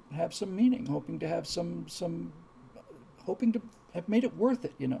hoping to have some meaning, hoping to have hoping to have made it worth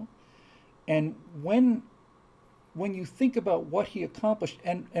it, And when you think about what he accomplished,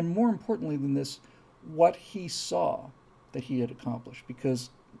 and more importantly than this, what he saw that he had accomplished,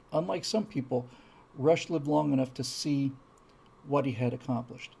 because unlike some people, Rush lived long enough to see what he had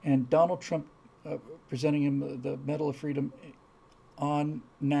accomplished. And Donald Trump presenting him the Medal of Freedom on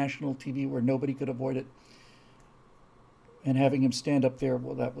national TV where nobody could avoid it, and having him stand up there,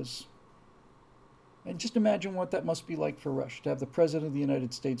 well, that was... And just imagine what that must be like for Rush, to have the President of the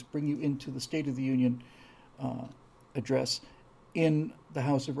United States bring you into the State of the Union address in the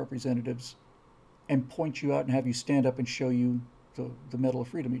House of Representatives and point you out and have you stand up and show you the Medal of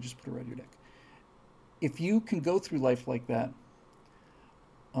Freedom. You just put it around your neck. If you can go through life like that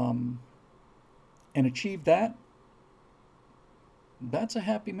and achieve that, that's a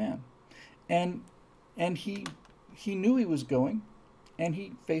happy man. And he knew he was going, and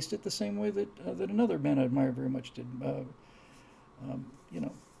he faced it the same way that another man I admire very much did.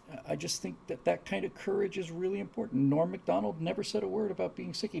 I just think that kind of courage is really important. Norm Macdonald never said a word about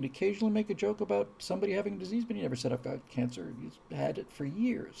being sick. He'd occasionally make a joke about somebody having a disease, but he never said I've got cancer. He's had it for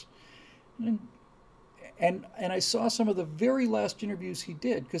years. And I saw some of the very last interviews he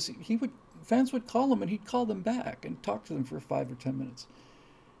did, because fans would call him and he'd call them back and talk to them for 5 or 10 minutes.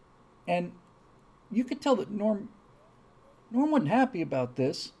 And you could tell that Norm wasn't happy about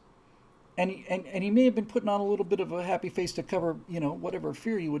this, and he may have been putting on a little bit of a happy face to cover, whatever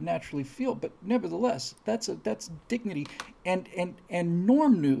fear you would naturally feel. But nevertheless, that's dignity. And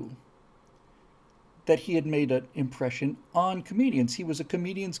Norm knew that he had made an impression on comedians. He was a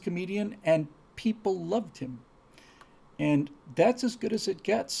comedian's comedian, and people loved him. And that's as good as it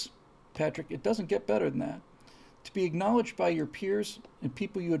gets, Patrick. It doesn't get better than that. To be acknowledged by your peers and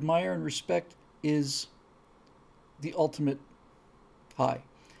people you admire and respect is the ultimate high.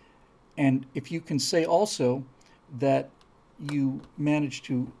 And if you can say also that you managed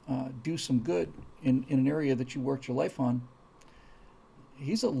to do some good in an area that you worked your life on,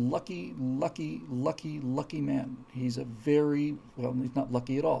 he's a lucky, lucky, lucky, lucky man. He's a very, well, he's not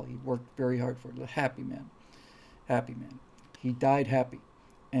lucky at all. He worked very hard for it. A happy man. Happy man. He died happy.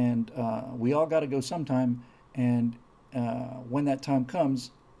 And we all got to go sometime. And when that time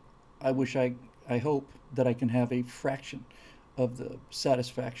comes, I hope that I can have a fraction of the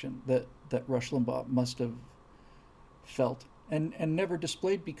satisfaction that Rush Limbaugh must have felt and never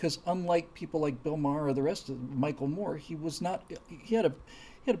displayed, because unlike people like Bill Maher or the rest of Michael Moore, he was not, he had a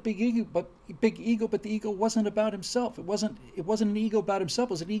big ego, but the ego wasn't about himself. It wasn't an ego about himself.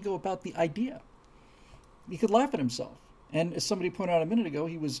 It was an ego about the idea. He could laugh at himself. And as somebody pointed out a minute ago,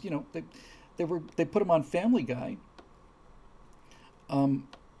 he was, they put him on Family Guy, and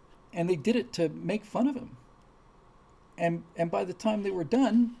they did it to make fun of him. And by the time they were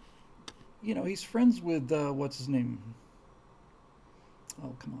done, he's friends with what's his name?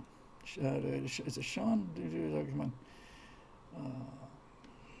 Oh, come on. Is it Sean? Come on.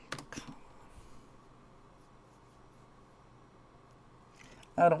 Come on.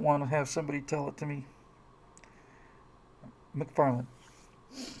 I don't want to have somebody tell it to me. MacFarlane.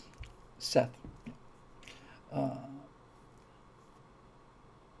 Seth. Uh,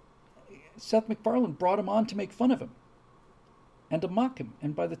 Seth MacFarlane brought him on to make fun of him and to mock him.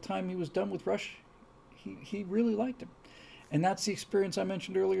 And by the time he was done with Rush, he really liked him. And that's the experience I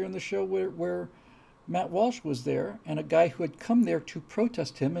mentioned earlier in the show where Matt Walsh was there, and a guy who had come there to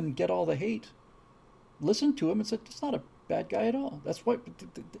protest him and get all the hate listened to him and said, "It's not a bad guy at all." That's why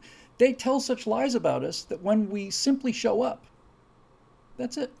they tell such lies about us that when we simply show up,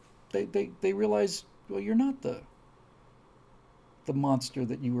 that's it. They realize, well, you're not the monster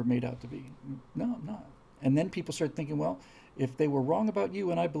that you were made out to be. No, I'm not. And then people start thinking, well, if they were wrong about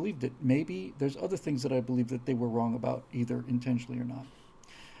you and I believed it, maybe there's other things that I believe that they were wrong about, either intentionally or not.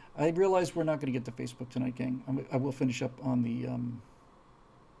 I realize we're not going to get to Facebook tonight, gang. I will finish up on the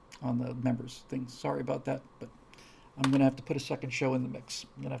members thing. Sorry about that, but I'm going to have to put a second show in the mix.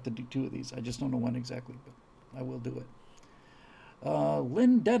 I'm going to have to do 2 of these. I just don't know when exactly, but I will do it.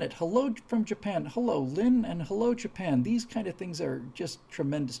 Lynn Dennett, hello from Japan. Hello, Lynn, and hello, Japan. These kind of things are just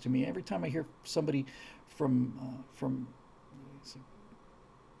tremendous to me. Every time I hear somebody from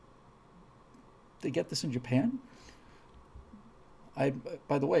they get this in Japan.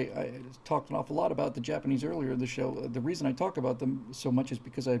 By the way, I talked an awful lot about the Japanese earlier in the show. The reason I talk about them so much is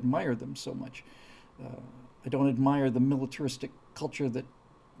because I admire them so much. I don't admire the militaristic culture that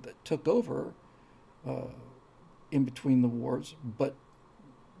took over in between the wars, but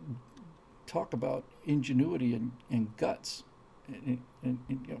talk about ingenuity and guts, and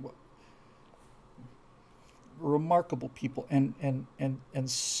remarkable people, and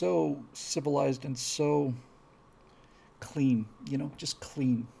so civilized and so clean, just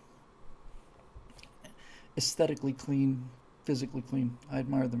clean, aesthetically clean, physically clean. I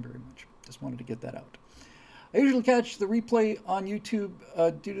admire them very much. Just wanted to get that out. I usually catch the replay on YouTube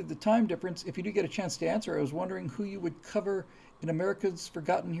due to the time difference. If you do get a chance to answer, I was wondering who you would cover in America's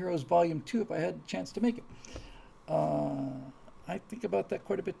Forgotten Heroes Volume 2 if I had a chance to make it. I think about that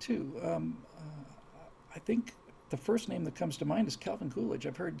quite a bit too. I think the first name that comes to mind is Calvin Coolidge.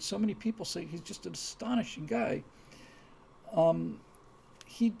 I've heard so many people say he's just an astonishing guy.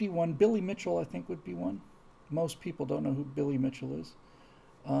 He'd be one. Billy Mitchell, I think, would be one. Most people don't know who Billy Mitchell is.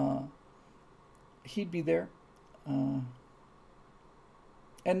 He'd be there. And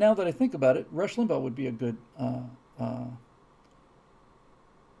now that I think about it, Rush Limbaugh would be a good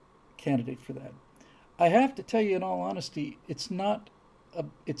candidate for that. I have to tell you, in all honesty, it's not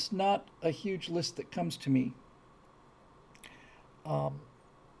a huge list that comes to me.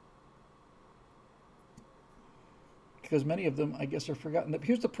 Because many of them, I guess, are forgotten.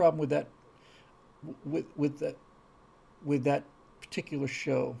 Here's the problem with that, with that particular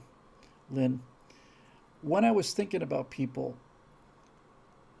show, Lynn. When I was thinking about people,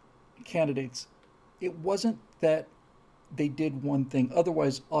 candidates, it wasn't that they did one thing.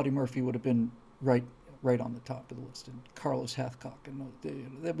 Otherwise, Audie Murphy would have been right on the top of the list, and Carlos Hathcock, and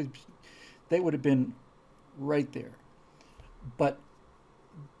they would have been right there. But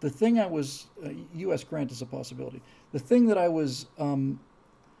the thing I was, U.S. Grant is a possibility. The thing that I was, thank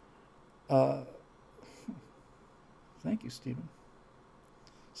you, Stephen.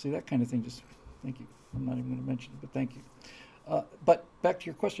 See, that kind of thing just, thank you. I'm not even going to mention it, but thank you. But back to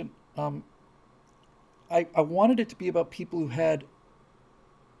your question, I wanted it to be about people who had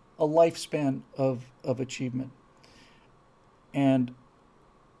a lifespan of achievement. And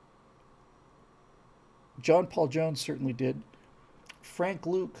John Paul Jones certainly did. Frank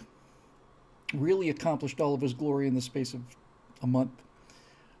Luke really accomplished all of his glory in the space of a month.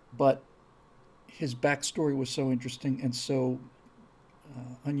 But his backstory was so interesting and so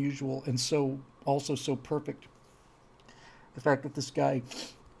unusual and so also so perfect. The fact that this guy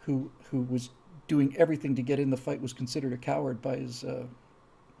who was doing everything to get in the fight was considered a coward by his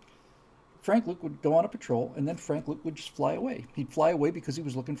Frank Luke would go on a patrol, and then Frank Luke would just fly away. He'd fly away because he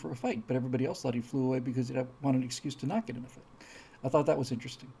was looking for a fight, but everybody else thought he flew away because he wanted an excuse to not get in a fight. I thought that was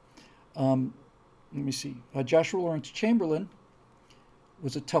interesting. Let me see. Joshua Lawrence Chamberlain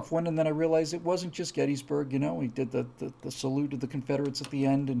was a tough one, and then I realized it wasn't just Gettysburg. You know, he did the salute of the Confederates at the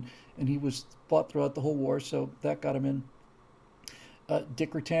end, and he was fought throughout the whole war, so that got him in.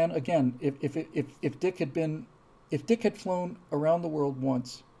 Dick Rutan, again, if Dick had flown around the world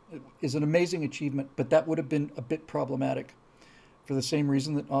once, it is an amazing achievement, but that would have been a bit problematic for the same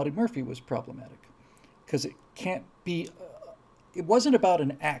reason that Audie Murphy was problematic. Because it can't be, it wasn't about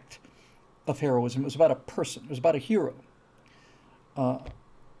an act of heroism, it was about a person, it was about a hero.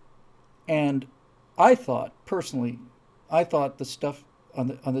 And I thought, personally, the stuff on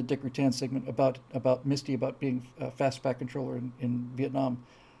the Dick Rutan segment about Misty, about being a fastback controller in Vietnam,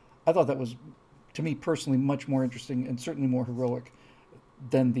 I thought that was, to me personally, much more interesting and certainly more heroic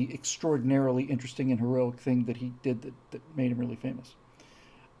than the extraordinarily interesting and heroic thing that he did that made him really famous.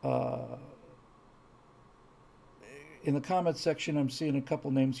 In the comments section, I'm seeing a couple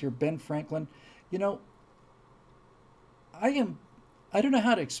names here. Ben Franklin. You know, I don't know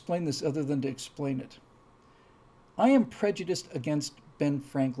how to explain this other than to explain it. I am prejudiced against Ben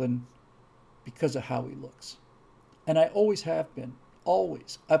Franklin because of how he looks. And I always have been.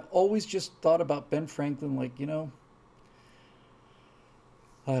 Always. I've always just thought about Ben Franklin like, you know,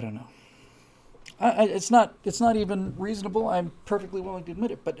 I don't know. It's not even reasonable. I'm perfectly willing to admit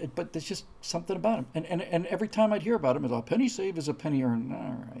it, but there's just something about him. And every time I'd hear about him, it's a penny saved is a penny earned.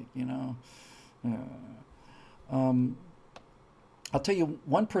 All right, you know. I'll tell you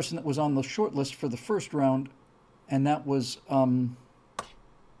one person that was on the short list for the first round, and that was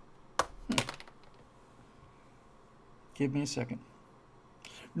give me a second.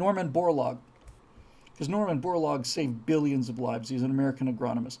 Norman Borlaug. Because Norman Borlaug saved billions of lives. He's an American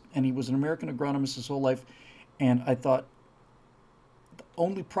agronomist. And he was an American agronomist his whole life. And I thought, the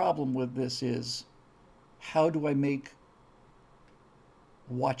only problem with this is, how do I make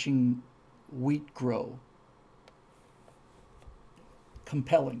watching wheat grow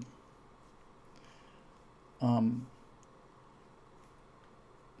compelling?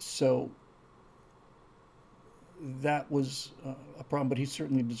 So that was a problem, but he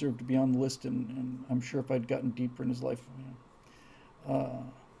certainly deserved to be on the list, and I'm sure if I'd gotten deeper in his life.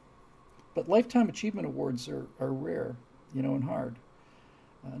 But Lifetime Achievement Awards are rare, you know, and hard.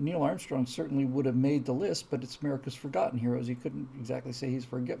 Neil Armstrong certainly would have made the list, but it's America's Forgotten Heroes. You couldn't exactly say he's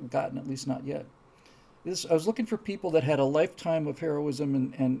forgotten, at least not yet. I was looking for people that had a lifetime of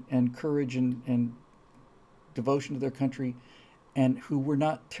heroism and courage and devotion to their country, and who were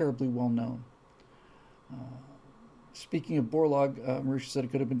not terribly well known. Speaking of Borlaug, Marisha said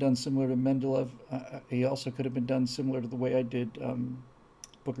it could have been done similar to Mendeleev. He also could have been done similar to the way I did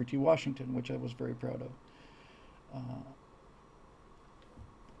Booker T. Washington, which I was very proud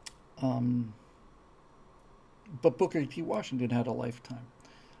of. But Booker T. Washington had a lifetime.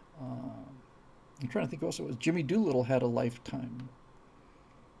 I'm trying to think also, was Jimmy Doolittle had a lifetime.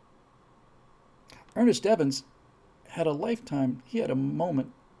 Ernest Evans had a lifetime. He had a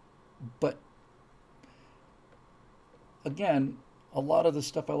moment, but again, a lot of the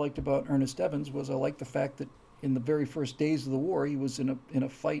stuff I liked about Ernest Evans was I liked the fact that in the very first days of the war, he was in a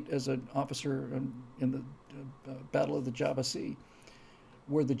fight as an officer in the Battle of the Java Sea,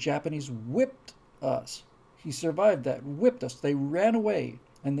 where the Japanese whipped us. He survived that, whipped us. They ran away,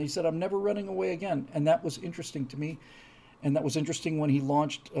 and they said, "I'm never running away again." And that was interesting to me. And that was interesting when he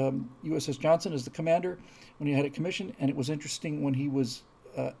launched USS Johnson as the commander, when he had it commissioned. And it was interesting when he was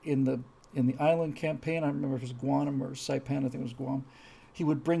in the island campaign. I don't remember if it was Guam or Saipan. I think it was Guam. He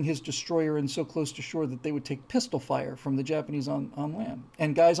would bring his destroyer in so close to shore that they would take pistol fire from the Japanese on land.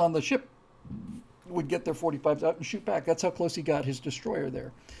 And guys on the ship would get their 45s out and shoot back. That's how close he got his destroyer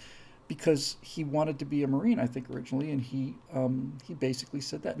there. Because he wanted to be a Marine, I think, originally. And he basically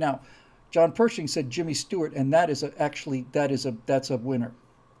said that. Now, John Pershing said Jimmy Stewart, and that's a winner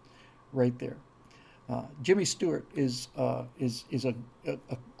right there. Jimmy Stewart is a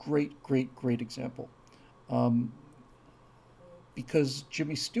great example, because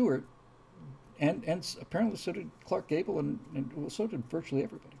Jimmy Stewart, and apparently so did Clark Gable, and so did virtually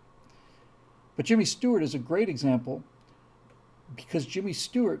everybody. But Jimmy Stewart is a great example because Jimmy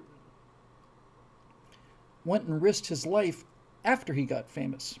Stewart went and risked his life after he got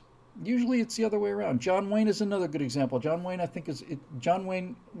famous. Usually it's the other way around. John Wayne is another good example. John Wayne, John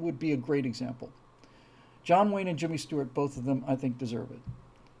Wayne would be a great example. John Wayne and Jimmy Stewart, both of them, I think, deserve it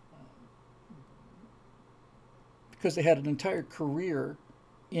because they had an entire career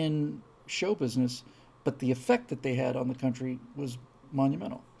in show business, but the effect that they had on the country was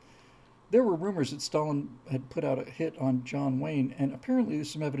monumental. There were rumors that Stalin had put out a hit on John Wayne, and apparently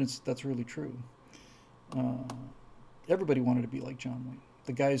there's some evidence that that's really true. Uh, Everybody wanted to be like John Wayne.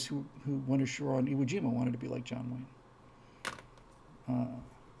 The guys who went ashore on Iwo Jima wanted to be like John Wayne. Uh,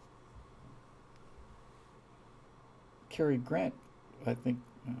 Cary Grant, I think,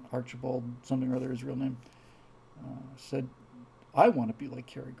 Archibald something or other, his real name, said, "I want to be like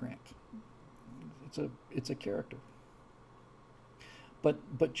Cary Grant." It's a character.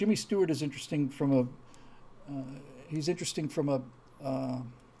 But Jimmy Stewart is interesting from a he's interesting from a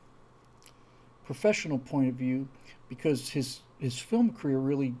professional point of view because his film career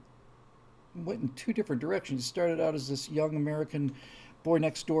really went in two different directions. He started out as this young American boy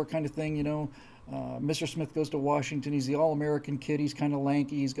next door kind of thing, you know. Mr. Smith Goes to Washington. He's the all-American kid. He's kind of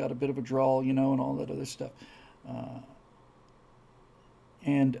lanky. He's got a bit of a drawl, you know, and all that other stuff. Uh,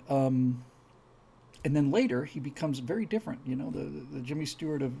 and and then later he becomes very different. You know, the Jimmy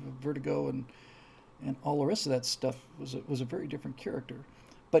Stewart of Vertigo and all the rest of that stuff was a very different character.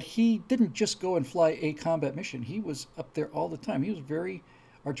 But he didn't just go and fly a combat mission. He was up there all the time. He was very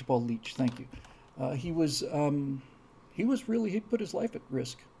Archibald Leach. Thank you. He was really he put his life at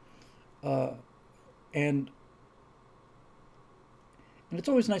risk, uh, and and it's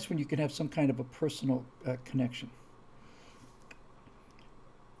always nice when you can have some kind of a personal connection,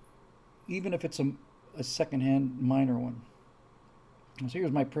 even if it's a secondhand minor one. So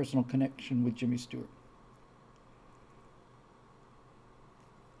here's my personal connection with Jimmy Stewart.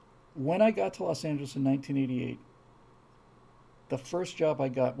 When I got to Los Angeles in 1988, the first job I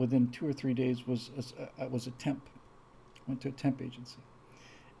got within 2 or 3 days was a temp. Went to a temp agency,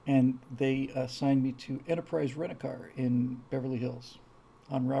 and they assigned me to Enterprise Rent-A-Car in Beverly Hills,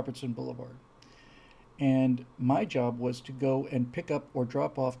 on Robertson Boulevard. And my job was to go and pick up or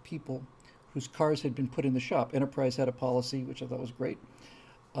drop off people whose cars had been put in the shop. Enterprise had a policy, which I thought was great,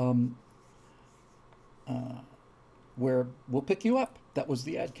 um, uh, where we'll pick you up. That was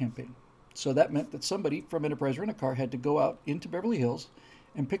the ad campaign. So that meant that somebody from Enterprise Rent-A-Car had to go out into Beverly Hills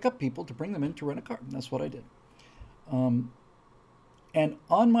and pick up people to bring them in to rent a car. And that's what I did. Um, and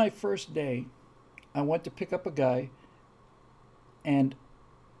on my first day, I went to pick up a guy, and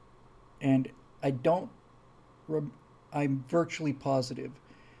and I don't, I'm virtually positive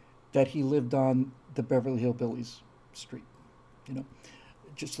that he lived on the Beverly Hillbillies street. You know,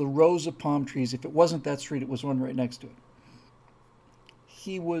 just the rows of palm trees. If it wasn't that street, it was one right next to it.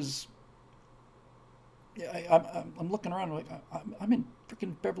 He was. I'm looking around like I'm in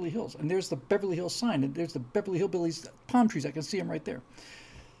freaking Beverly Hills, and there's the Beverly Hills sign, and there's the Beverly Hillbillies palm trees. I can see them right there.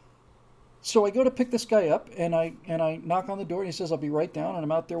 So I go to pick this guy up, and I knock on the door, and he says, "I'll be right down." And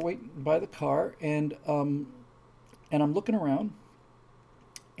I'm out there waiting by the car, and I'm looking around,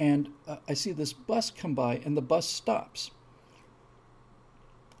 and I see this bus come by, and the bus stops,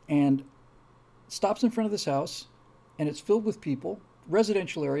 and stops in front of this house, and it's filled with people,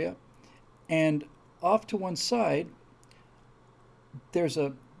 residential area, and off to one side, there's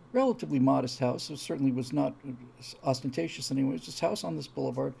a relatively modest house. It certainly was not ostentatious anyway. It's this house on this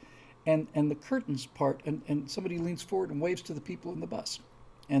boulevard, and the curtains part, and somebody leans forward and waves to the people in the bus,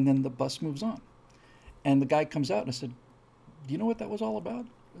 and then the bus moves on, and the guy comes out, and I said, "Do you know what that was all about,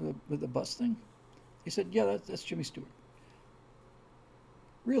 the bus thing?" He said, "Yeah, that's Jimmy Stewart."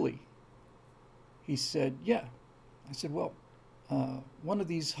 "Really?" He said, "Yeah." I said, "Well, one of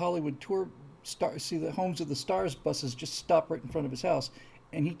these Hollywood tour stars, see the Homes of the Stars buses just stop right in front of his house,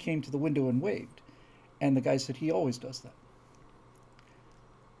 and he came to the window and waved." And the guy said, "He always does that."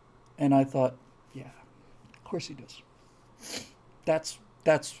 And I thought, yeah, of course he does. That's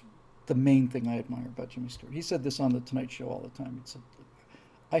the main thing I admire about Jimmy Stewart. He said this on the Tonight Show all the time. He said,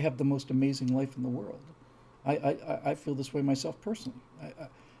 "I have the most amazing life in the world." I feel this way myself personally.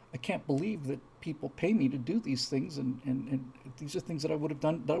 I can't believe that people pay me to do these things, and these are things that I would have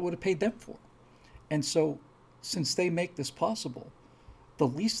done, that I would have paid them for. And so, since they make this possible, the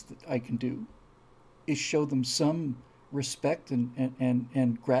least that I can do is show them some respect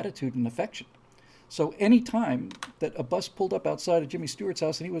and gratitude and affection. So any time that a bus pulled up outside of Jimmy Stewart's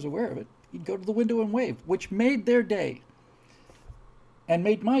house and he was aware of it, he'd go to the window and wave, which made their day and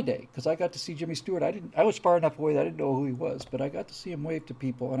made my day, because I got to see Jimmy Stewart. I was far enough away that I didn't know who he was, but I got to see him wave to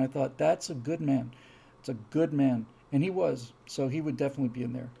people, and I thought, that's a good man. It's a good man. And he was. So he would definitely be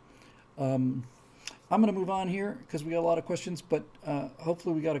in there. I'm going to move on here because we got a lot of questions, but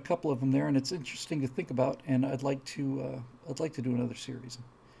hopefully we got a couple of them there, and it's interesting to think about, and I'd like to do another series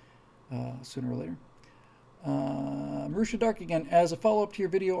sooner or later. Marusha Dark again. As a follow-up to your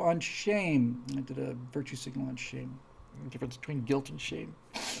video on shame, I did a virtue signal on shame. The difference between guilt and shame.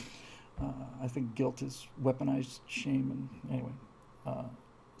 I think guilt is weaponized shame. And anyway,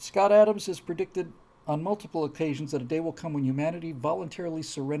 Scott Adams has predicted on multiple occasions that a day will come when humanity voluntarily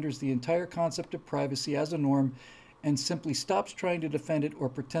surrenders the entire concept of privacy as a norm and simply stops trying to defend it or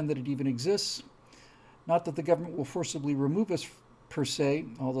pretend that it even exists. Not that the government will forcibly remove us per se,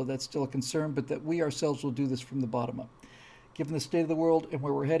 although that's still a concern, but that we ourselves will do this from the bottom up. Given the state of the world and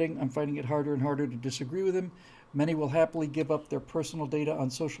where we're heading, I'm finding it harder and harder to disagree with him. Many will happily give up their personal data on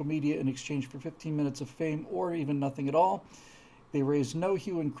social media in exchange for 15 minutes of fame or even nothing at all. They raise no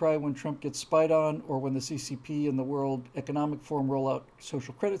hue and cry when Trump gets spied on or when the CCP and the World Economic Forum roll out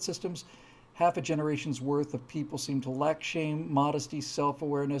social credit systems. Half a generation's worth of people seem to lack shame, modesty,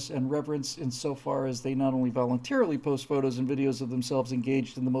 self-awareness, and reverence insofar as they not only voluntarily post photos and videos of themselves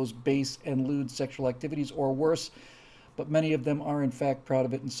engaged in the most base and lewd sexual activities or worse, but many of them are in fact proud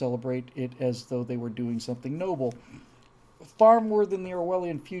of it and celebrate it as though they were doing something noble. Far more than the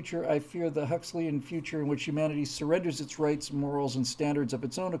Orwellian future, I fear the Huxleyan future in which humanity surrenders its rights, morals, and standards of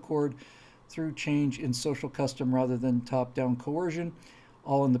its own accord through change in social custom rather than top-down coercion,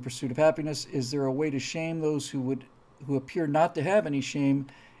 all in the pursuit of happiness. Is there a way to shame those who appear not to have any shame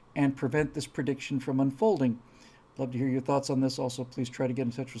and prevent this prediction from unfolding? Love to hear your thoughts on this. Also, please try to get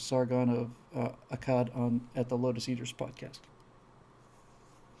in touch with Sargon of Akkad at the Lotus Eaters podcast.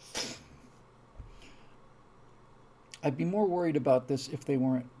 I'd be more worried about this if they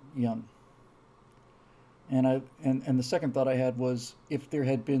weren't young. And the second thought I had was if there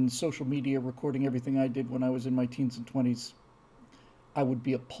had been social media recording everything I did when I was in my teens and 20s, I would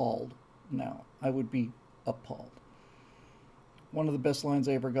be appalled now. I would be appalled. One of the best lines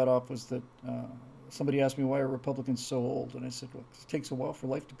I ever got off was that somebody asked me, why are Republicans so old? And I said, well, it takes a while for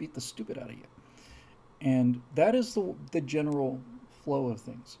life to beat the stupid out of you. And that is the general flow of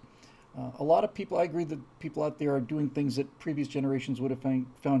things. A lot of people, I agree that people out there are doing things that previous generations would have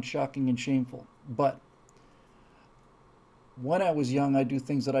found shocking and shameful. But when I was young, I do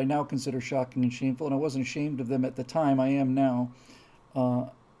things that I now consider shocking and shameful, and I wasn't ashamed of them at the time. I am now.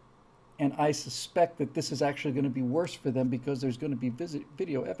 And I suspect that this is actually going to be worse for them because there's going to be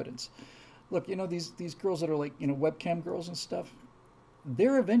video evidence. Look, you know, these girls that are like, you know, webcam girls and stuff,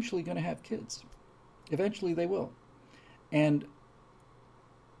 they're eventually going to have kids. Eventually they will. And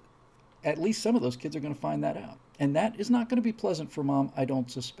at least some of those kids are going to find that out. And that is not going to be pleasant for mom, I don't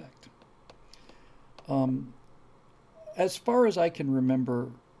suspect. As far as I can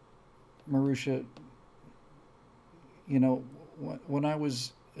remember, Marusha, you know, when I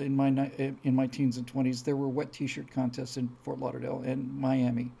was in my teens and 20s, there were wet t-shirt contests in Fort Lauderdale and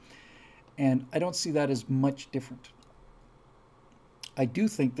Miami. And I don't see that as much different. I do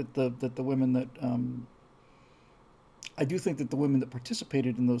think that the women that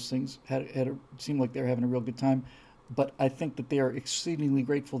participated in those things seemed like they were having a real good time, but I think that they are exceedingly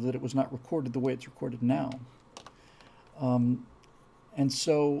grateful that it was not recorded the way it's recorded now. And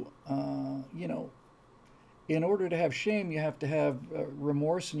so, you know, in order to have shame, you have to have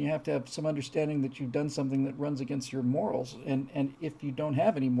remorse, and you have to have some understanding that you've done something that runs against your morals. And if you don't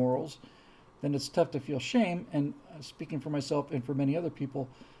have any morals, then it's tough to feel shame. And speaking for myself and for many other people,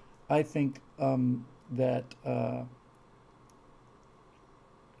 I think that a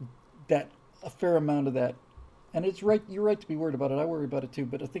fair amount of that, and it's right, you're right to be worried about it. I worry about it too,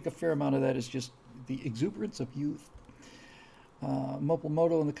 but I think a fair amount of that is just the exuberance of youth. Mopal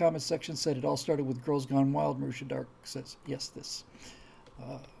Moto in the comments section said it all started with Girls Gone Wild. Marusha Dark says, yes, this.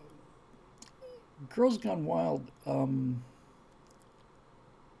 Girls Gone Wild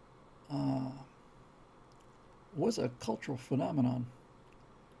was a cultural phenomenon.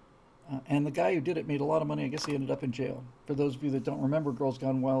 And the guy who did it made a lot of money. I guess he ended up in jail. For those of you that don't remember Girls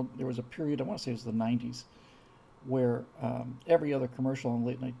Gone Wild, there was a period, I want to say it was the 90s, where every other commercial on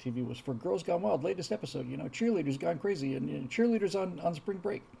late night TV was for Girls Gone Wild, latest episode, you know, cheerleaders gone crazy, and you know, cheerleaders on spring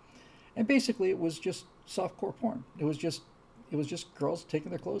break. And basically it was just softcore porn. It was just girls taking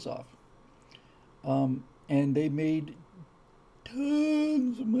their clothes off. And they made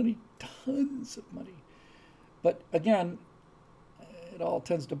tons of money. But again, it all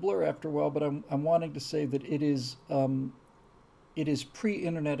tends to blur after a while, but I'm wanting to say that it is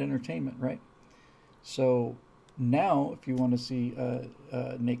pre-internet entertainment, right? So now, if you want to see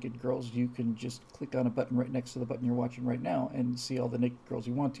naked girls, you can just click on a button right next to the button you're watching right now and see all the naked girls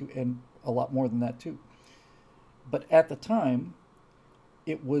you want to, and a lot more than that too. But at the time,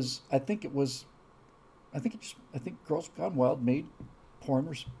 I think Girls Gone Wild made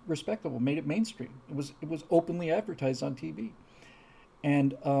porn respectable, made it mainstream. It was openly advertised on TV,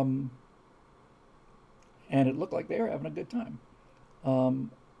 and and it looked like they were having a good time.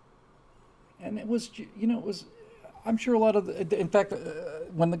 Um, and it was, it was. I'm sure a lot of in fact,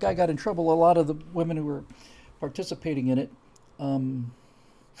 when the guy got in trouble, a lot of the women who were participating in it um,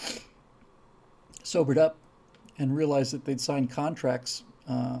 sobered up and realized that they'd signed contracts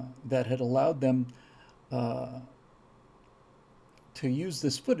that had allowed them uh, to use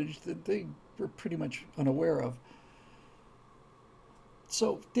this footage that they were pretty much unaware of.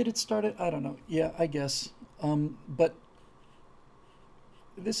 So did it start it? I don't know. Yeah, I guess. But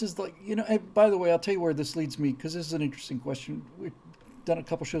this is like, by the way, I'll tell you where this leads me because this is an interesting question. We've done a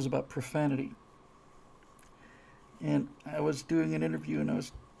couple shows about profanity. And I was doing an interview and I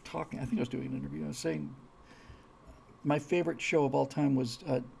was talking, I think I was doing an interview. I was saying my favorite show of all time was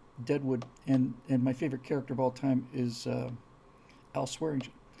Deadwood, and my favorite character of all time is Al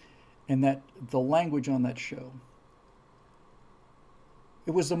Swearingen. And that the language on that show,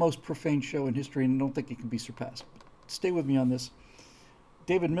 it was the most profane show in history, and I don't think it can be surpassed. Stay with me on this.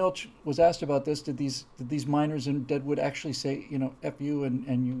 David Milch was asked about this. Did these miners in Deadwood actually say, F you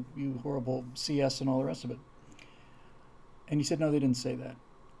and you horrible CS and all the rest of it? And he said, no, they didn't say that.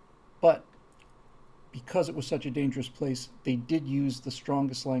 But because it was such a dangerous place, they did use the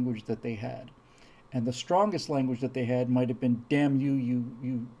strongest language that they had. And the strongest language that they had might have been, damn you,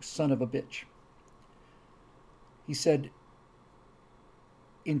 you son of a bitch. He said,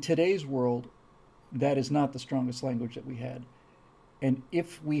 in today's world, that is not the strongest language that we had. And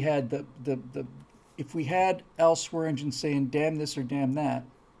if we had if we had Al Swearingen saying damn this or damn that,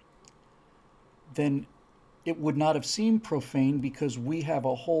 then it would not have seemed profane because we have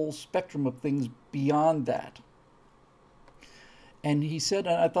a whole spectrum of things beyond that. And he said,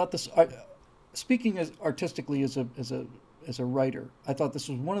 and I thought this, speaking as artistically as a writer, I thought this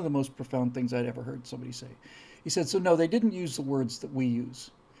was one of the most profound things I'd ever heard somebody say. He said, so no, they didn't use the words that we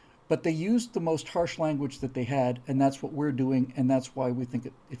use, but they used the most harsh language that they had, and that's what we're doing, and that's why we think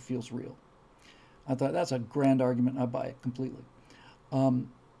it feels real. I thought that's a grand argument, and I buy it completely.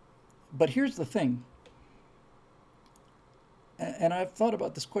 But here's the thing, and I've thought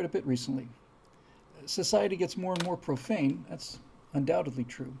about this quite a bit recently. Society gets more and more profane, that's undoubtedly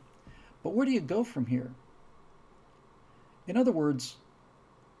true. But where do you go from here? In other words,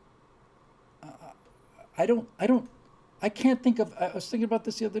 I can't think of, I was thinking about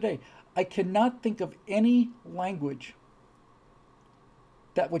this the other day. I cannot think of any language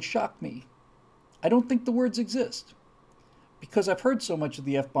that would shock me. I don't think the words exist because I've heard so much of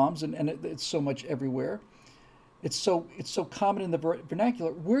the F-bombs and it's so much everywhere. It's so common in the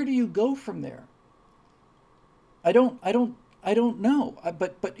vernacular. Where do you go from there? I don't know.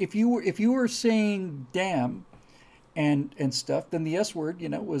 But if you were saying damn and stuff, then the S word,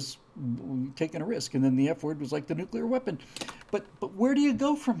 was taking a risk, and then the F word was like the nuclear weapon. But where do you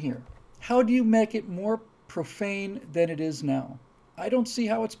go from here? How do you make it more profane than it is now? I don't see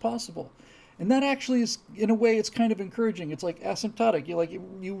how it's possible. And that actually is, in a way, it's kind of encouraging. It's like asymptotic.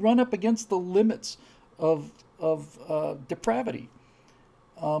 You run up against the limits of depravity.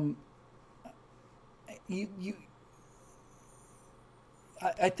 I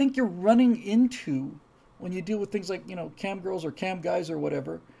think you're running into, when you deal with things like cam girls or cam guys or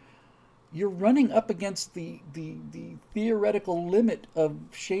whatever, you're running up against the theoretical limit of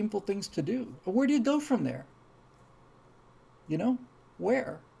shameful things to do. Where do you go from there?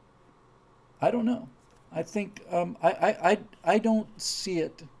 Where? I don't know. I think I don't see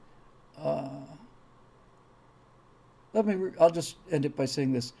it. I'll just end it by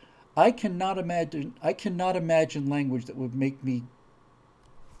saying this. I cannot imagine language that would make me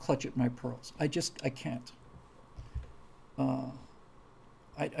clutch at my pearls. I can't. I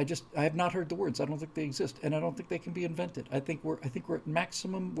have not heard the words. I don't think they exist, and I don't think they can be invented. I think we're at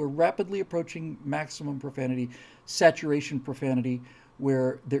maximum. We're rapidly approaching maximum profanity, saturation profanity,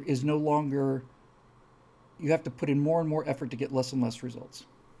 where there is no longer. You have to put in more and more effort to get less and less results.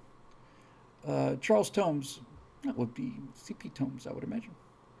 Charles Tomes, that would be C.P. Tomes, I would imagine.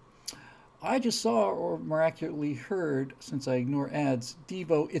 I just saw or miraculously heard, since I ignore ads,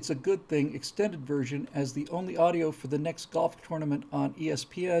 Devo, It's a Good Thing extended version as the only audio for the next golf tournament on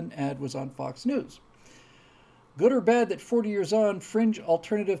ESPN. Ad was on Fox News. Good or bad that 40 years on, fringe,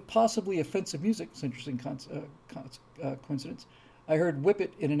 alternative, possibly offensive music, it's an interesting coincidence. I heard Whip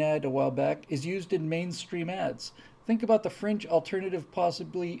It in an ad a while back, is used in mainstream ads. Think about the fringe, alternative,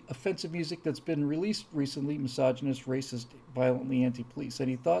 possibly offensive music that's been released recently, misogynist, racist, violently anti-police.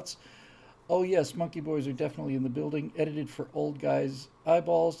 Any thoughts? Oh yes, Monkey Boys are definitely in the building. Edited for old guys'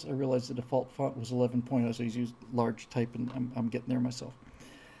 eyeballs. I realized the default font was 11.0, so he's used large type, and I'm getting there myself.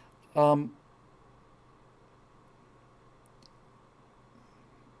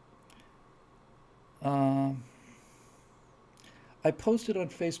 Uh, I posted on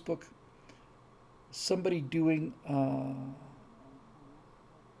Facebook somebody doing, I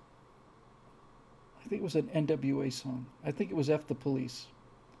think it was an NWA song. I think it was F the Police.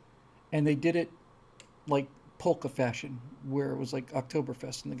 And they did it like polka fashion, where it was like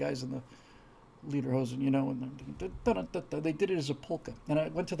Oktoberfest and the guys in the lederhosen, and they did it as a polka. And I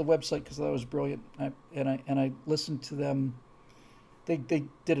went to the website because that was brilliant. And I listened to them. They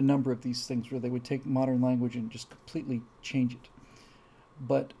did a number of these things where they would take modern language and just completely change it.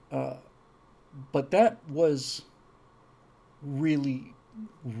 But that was really,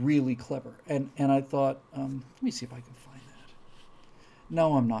 really clever. And I thought, let me see if I can find that.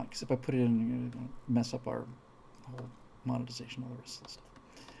 No, I'm not, because if I put it in, I'm going to mess up our whole monetization, all the rest of the stuff.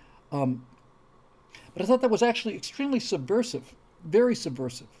 Um, but I thought that was actually extremely subversive, very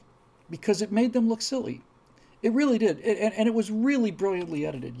subversive, because it made them look silly. It really did, and it was really brilliantly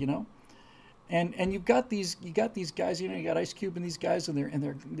edited. And you got these guys, you got Ice Cube and these guys, and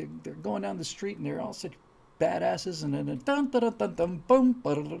they're going down the street, and they're all such badasses, and then dun dun dun dun dun boom,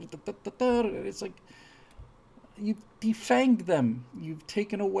 it's like you've defanged them, you've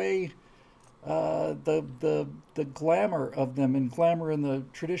taken away the glamour of them, and glamour in the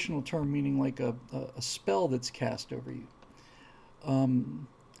traditional term meaning like a spell that's cast over you. Um,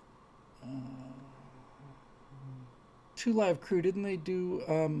 uh, Two Live Crew, didn't they do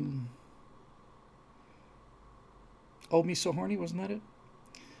 "Oh Me So Horny"? Wasn't that it?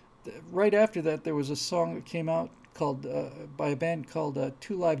 Right after that, there was a song that came out called by a band called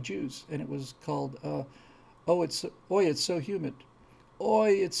Two Live Jews, and it was called "Oh It's So Humid."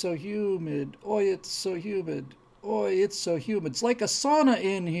 Oi, it's so humid. Oi, it's so humid. Oi, it's so humid. It's like a sauna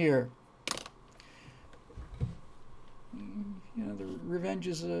in here. The revenge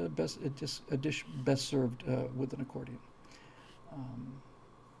is a dish best served with an accordion. Um,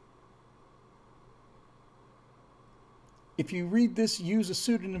 if you read this, use a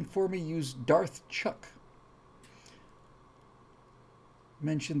pseudonym for me. Use Darth Chuck.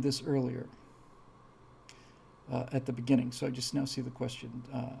 Mentioned this earlier at the beginning, so I just now see the question.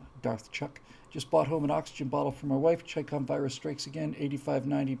 Darth Chuck. Just bought home an oxygen bottle for my wife. Chicom virus strikes again.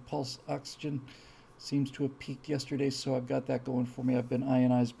 8590 pulse oxygen. Seems to have peaked yesterday, so I've got that going for me. I've been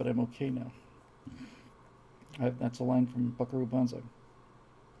ionized, but I'm okay now. That's a line from Buckaroo Banzai.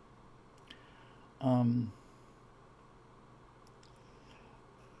 Um,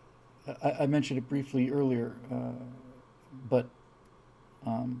 I mentioned it briefly earlier, but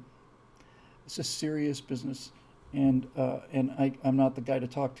um, it's a serious business, and I'm not the guy to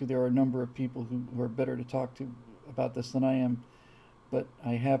talk to. There are a number of people who are better to talk to about this than I am, but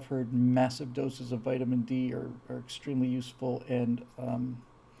I have heard massive doses of vitamin D are extremely useful, and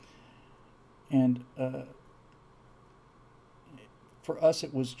for us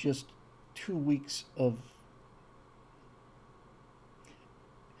it was just 2 weeks of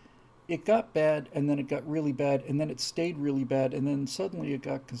it got bad, and then it got really bad, and then it stayed really bad, and then suddenly it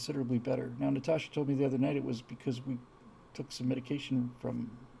got considerably better. Now, Natasha told me the other night it was because we took some medication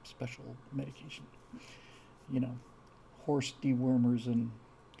from special medication, you know, horse dewormers and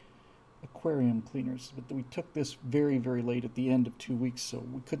aquarium cleaners. But we took this very, very late at the end of 2 weeks, so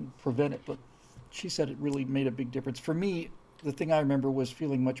we couldn't prevent it. But she said it really made a big difference. For me, the thing I remember was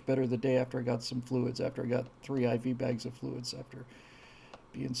feeling much better the day after I got some fluids, after I got 3 IV bags of fluids after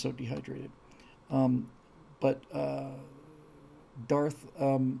being so dehydrated. Um, but Darth,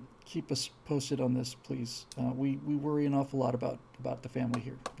 keep us posted on this, please. We worry an awful lot about the family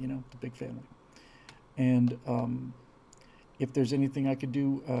here, the big family. And if there's anything I could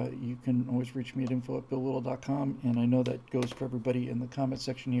do, you can always reach me at info@billwhittle.com. And I know that goes for everybody in the comment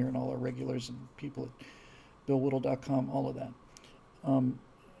section here and all our regulars and people at billwhittle.com, all of that.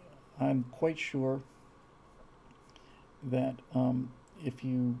 I'm quite sure that if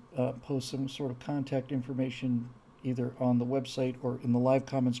you post some sort of contact information either on the website or in the live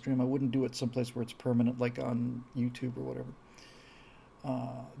comment stream, I wouldn't do it someplace where it's permanent, like on YouTube or whatever,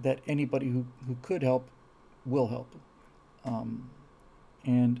 that anybody who could help will help.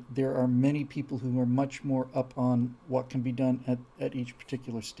 And there are many people who are much more up on what can be done at each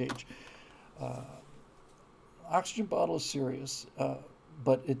particular stage. Oxygen bottle is serious,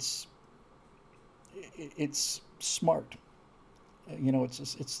 but it's smart.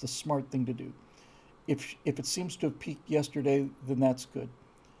 It's the smart thing to do. If it seems to have peaked yesterday, then that's good.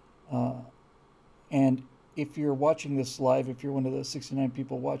 And if you're watching this live, if you're one of the 69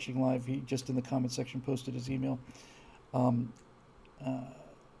 people watching live, he just in the comment section posted his email.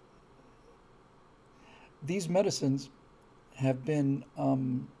 These medicines have been.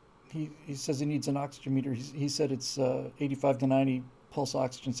 He says he needs an oxygen meter. He said it's 85 to 90 pulse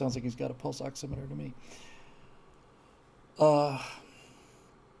oxygen. Sounds like he's got a pulse oximeter to me. Uh,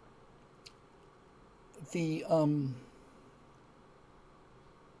 the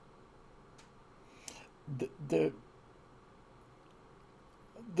the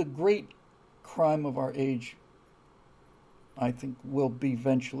the great crime of our age, I think, will be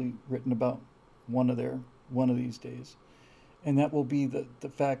eventually written about one of these days, and that will be the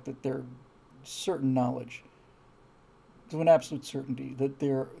fact that there's certain knowledge, to an absolute certainty, that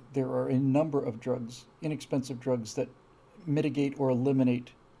there are a number of drugs, inexpensive drugs, that mitigate or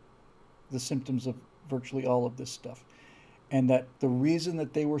eliminate the symptoms of virtually all of this stuff, and that the reason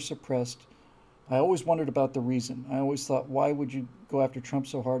that they were suppressed. I always wondered about the reason. I always thought, why would you go after Trump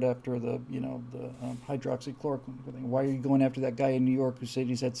so hard after the hydroxychloroquine thing? Why are you going after that guy in New York who said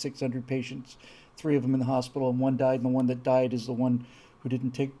he's had 600 patients, 3 of them in the hospital, and 1 died, and the one that died is the one who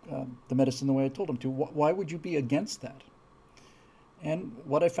didn't take the medicine the way I told him to? Why would you be against that? And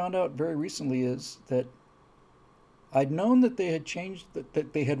what I found out very recently is that I'd known that they had changed,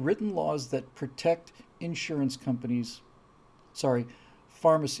 that they had written laws that protect insurance companies, big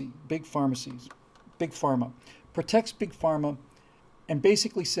pharmacies, big pharma, protects big pharma, and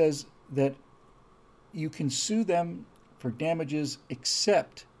basically says that you can sue them for damages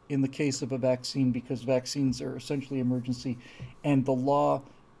except in the case of a vaccine, because vaccines are essentially emergency, and the law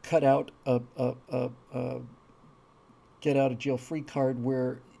cut out a get out of jail free card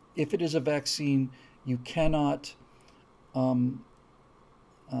where if it is a vaccine, you cannot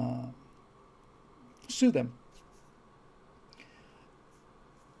sue them.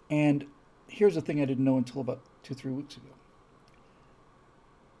 And here's the thing I didn't know until about 2-3 weeks ago.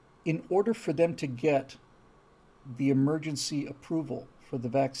 In order for them to get the emergency approval for the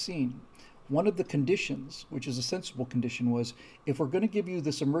vaccine, one of the conditions, which is a sensible condition, was if we're going to give you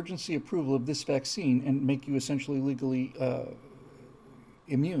this emergency approval of this vaccine and make you essentially legally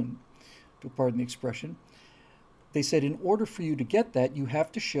immune, to pardon the expression, they said in order for you to get that, you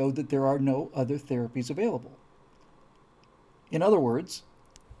have to show that there are no other therapies available. In other words,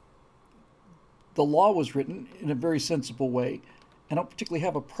 the law was written in a very sensible way. I don't particularly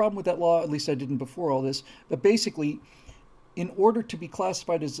have a problem with that law, at least I didn't before all this, but basically, in order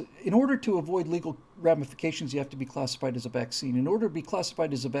to avoid legal ramifications, you have to be classified as a vaccine. In order to be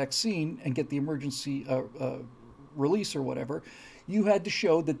classified as a vaccine and get the emergency release or whatever, you had to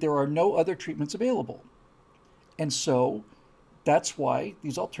show that there are no other treatments available. And so that's why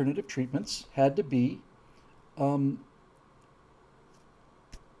these alternative treatments had to be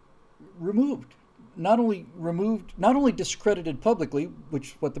removed. Not only discredited publicly,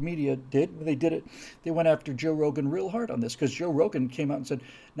 which what the media did. They went after Joe Rogan real hard on this, because Joe Rogan came out and said,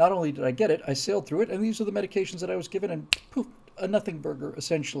 not only did I get it, I sailed through it, and these are the medications that I was given, and poof, a nothing burger,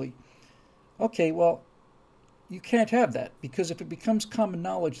 essentially. Okay, well, you can't have that, because if it becomes common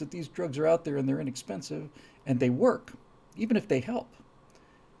knowledge that these drugs are out there and they're inexpensive and they work, even if they help,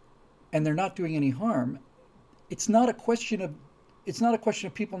 and they're not doing any harm, it's not a question of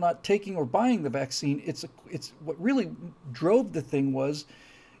people not taking or buying the vaccine. It's what really drove the thing was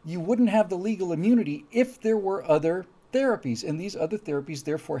you wouldn't have the legal immunity if there were other therapies, and these other therapies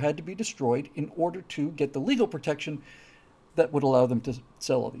therefore had to be destroyed in order to get the legal protection that would allow them to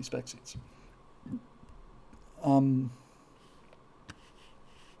sell all these vaccines.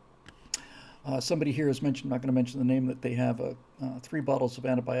 Somebody here has mentioned, I'm not going to mention the name, that they have 3 bottles of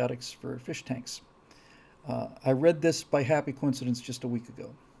antibiotics for fish tanks. I read this by happy coincidence just a week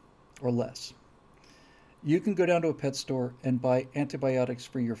ago, or less. You can go down to a pet store and buy antibiotics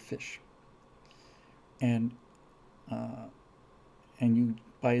for your fish, and you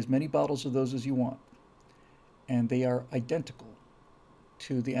buy as many bottles of those as you want, and they are identical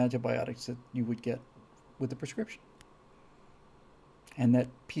to the antibiotics that you would get with the prescription. And that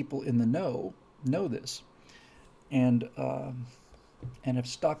people in the know this, and have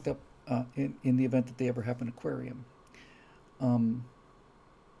stocked up in the event that they ever have an aquarium.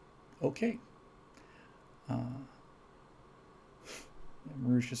 Okay.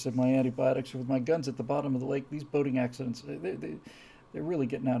 Marusha said, my antibiotics are with my guns at the bottom of the lake. These boating accidents, they're really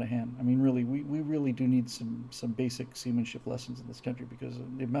getting out of hand. I mean, really, we really do need some basic seamanship lessons in this country, because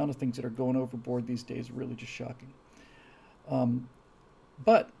the amount of things that are going overboard these days are really just shocking. And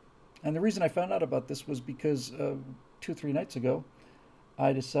the reason I found out about this was because 2-3 nights ago,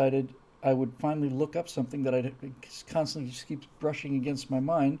 I decided I would finally look up something that I constantly just keeps brushing against my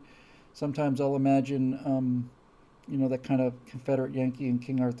mind. Sometimes I'll imagine, that kind of Confederate Yankee and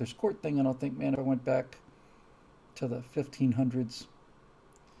King Arthur's court thing, and I'll think, man, if I went back to the 1500s,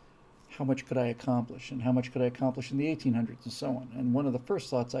 how much could I accomplish? And how much could I accomplish in the 1800s, and so on? And one of the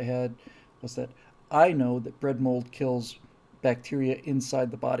first thoughts I had was that I know that bread mold kills bacteria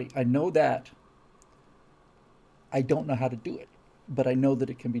inside the body. I know that. I don't know how to do it, but I know that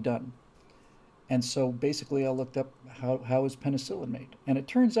it can be done. And so basically I looked up how is penicillin made. And it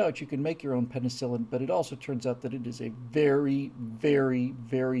turns out you can make your own penicillin, but it also turns out that it is a very, very,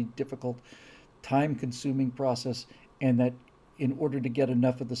 very difficult, time-consuming process, and that in order to get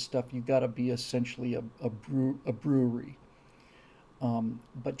enough of the stuff, you got to be essentially a brewery.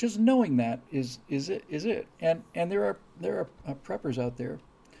 But just knowing that is it. And there are preppers out there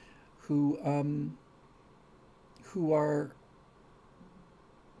who are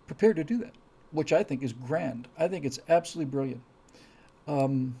prepared to do that, which I think is grand. I think it's absolutely brilliant.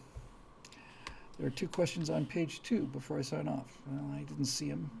 Um, there are two questions on page 2 before I sign off. Well, I didn't see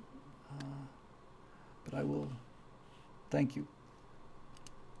them, uh, but I will. Thank you.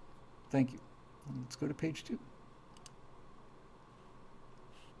 Thank you. Let's go to page 2.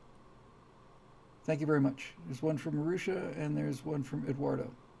 Thank you very much. There's one from Marusha and there's one from Eduardo.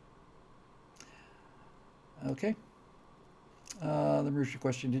 Okay. The Marusha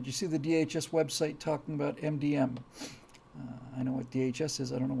question: did you see the DHS website talking about MDM? I know what DHS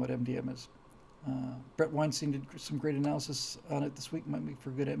is. I don't know what MDM is. Brett Weinstein did some great analysis on it this week. Might make for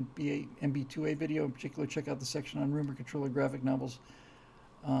a good MB2A video. In particular, check out the section on rumor controller graphic novels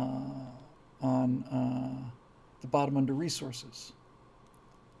on the bottom under resources.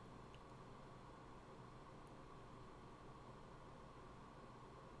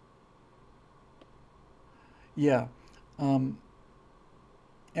 Yeah.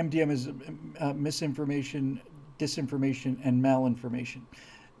 MDM is misinformation, disinformation, and malinformation.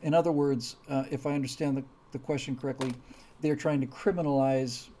 In other words, if I understand the question correctly, they're trying to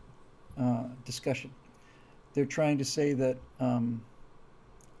criminalize discussion. They're trying to say that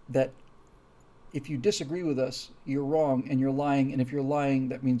that if you disagree with us, you're wrong and you're lying, and if you're lying,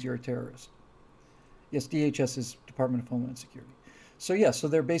 that means you're a terrorist. Yes, DHS is Department of Homeland Security. So yeah, so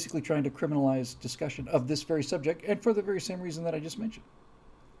they're basically trying to criminalize discussion of this very subject, and for the very same reason that I just mentioned.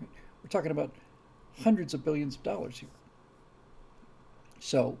 We're talking about hundreds of billions of dollars here.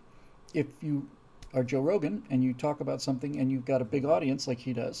 So if you are Joe Rogan and you talk about something and you've got a big audience like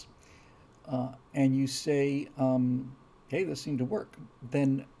he does, and you say, hey, this seemed to work,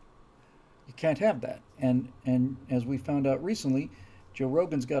 then you can't have that. And as we found out recently, Joe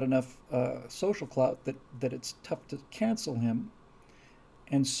Rogan's got enough social clout that it's tough to cancel him.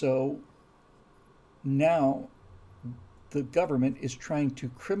 And so now the government is trying to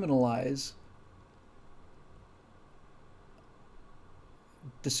criminalize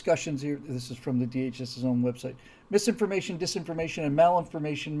discussions here. This is from the DHS's own website. Misinformation, disinformation, and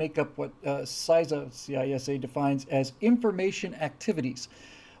malinformation make up what CISA, C-I-S-A, defines as information activities.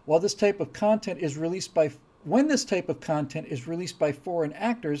 While this type of content is released by, when this type of content is released by foreign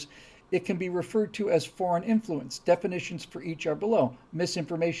actors, it can be referred to as foreign influence. Definitions for each are below.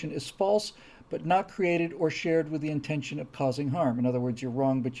 Misinformation is false, but not created or shared with the intention of causing harm. In other words, you're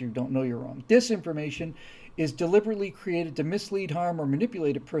wrong, but you don't know you're wrong. Disinformation is deliberately created to mislead, harm, or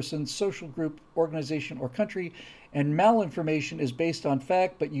manipulate a person, social group, organization, or country. And malinformation is based on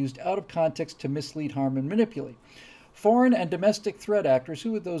fact, but used out of context to mislead, harm, and manipulate. Foreign and domestic threat actors,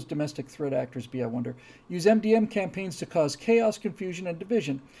 who would those domestic threat actors be, I wonder, use MDM campaigns to cause chaos, confusion, and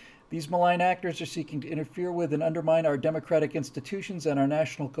division. These malign actors are seeking to interfere with and undermine our democratic institutions and our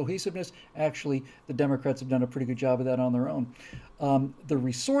national cohesiveness. Actually, the Democrats have done a pretty good job of that on their own. The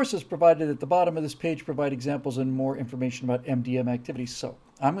resources provided at the bottom of this page provide examples and more information about MDM activities. So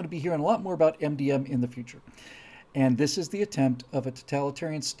I'm going to be hearing a lot more about MDM in the future. And this is the attempt of a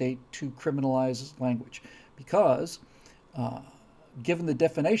totalitarian state to criminalize language. Because given the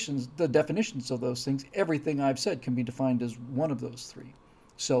definitions of those things, everything I've said can be defined as one of those three.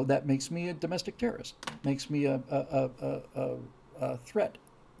 So that makes me a domestic terrorist, makes me a threat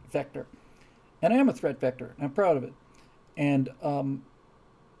vector. And I am a threat vector, and I'm proud of it. And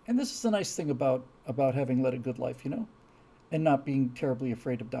this is the nice thing about having led a good life, you know, and not being terribly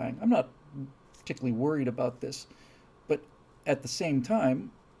afraid of dying. I'm not particularly worried about this, but at the same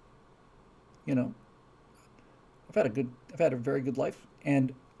time, you know, I've had a very good life,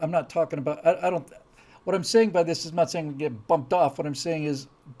 and I'm not talking about, I don't, what I'm saying by this is not saying we get bumped off. What I'm saying is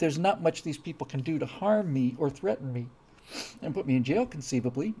there's not much these people can do to harm me or threaten me and put me in jail,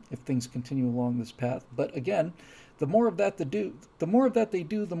 conceivably, if things continue along this path. But again, the more of that they do,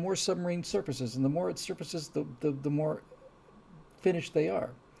 the more submarine surfaces, and the more it surfaces, the more finished they are.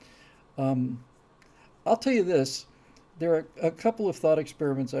 I'll tell you this, there are a couple of thought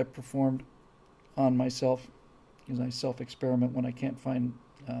experiments I've performed on myself, because I self-experiment when I can't find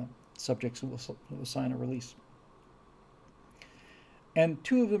subjects who will sign a release. And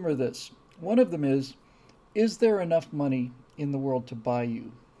two of them are this. One of them is there enough money in the world to buy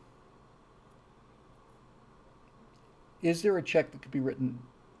you? Is there a check that could be written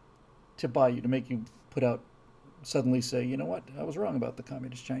to buy you, to make you put out, suddenly say, you know what, I was wrong about the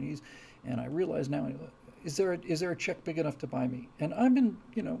communist Chinese, and I realize now, is there a check big enough to buy me? And I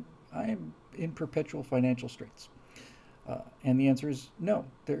am in perpetual financial straits. And the answer is no.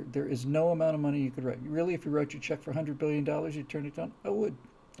 There is no amount of money you could write. Really, if you wrote your check for $100 billion, you'd turn it down? I would.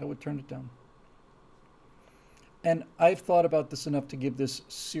 I would turn it down. And I've thought about this enough to give this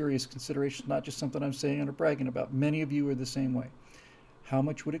serious consideration, not just something I'm saying or bragging about. Many of you are the same way. How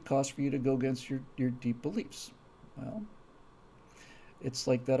much would it cost for you to go against your deep beliefs? Well, it's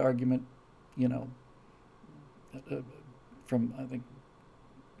like that argument, you know, from, I think,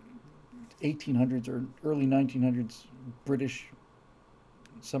 1800s or early 1900s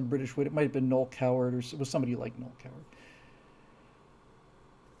some British wit. It might have been Noel Coward, or it was somebody like Noel Coward.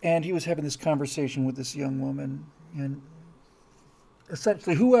 And he was having this conversation with this young woman, and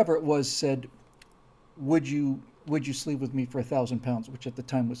essentially, whoever it was said, "Would you sleep with me for £1,000?" Which at the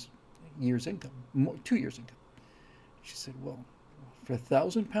time was years' income, 2 years' income. She said, "Well, for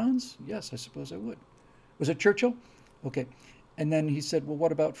 £1,000? Yes, I suppose I would." Was it Churchill? Okay. And then he said, "Well,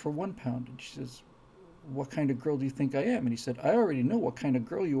 what about for £1?" And she says, "What kind of girl do you think I am?" And he said, "I already know what kind of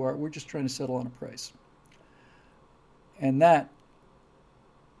girl you are. We're just trying to settle on a price." And that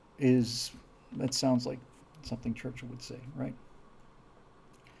sounds like something Churchill would say, right?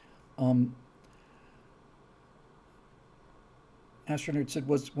 Astronerd said,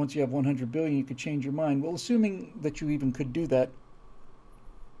 once you have 100 billion, you could change your mind. Well, assuming that you even could do that,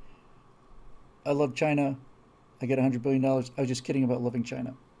 I love China. I get $100 billion. I was just kidding about loving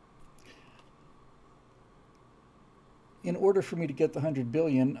China. In order for me to get the 100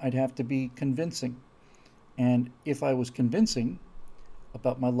 billion, I'd have to be convincing. And if I was convincing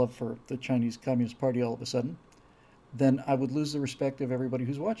about my love for the Chinese Communist Party all of a sudden, then I would lose the respect of everybody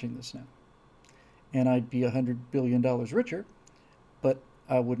who's watching this now. And I'd be $100 billion richer, but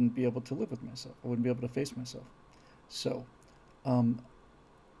I wouldn't be able to live with myself. I wouldn't be able to face myself. So,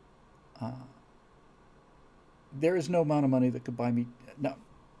 there is no amount of money that could buy me. Now,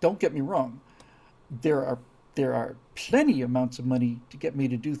 don't get me wrong. There are plenty amounts of money to get me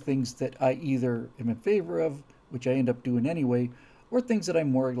to do things that I either am in favor of, which I end up doing anyway, or things that I'm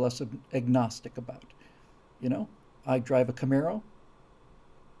more or less agnostic about. You know, I drive a Camaro.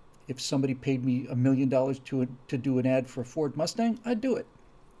 If somebody paid me $1 million to do an ad for a Ford Mustang, I'd do it.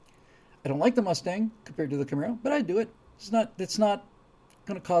 I don't like the Mustang compared to the Camaro, but I'd do it. It's not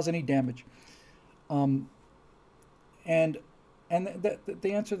going to cause any damage. And the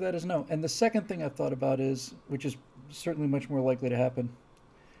answer to that is no. And the second thing I've thought about is, which is certainly much more likely to happen,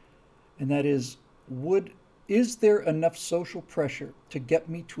 and that is, is there enough social pressure to get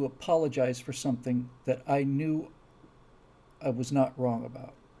me to apologize for something that I knew I was not wrong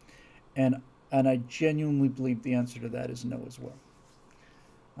about? And I genuinely believe the answer to that is no as well.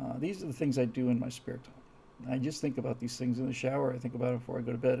 These are the things I do in my spare time. I just think about these things in the shower. I think about them before I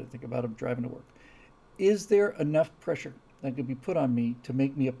go to bed. I think about them driving to work. Is there enough pressure that could be put on me to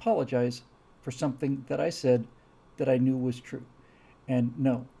make me apologize for something that I said that I knew was true? And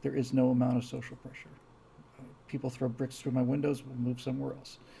no, there is no amount of social pressure. People throw bricks through my windows, we'll move somewhere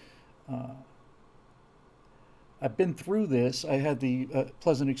else. I've been through this. I had the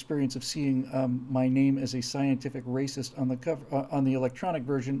pleasant experience of seeing my name as a scientific racist on the cover, on the electronic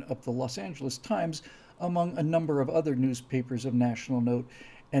version of the Los Angeles Times, among a number of other newspapers of national note,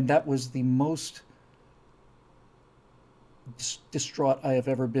 and that was the most distraught I have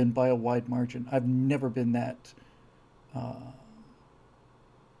ever been by a wide margin. I've never been that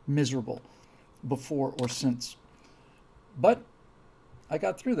miserable before or since. But I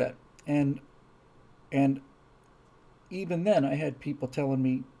got through that, and even then I had people telling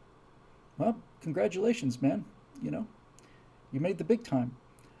me, "Well, congratulations, man. You know, you made the big time."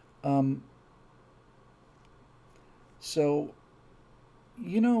 So,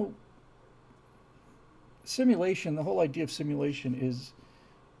 you know, simulation, the whole idea of simulation is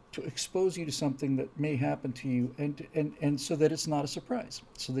to expose you to something that may happen to you, and so that it's not a surprise,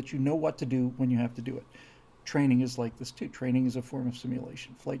 so that you know what to do when you have to do it. Training is like this too. Training is a form of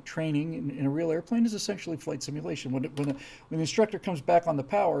simulation. Flight training in a real airplane is essentially flight simulation. When the instructor comes back on the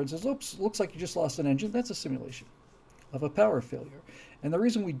power and says, "Oops, looks like you just lost an engine," that's a simulation of a power failure. And the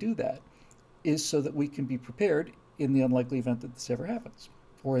reason we do that is so that we can be prepared in the unlikely event that this ever happens,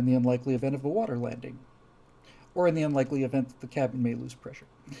 or in the unlikely event of a water landing, or in the unlikely event that the cabin may lose pressure.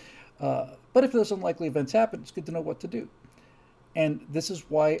 But if those unlikely events happen, it's good to know what to do. And this is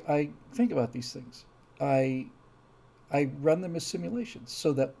why I think about these things. I run them as simulations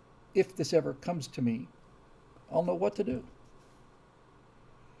so that if this ever comes to me, I'll know what to do.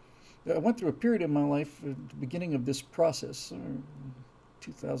 I went through a period in my life at the beginning of this process,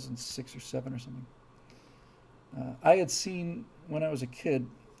 2006 or 7 or something. I had seen when I was a kid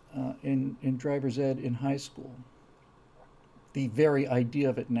in driver's ed in high school. The very idea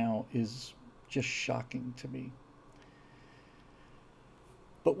of it now is just shocking to me.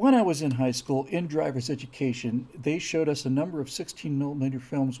 But when I was in high school in driver's education, they showed us a number of 16 millimeter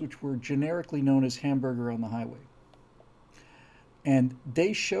films which were generically known as Hamburger on the Highway. And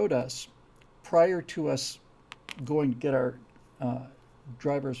they showed us, prior to us going to get our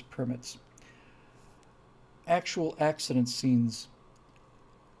driver's permits, actual accident scenes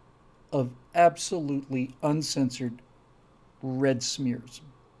of absolutely uncensored red smears.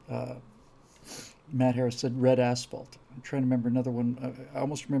 Matt Harris said red asphalt. I'm trying to remember another one. I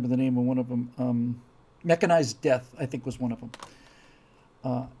almost remember the name of one of them. Mechanized Death, I think, was one of them.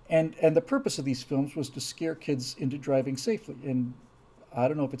 And the purpose of these films was to scare kids into driving safely. And I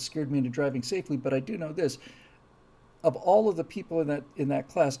don't know if it scared me into driving safely, but I do know this: of all of the people in that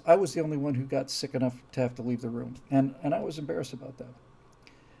class, I was the only one who got sick enough to have to leave the room, and I was embarrassed about that.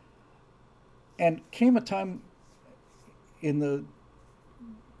 And came a time in the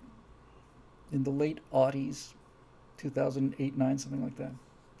late aughties, 2008, 9, something like that,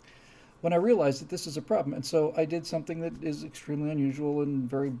 when I realized that this is a problem. And so I did something that is extremely unusual and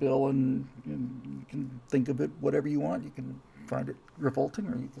very Bill, and you can think of it whatever you want. You can find it revolting,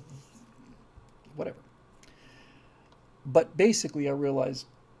 or you can whatever. But basically, I realized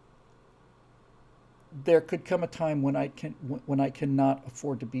there could come a time when I cannot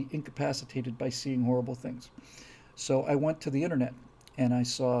afford to be incapacitated by seeing horrible things. So I went to the internet and I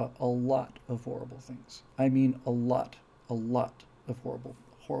saw a lot of horrible things. I mean, a lot of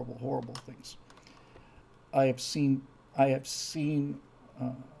horrible things. I have seen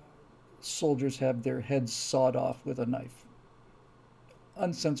soldiers have their heads sawed off with a knife.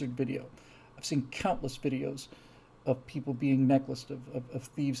 Uncensored video. I've seen countless videos of people being necklaced, of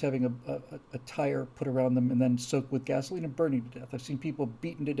thieves having a tire put around them and then soaked with gasoline and burning to death. I've seen people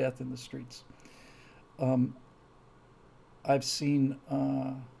beaten to death in the streets. I've seen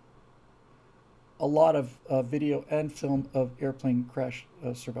a lot of video and film of airplane crash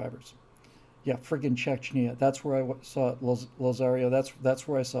survivors. Yeah, friggin' Chechnya. That's where I saw it. Lazario. That's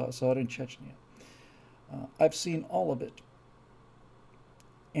where I saw it. Saw it in Chechnya. I've seen all of it.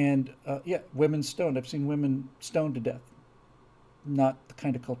 And yeah, women stoned. I've seen women stoned to death. Not the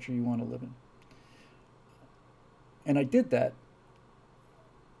kind of culture you want to live in. And I did that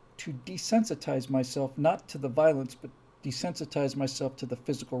to desensitize myself, not to the violence, but desensitize myself to the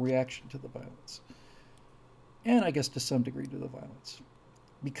physical reaction to the violence. And I guess to some degree to the violence.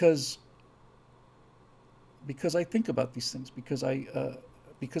 Because I think about these things, because I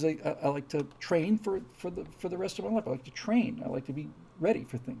like to train for the rest of my life. I like to train. I like to be ready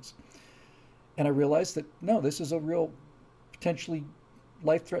for things. And I realized that no, this is a real potentially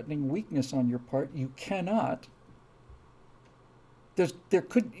life-threatening weakness on your part. You cannot.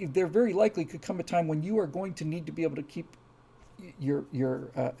 There very likely could come a time when you are going to need to be able to keep your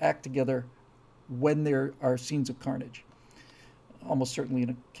act together when there are scenes of carnage. Almost certainly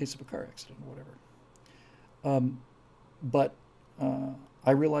in a case of a car accident or whatever. But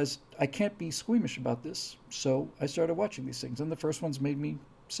I realized I can't be squeamish about this, so I started watching these things, and the first ones made me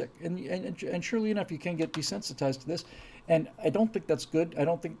sick. And surely enough, you can get desensitized to this, and I don't think that's good. I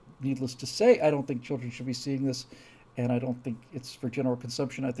don't think, needless to say, I don't think children should be seeing this, and I don't think it's for general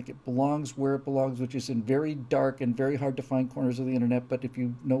consumption. I think it belongs where it belongs, which is in very dark and very hard to find corners of the internet, but if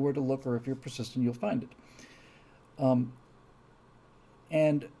you know where to look, or if you're persistent, you'll find it.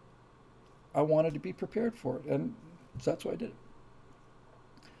 And I wanted to be prepared for it, and so that's why I did it.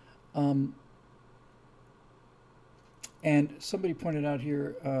 And somebody pointed out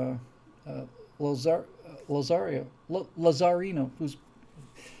here, Lazarino, who's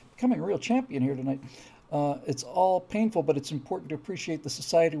becoming a real champion here tonight. It's all painful, but it's important to appreciate the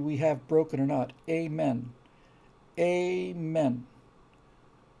society we have, broken or not. Amen. Amen.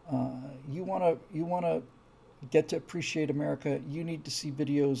 You wanna get to appreciate America, you need to see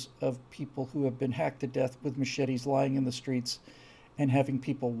videos of people who have been hacked to death with machetes lying in the streets, and having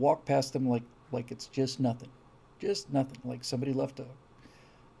people walk past them like it's just nothing. Just nothing. Like somebody left an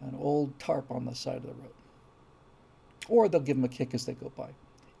old tarp on the side of the road. Or they'll give them a kick as they go by.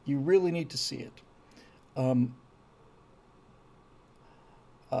 You really need to see it. I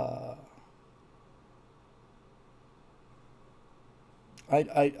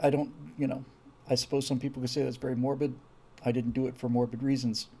don't, I suppose some people could say that's very morbid. I didn't do it for morbid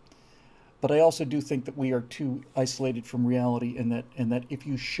reasons. But I also do think that we are too isolated from reality, and that if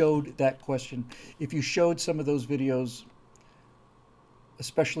you showed that question, if you showed some of those videos,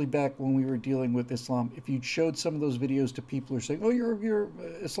 especially back when we were dealing with Islam, if you showed some of those videos to people who are saying, "Oh, you're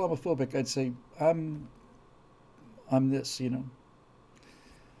Islamophobic," I'd say, I'm this, you know.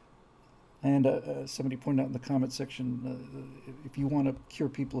 And somebody pointed out in the comment section, if you want to cure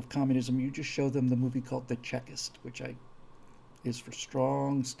people of communism, you just show them the movie called The Checklist, which is for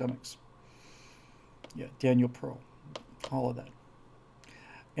strong stomachs. Yeah, Daniel Pearl, all of that.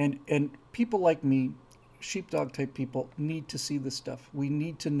 And people like me, sheepdog type people, need to see this stuff. We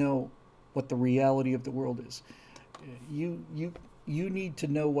need to know what the reality of the world is. You you you need to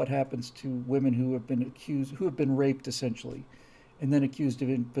know what happens to women who have been raped essentially, and then accused of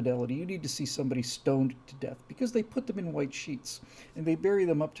infidelity. You need to see somebody stoned to death because they put them in white sheets and they bury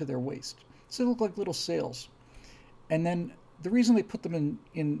them up to their waist, so they look like little sails. And then the reason they put them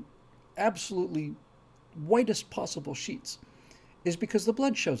in absolutely whitest possible sheets is because the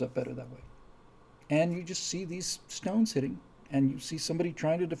blood shows up better that way. And you just see these stones hitting, and you see somebody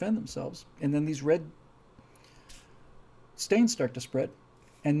trying to defend themselves, and then these red stains start to spread,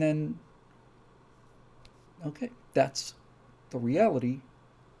 and then, okay, that's the reality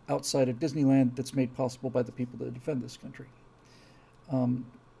outside of Disneyland that's made possible by the people that defend this country. Um,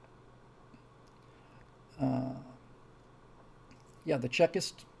 uh, yeah, the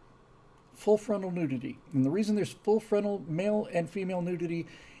Checklist, full frontal nudity. And the reason there's full frontal male and female nudity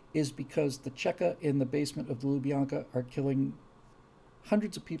is because the Cheka in the basement of the Lubyanka are killing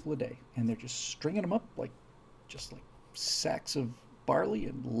hundreds of people a day, and they're just stringing them up just like sacks of barley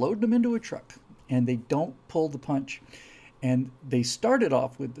and loading them into a truck, and they don't pull the punch. And they started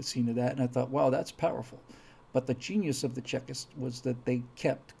off with the scene of that, and I thought, wow, that's powerful. But the genius of the Checklist was that they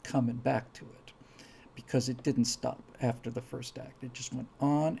kept coming back to it because it didn't stop after the first act. It just went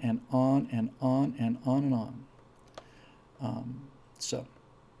on and on and on and on and on. So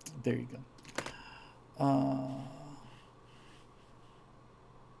there you go.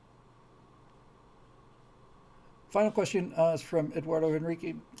 Final question is from Eduardo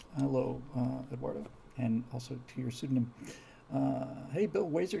Enrique. Hello, Eduardo, and also to your pseudonym. Hey, Bill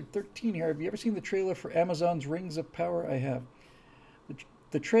Wazard 13 here. Have you ever seen the trailer for Amazon's Rings of Power? I have.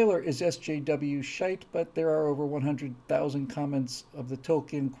 The trailer is SJW shite, but there are over 100,000 comments of the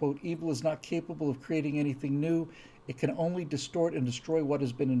Tolkien quote, "Evil is not capable of creating anything new. It can only distort and destroy what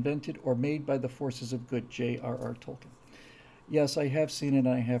has been invented or made by the forces of good." J.R.R. Tolkien. Yes, I have seen it and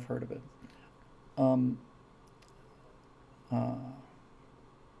I have heard of it.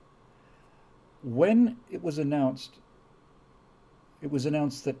 When it was announced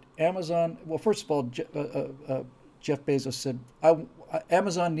that Amazon, well, first of all, Jeff Bezos said,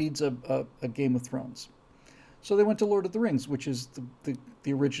 Amazon needs a Game of Thrones. So they went to Lord of the Rings, which is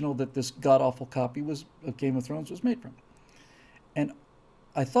the original that this god-awful copy of Game of Thrones was made from. And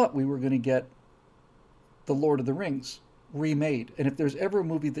I thought we were going to get the Lord of the Rings remade. And if there's ever a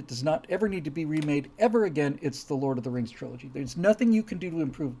movie that does not ever need to be remade ever again, it's the Lord of the Rings trilogy. There's nothing you can do to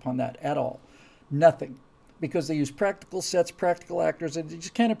improve upon that at all. Nothing. Because they use practical sets, practical actors, and you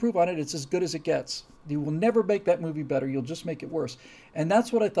just can't improve on it. It's as good as it gets. You will never make that movie better. You'll just make it worse. And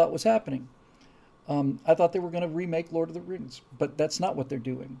that's what I thought was happening. I thought they were going to remake Lord of the Rings, but that's not what they're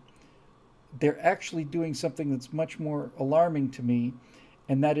doing. They're actually doing something that's much more alarming to me,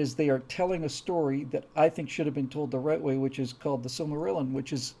 and that is they are telling a story that I think should have been told the right way, which is called the Silmarillion,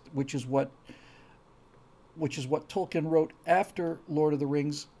 which is what Tolkien wrote after Lord of the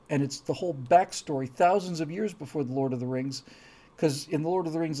Rings, and it's the whole backstory, thousands of years before the Lord of the Rings. Because in the Lord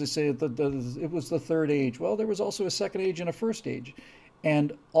of the Rings, they say it was the third age. Well, there was also a second age and a first age.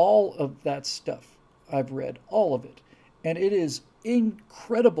 And all of that stuff, I've read, all of it. And it is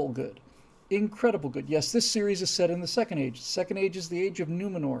incredible good. Incredible good. Yes, this series is set in the second age. The second age is the age of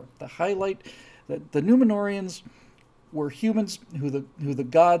Numenor. The highlight, the Numenorians were humans who the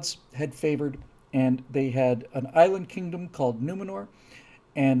gods had favored, and they had an island kingdom called Numenor.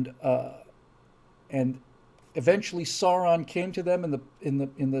 And eventually Sauron came to them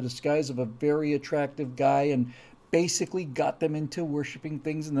in the disguise of a very attractive guy and basically got them into worshiping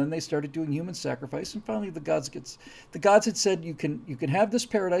things, and then they started doing human sacrifice, and finally the gods had said, you can have this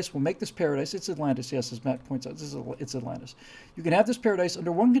paradise, we'll make this paradise, it's Atlantis, yes, as Matt points out, it's Atlantis. You can have this paradise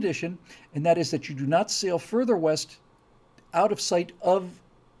under one condition, and that is that you do not sail further west out of sight of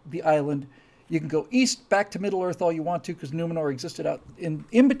the island. You can go east back to Middle-earth all you want to, because Numenor existed out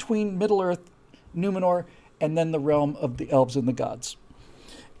in between Middle-earth, Numenor, and then the realm of the elves and the gods.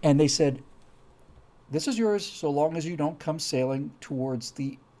 And they said, this is yours so long as you don't come sailing towards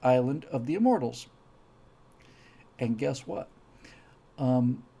the island of the immortals. And guess what?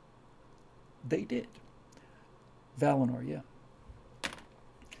 They did. Valinor, yeah.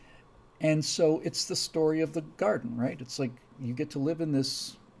 And so it's the story of the garden, right? It's like you get to live in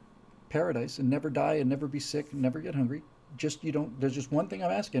this paradise and never die and never be sick and never get hungry. Just you don't. There's just one thing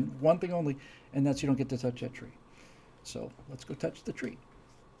I'm asking, one thing only, and that's you don't get to touch that tree. So let's go touch the tree.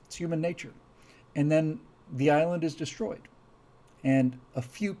 It's human nature. And then the island is destroyed, and a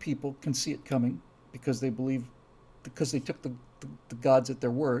few people can see it coming because they believe, because they took the gods at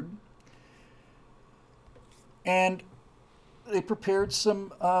their word, and they prepared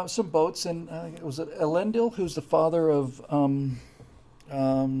some boats, and it was Elendil, who's the father of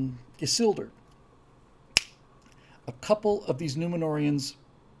Isildur. A couple of these Numenorians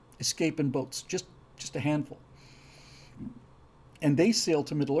escape in boats, just a handful, and they sail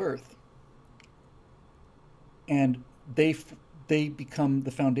to Middle Earth, and they become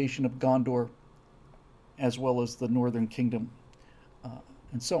the foundation of Gondor, as well as the Northern Kingdom,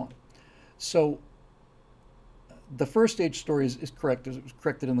 and so on. So the First Age story is correct. It was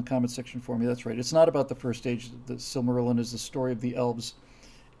corrected in the comment section for me. That's right. It's not about the First Age. The Silmarillion is the story of the elves,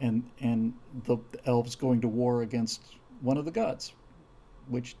 and the elves going to war against one of the gods,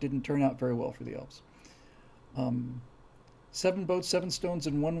 which didn't turn out very well for the elves. 7 boats, 7 stones,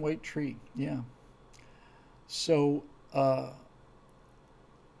 and 1 white tree. Yeah. So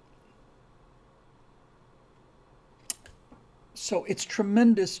so it's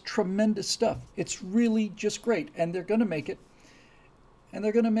tremendous, tremendous stuff. It's really just great, and they're going to make it. And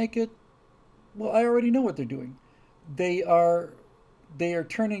they're going to make it. Well, I already know what they're doing. They are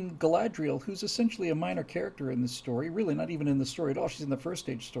turning Galadriel, who's essentially a minor character in this story, really not even in the story at all. She's in the First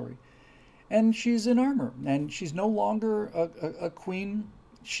Age story, and she's in armor, and she's no longer a queen.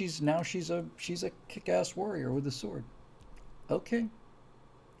 She's a kick-ass warrior with a sword. Okay.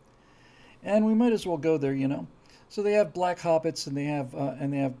 And we might as well go there, you know. So they have black hobbits, and they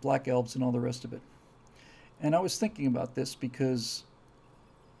have black elves and all the rest of it. And I was thinking about this because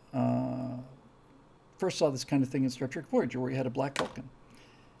first saw this kind of thing in Star Trek Voyager, where you had a black Vulcan,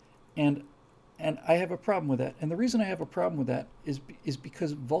 and I have a problem with that. And the reason I have a problem with that is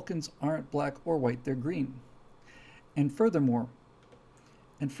because Vulcans aren't black or white; they're green. And furthermore,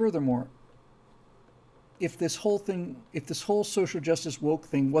 if this whole social justice woke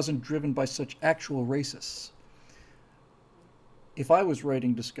thing wasn't driven by such actual racists, if I was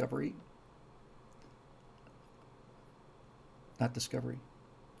writing Discovery, not Discovery,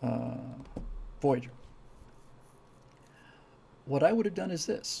 Voyager, what I would have done is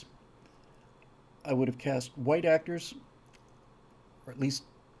this. I would have cast white actors, or at least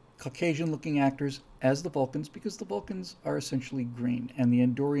Caucasian-looking actors, as the Vulcans, because the Vulcans are essentially green, and the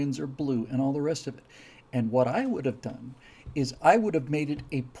Andorians are blue, and all the rest of it. And what I would have done is I would have made it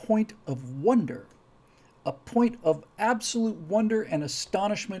a point of wonder, a point of absolute wonder and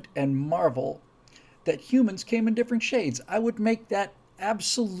astonishment and marvel that humans came in different shades. I would make that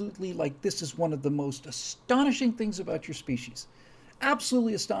absolutely like, this is one of the most astonishing things about your species.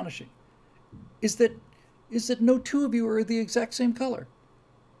 Absolutely astonishing. Is that no two of you are the exact same color.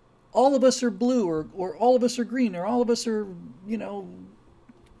 All of us are blue, or all of us are green, or all of us are, you know,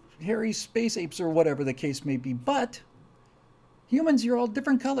 hairy space apes, or whatever the case may be. But humans, you're all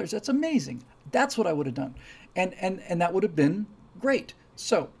different colors. That's amazing. That's what I would have done. And that would have been great.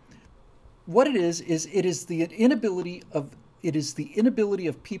 So what it is the inability of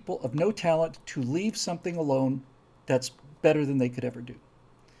people of no talent to leave something alone that's better than they could ever do.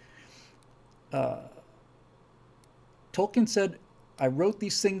 Tolkien said, I wrote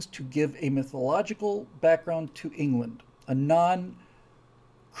these things to give a mythological background to England, a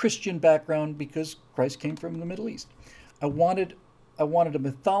non-Christian background, because Christ came from the Middle East. I wanted a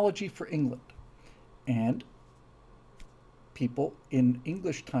mythology for England, and people in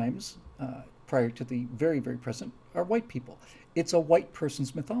English times, prior to the very, very present, are white people. It's a white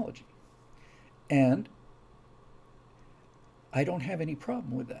person's mythology, and I don't have any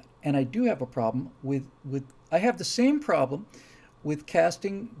problem with that. And I do have a problem with I have the same problem with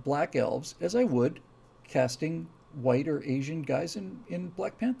casting black elves as I would casting white or Asian guys in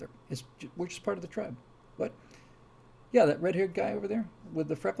Black Panther. We're just part of the tribe. What? Yeah, that red-haired guy over there with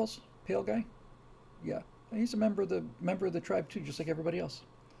the freckles, pale guy. Yeah, he's a member of the tribe too, just like everybody else.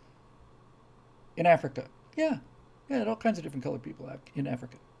 In Africa, yeah, all kinds of different colored people in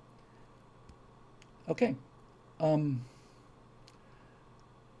Africa. Okay,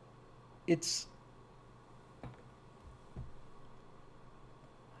 it's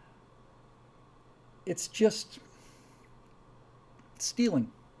just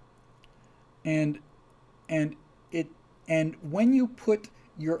stealing, and when you put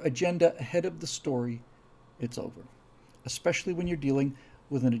your agenda ahead of the story, it's over, especially when you're dealing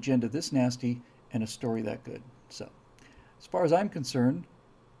with an agenda this nasty and a story that good. So as far as I'm concerned,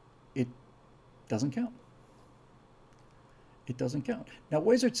 it doesn't count. It doesn't count. Now,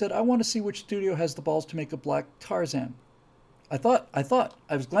 Wizard said, I want to see which studio has the balls to make a black Tarzan. I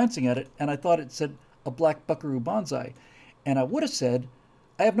was glancing at it, and I thought it said a black Buckaroo Banzai. And I would have said,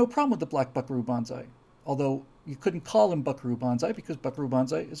 I have no problem with the black Buckaroo Banzai. Although you couldn't call him Buckaroo Banzai because Buckaroo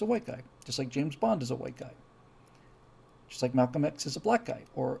Banzai is a white guy, just like James Bond is a white guy. Just like Malcolm X is a black guy,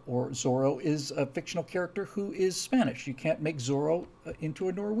 or Zorro is a fictional character who is Spanish. You can't make Zorro into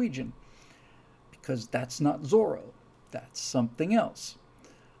a Norwegian because that's not Zorro. That's something else.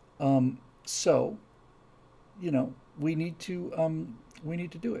 So, you know, we need to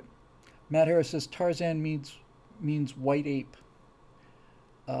do it. Matt Harris says Tarzan means white ape.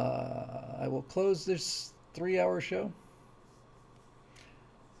 I will close this 3-hour show.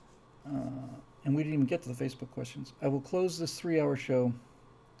 And we didn't even get to the Facebook questions. I will close this 3-hour show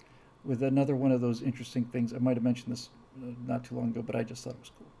with another one of those interesting things. I might have mentioned this not too long ago, but I just thought it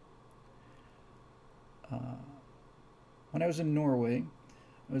was cool. When I was in Norway,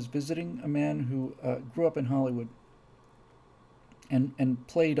 I was visiting a man who grew up in Hollywood and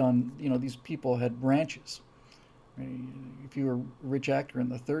played on, you know, these people had ranches. Right? If you were a rich actor in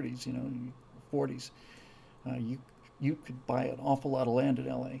the 30s, you know, 40s, you could buy an awful lot of land in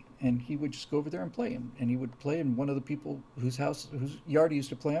LA, and he would just go over there and play. And he would play, and one of the people whose yard he used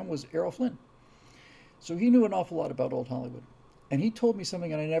to play on was Errol Flynn. So he knew an awful lot about old Hollywood. And he told me something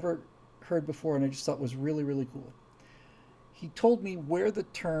that I never heard before, and I just thought was really, really cool. He told me where the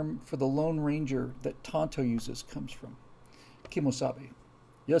term for the Lone Ranger that Tonto uses comes from. Kimosabe.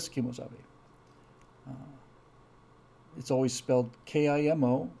 Yes, Kimosabe. It's always spelled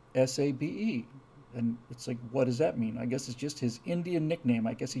Kimosabe. And it's like, what does that mean? I guess it's just his Indian nickname.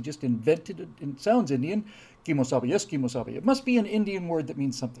 I guess he just invented it. It sounds Indian. Kimosabe. Yes, Kimosabe. It must be an Indian word that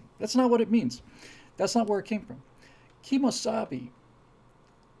means something. That's not what it means. That's not where it came from. Kimosabe.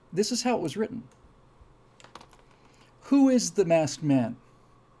 This is how it was written. Who is the masked man?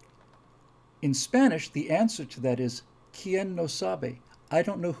 In Spanish, the answer to that is quien no sabe. I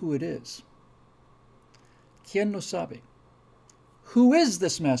don't know who it is. Quien no sabe. Who is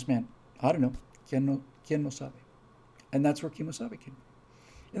this masked man? I don't know. Quien no sabe. And that's where Kimosabe came from.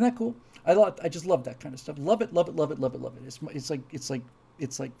 Isn't that cool? I just love that kind of stuff. Love it, love it, love it, love it, love it.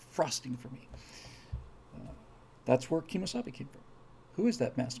 It's like frosting for me. That's where Kimosabe came from. Who is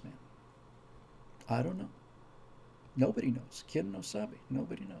that masked man? I don't know. Nobody knows. Quien no sabe.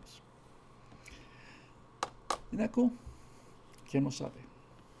 Nobody knows. Isn't that cool? Quien no sabe.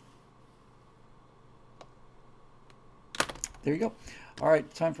 There you go. All right,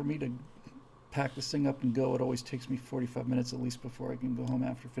 time for me to pack this thing up and go. It always takes me 45 minutes at least before I can go home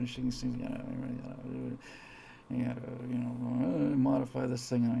after finishing these things. You gotta modify this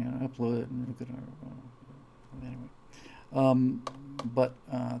thing. I gotta upload it and look at it. Anyway, but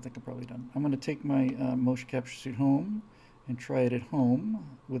I think I'm probably done. I'm going to take my motion capture suit home and try it at home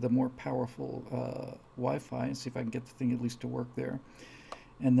with a more powerful Wi-Fi and see if I can get the thing at least to work there.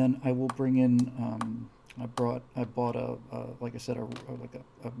 And then I will bring in. I bought a like I said, a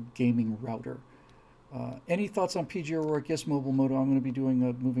gaming router. Any thoughts on PG O'Rourke? Yes, Mobile Moto. I'm going to be doing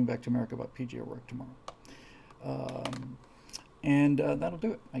a Moving Back to America about PG O'Rourke tomorrow. And that'll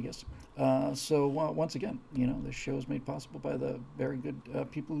do it, I guess. So once again, you know, this show is made possible by the very good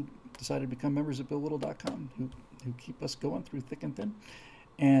people who decided to become members of BillWhittle.com, who keep us going through thick and thin.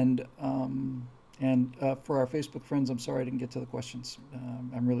 And for our Facebook friends, I'm sorry I didn't get to the questions.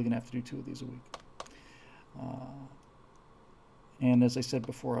 I'm really going to have to do 2 of these a week. And as I said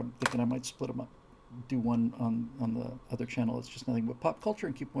before, I'm thinking I might split them up, do one on the other channel. It's just nothing but pop culture,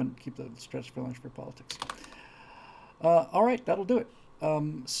 and keep the Stratosphere Lounge for politics. All right, that'll do it.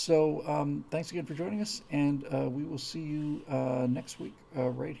 Thanks again for joining us, and we will see you next week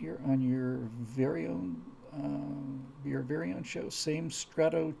right here on your very own show. Same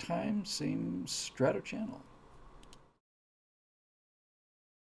Strato time, same Strato channel.